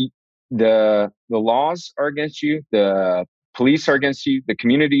 the laws are against you, the police are against you, the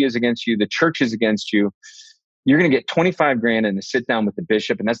community is against you, the church is against you. You're going to get $25,000 and to sit down with the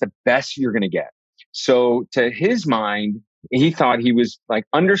bishop, and that's the best you're going to get. So to his mind, he thought he was like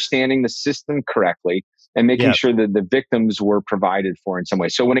understanding the system correctly and making sure that the victims were provided for in some way.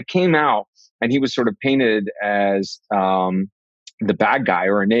 So when it came out and he was sort of painted as the bad guy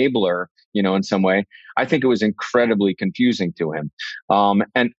or enabler, in some way, I think it was incredibly confusing to him.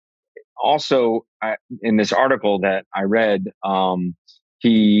 And also in this article that I read,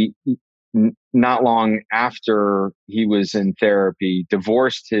 he not long after he was in therapy,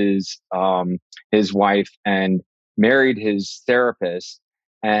 divorced his wife and married his therapist,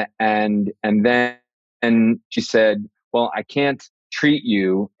 and then she said, "Well, I can't treat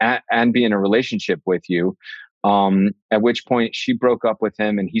you and be in a relationship with you." At which point she broke up with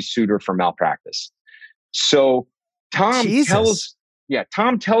him, and he sued her for malpractice. So Tom tells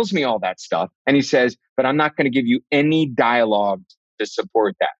me all that stuff, and he says, "But I'm not going to give you any dialogue to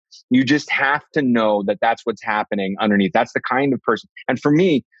support that. You just have to know that that's what's happening underneath. That's the kind of person." And for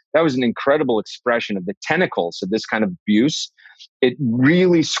me, that was an incredible expression of the tentacles of this kind of abuse. It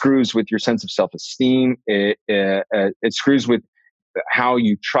really screws with your sense of self-esteem. It screws with how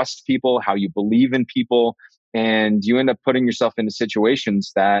you trust people, how you believe in people, and you end up putting yourself into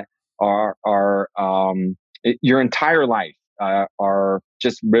situations that are your entire life are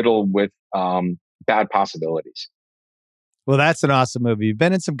just riddled with bad possibilities. Well, that's an awesome movie. You've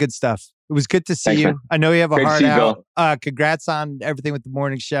been in some good stuff. It was good to see you. Man. I know you have a Great heart out. Congrats on everything with the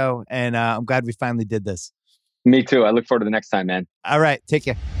morning show. And I'm glad we finally did this. Me too. I look forward to the next time, man. All right. Take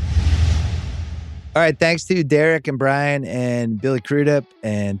care. All right. Thanks to Derek and Bryan and Billy Crudup.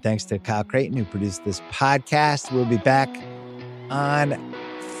 And thanks to Kyle Crichton, who produced this podcast. We'll be back on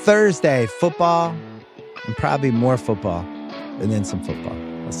Thursday. Football and probably more football and then some football.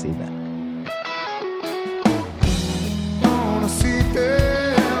 I'll see you then.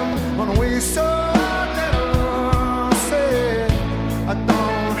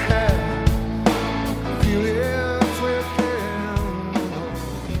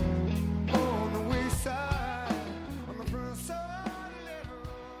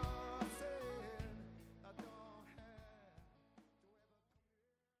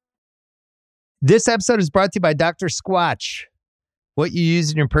 This episode is brought to you by Dr. Squatch. What you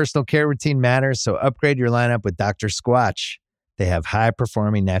use in your personal care routine matters, so upgrade your lineup with Dr. Squatch. They have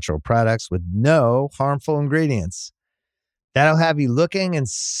high-performing natural products with no harmful ingredients. That'll have you looking and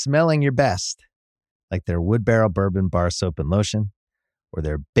smelling your best, like their Wood Barrel Bourbon Bar Soap and Lotion or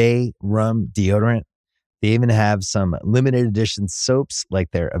their Bay Rum Deodorant. They even have some limited edition soaps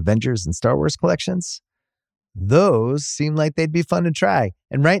like their Avengers and Star Wars collections. Those seem like they'd be fun to try.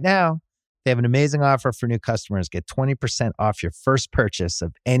 And right now, they have an amazing offer for new customers. Get 20% off your first purchase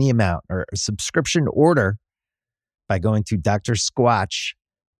of any amount or a subscription order by going to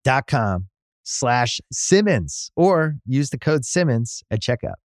drsquatch.com/Simmons or use the code Simmons at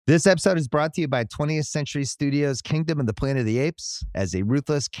checkout. This episode is brought to you by 20th Century Studios' Kingdom of the Planet of the Apes. As a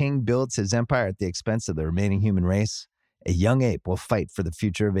ruthless king builds his empire at the expense of the remaining human race, a young ape will fight for the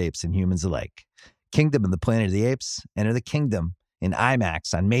future of apes and humans alike. Kingdom of the Planet of the Apes. Enter the kingdom in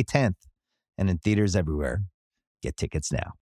IMAX on May 10th and in theaters everywhere. Get tickets now.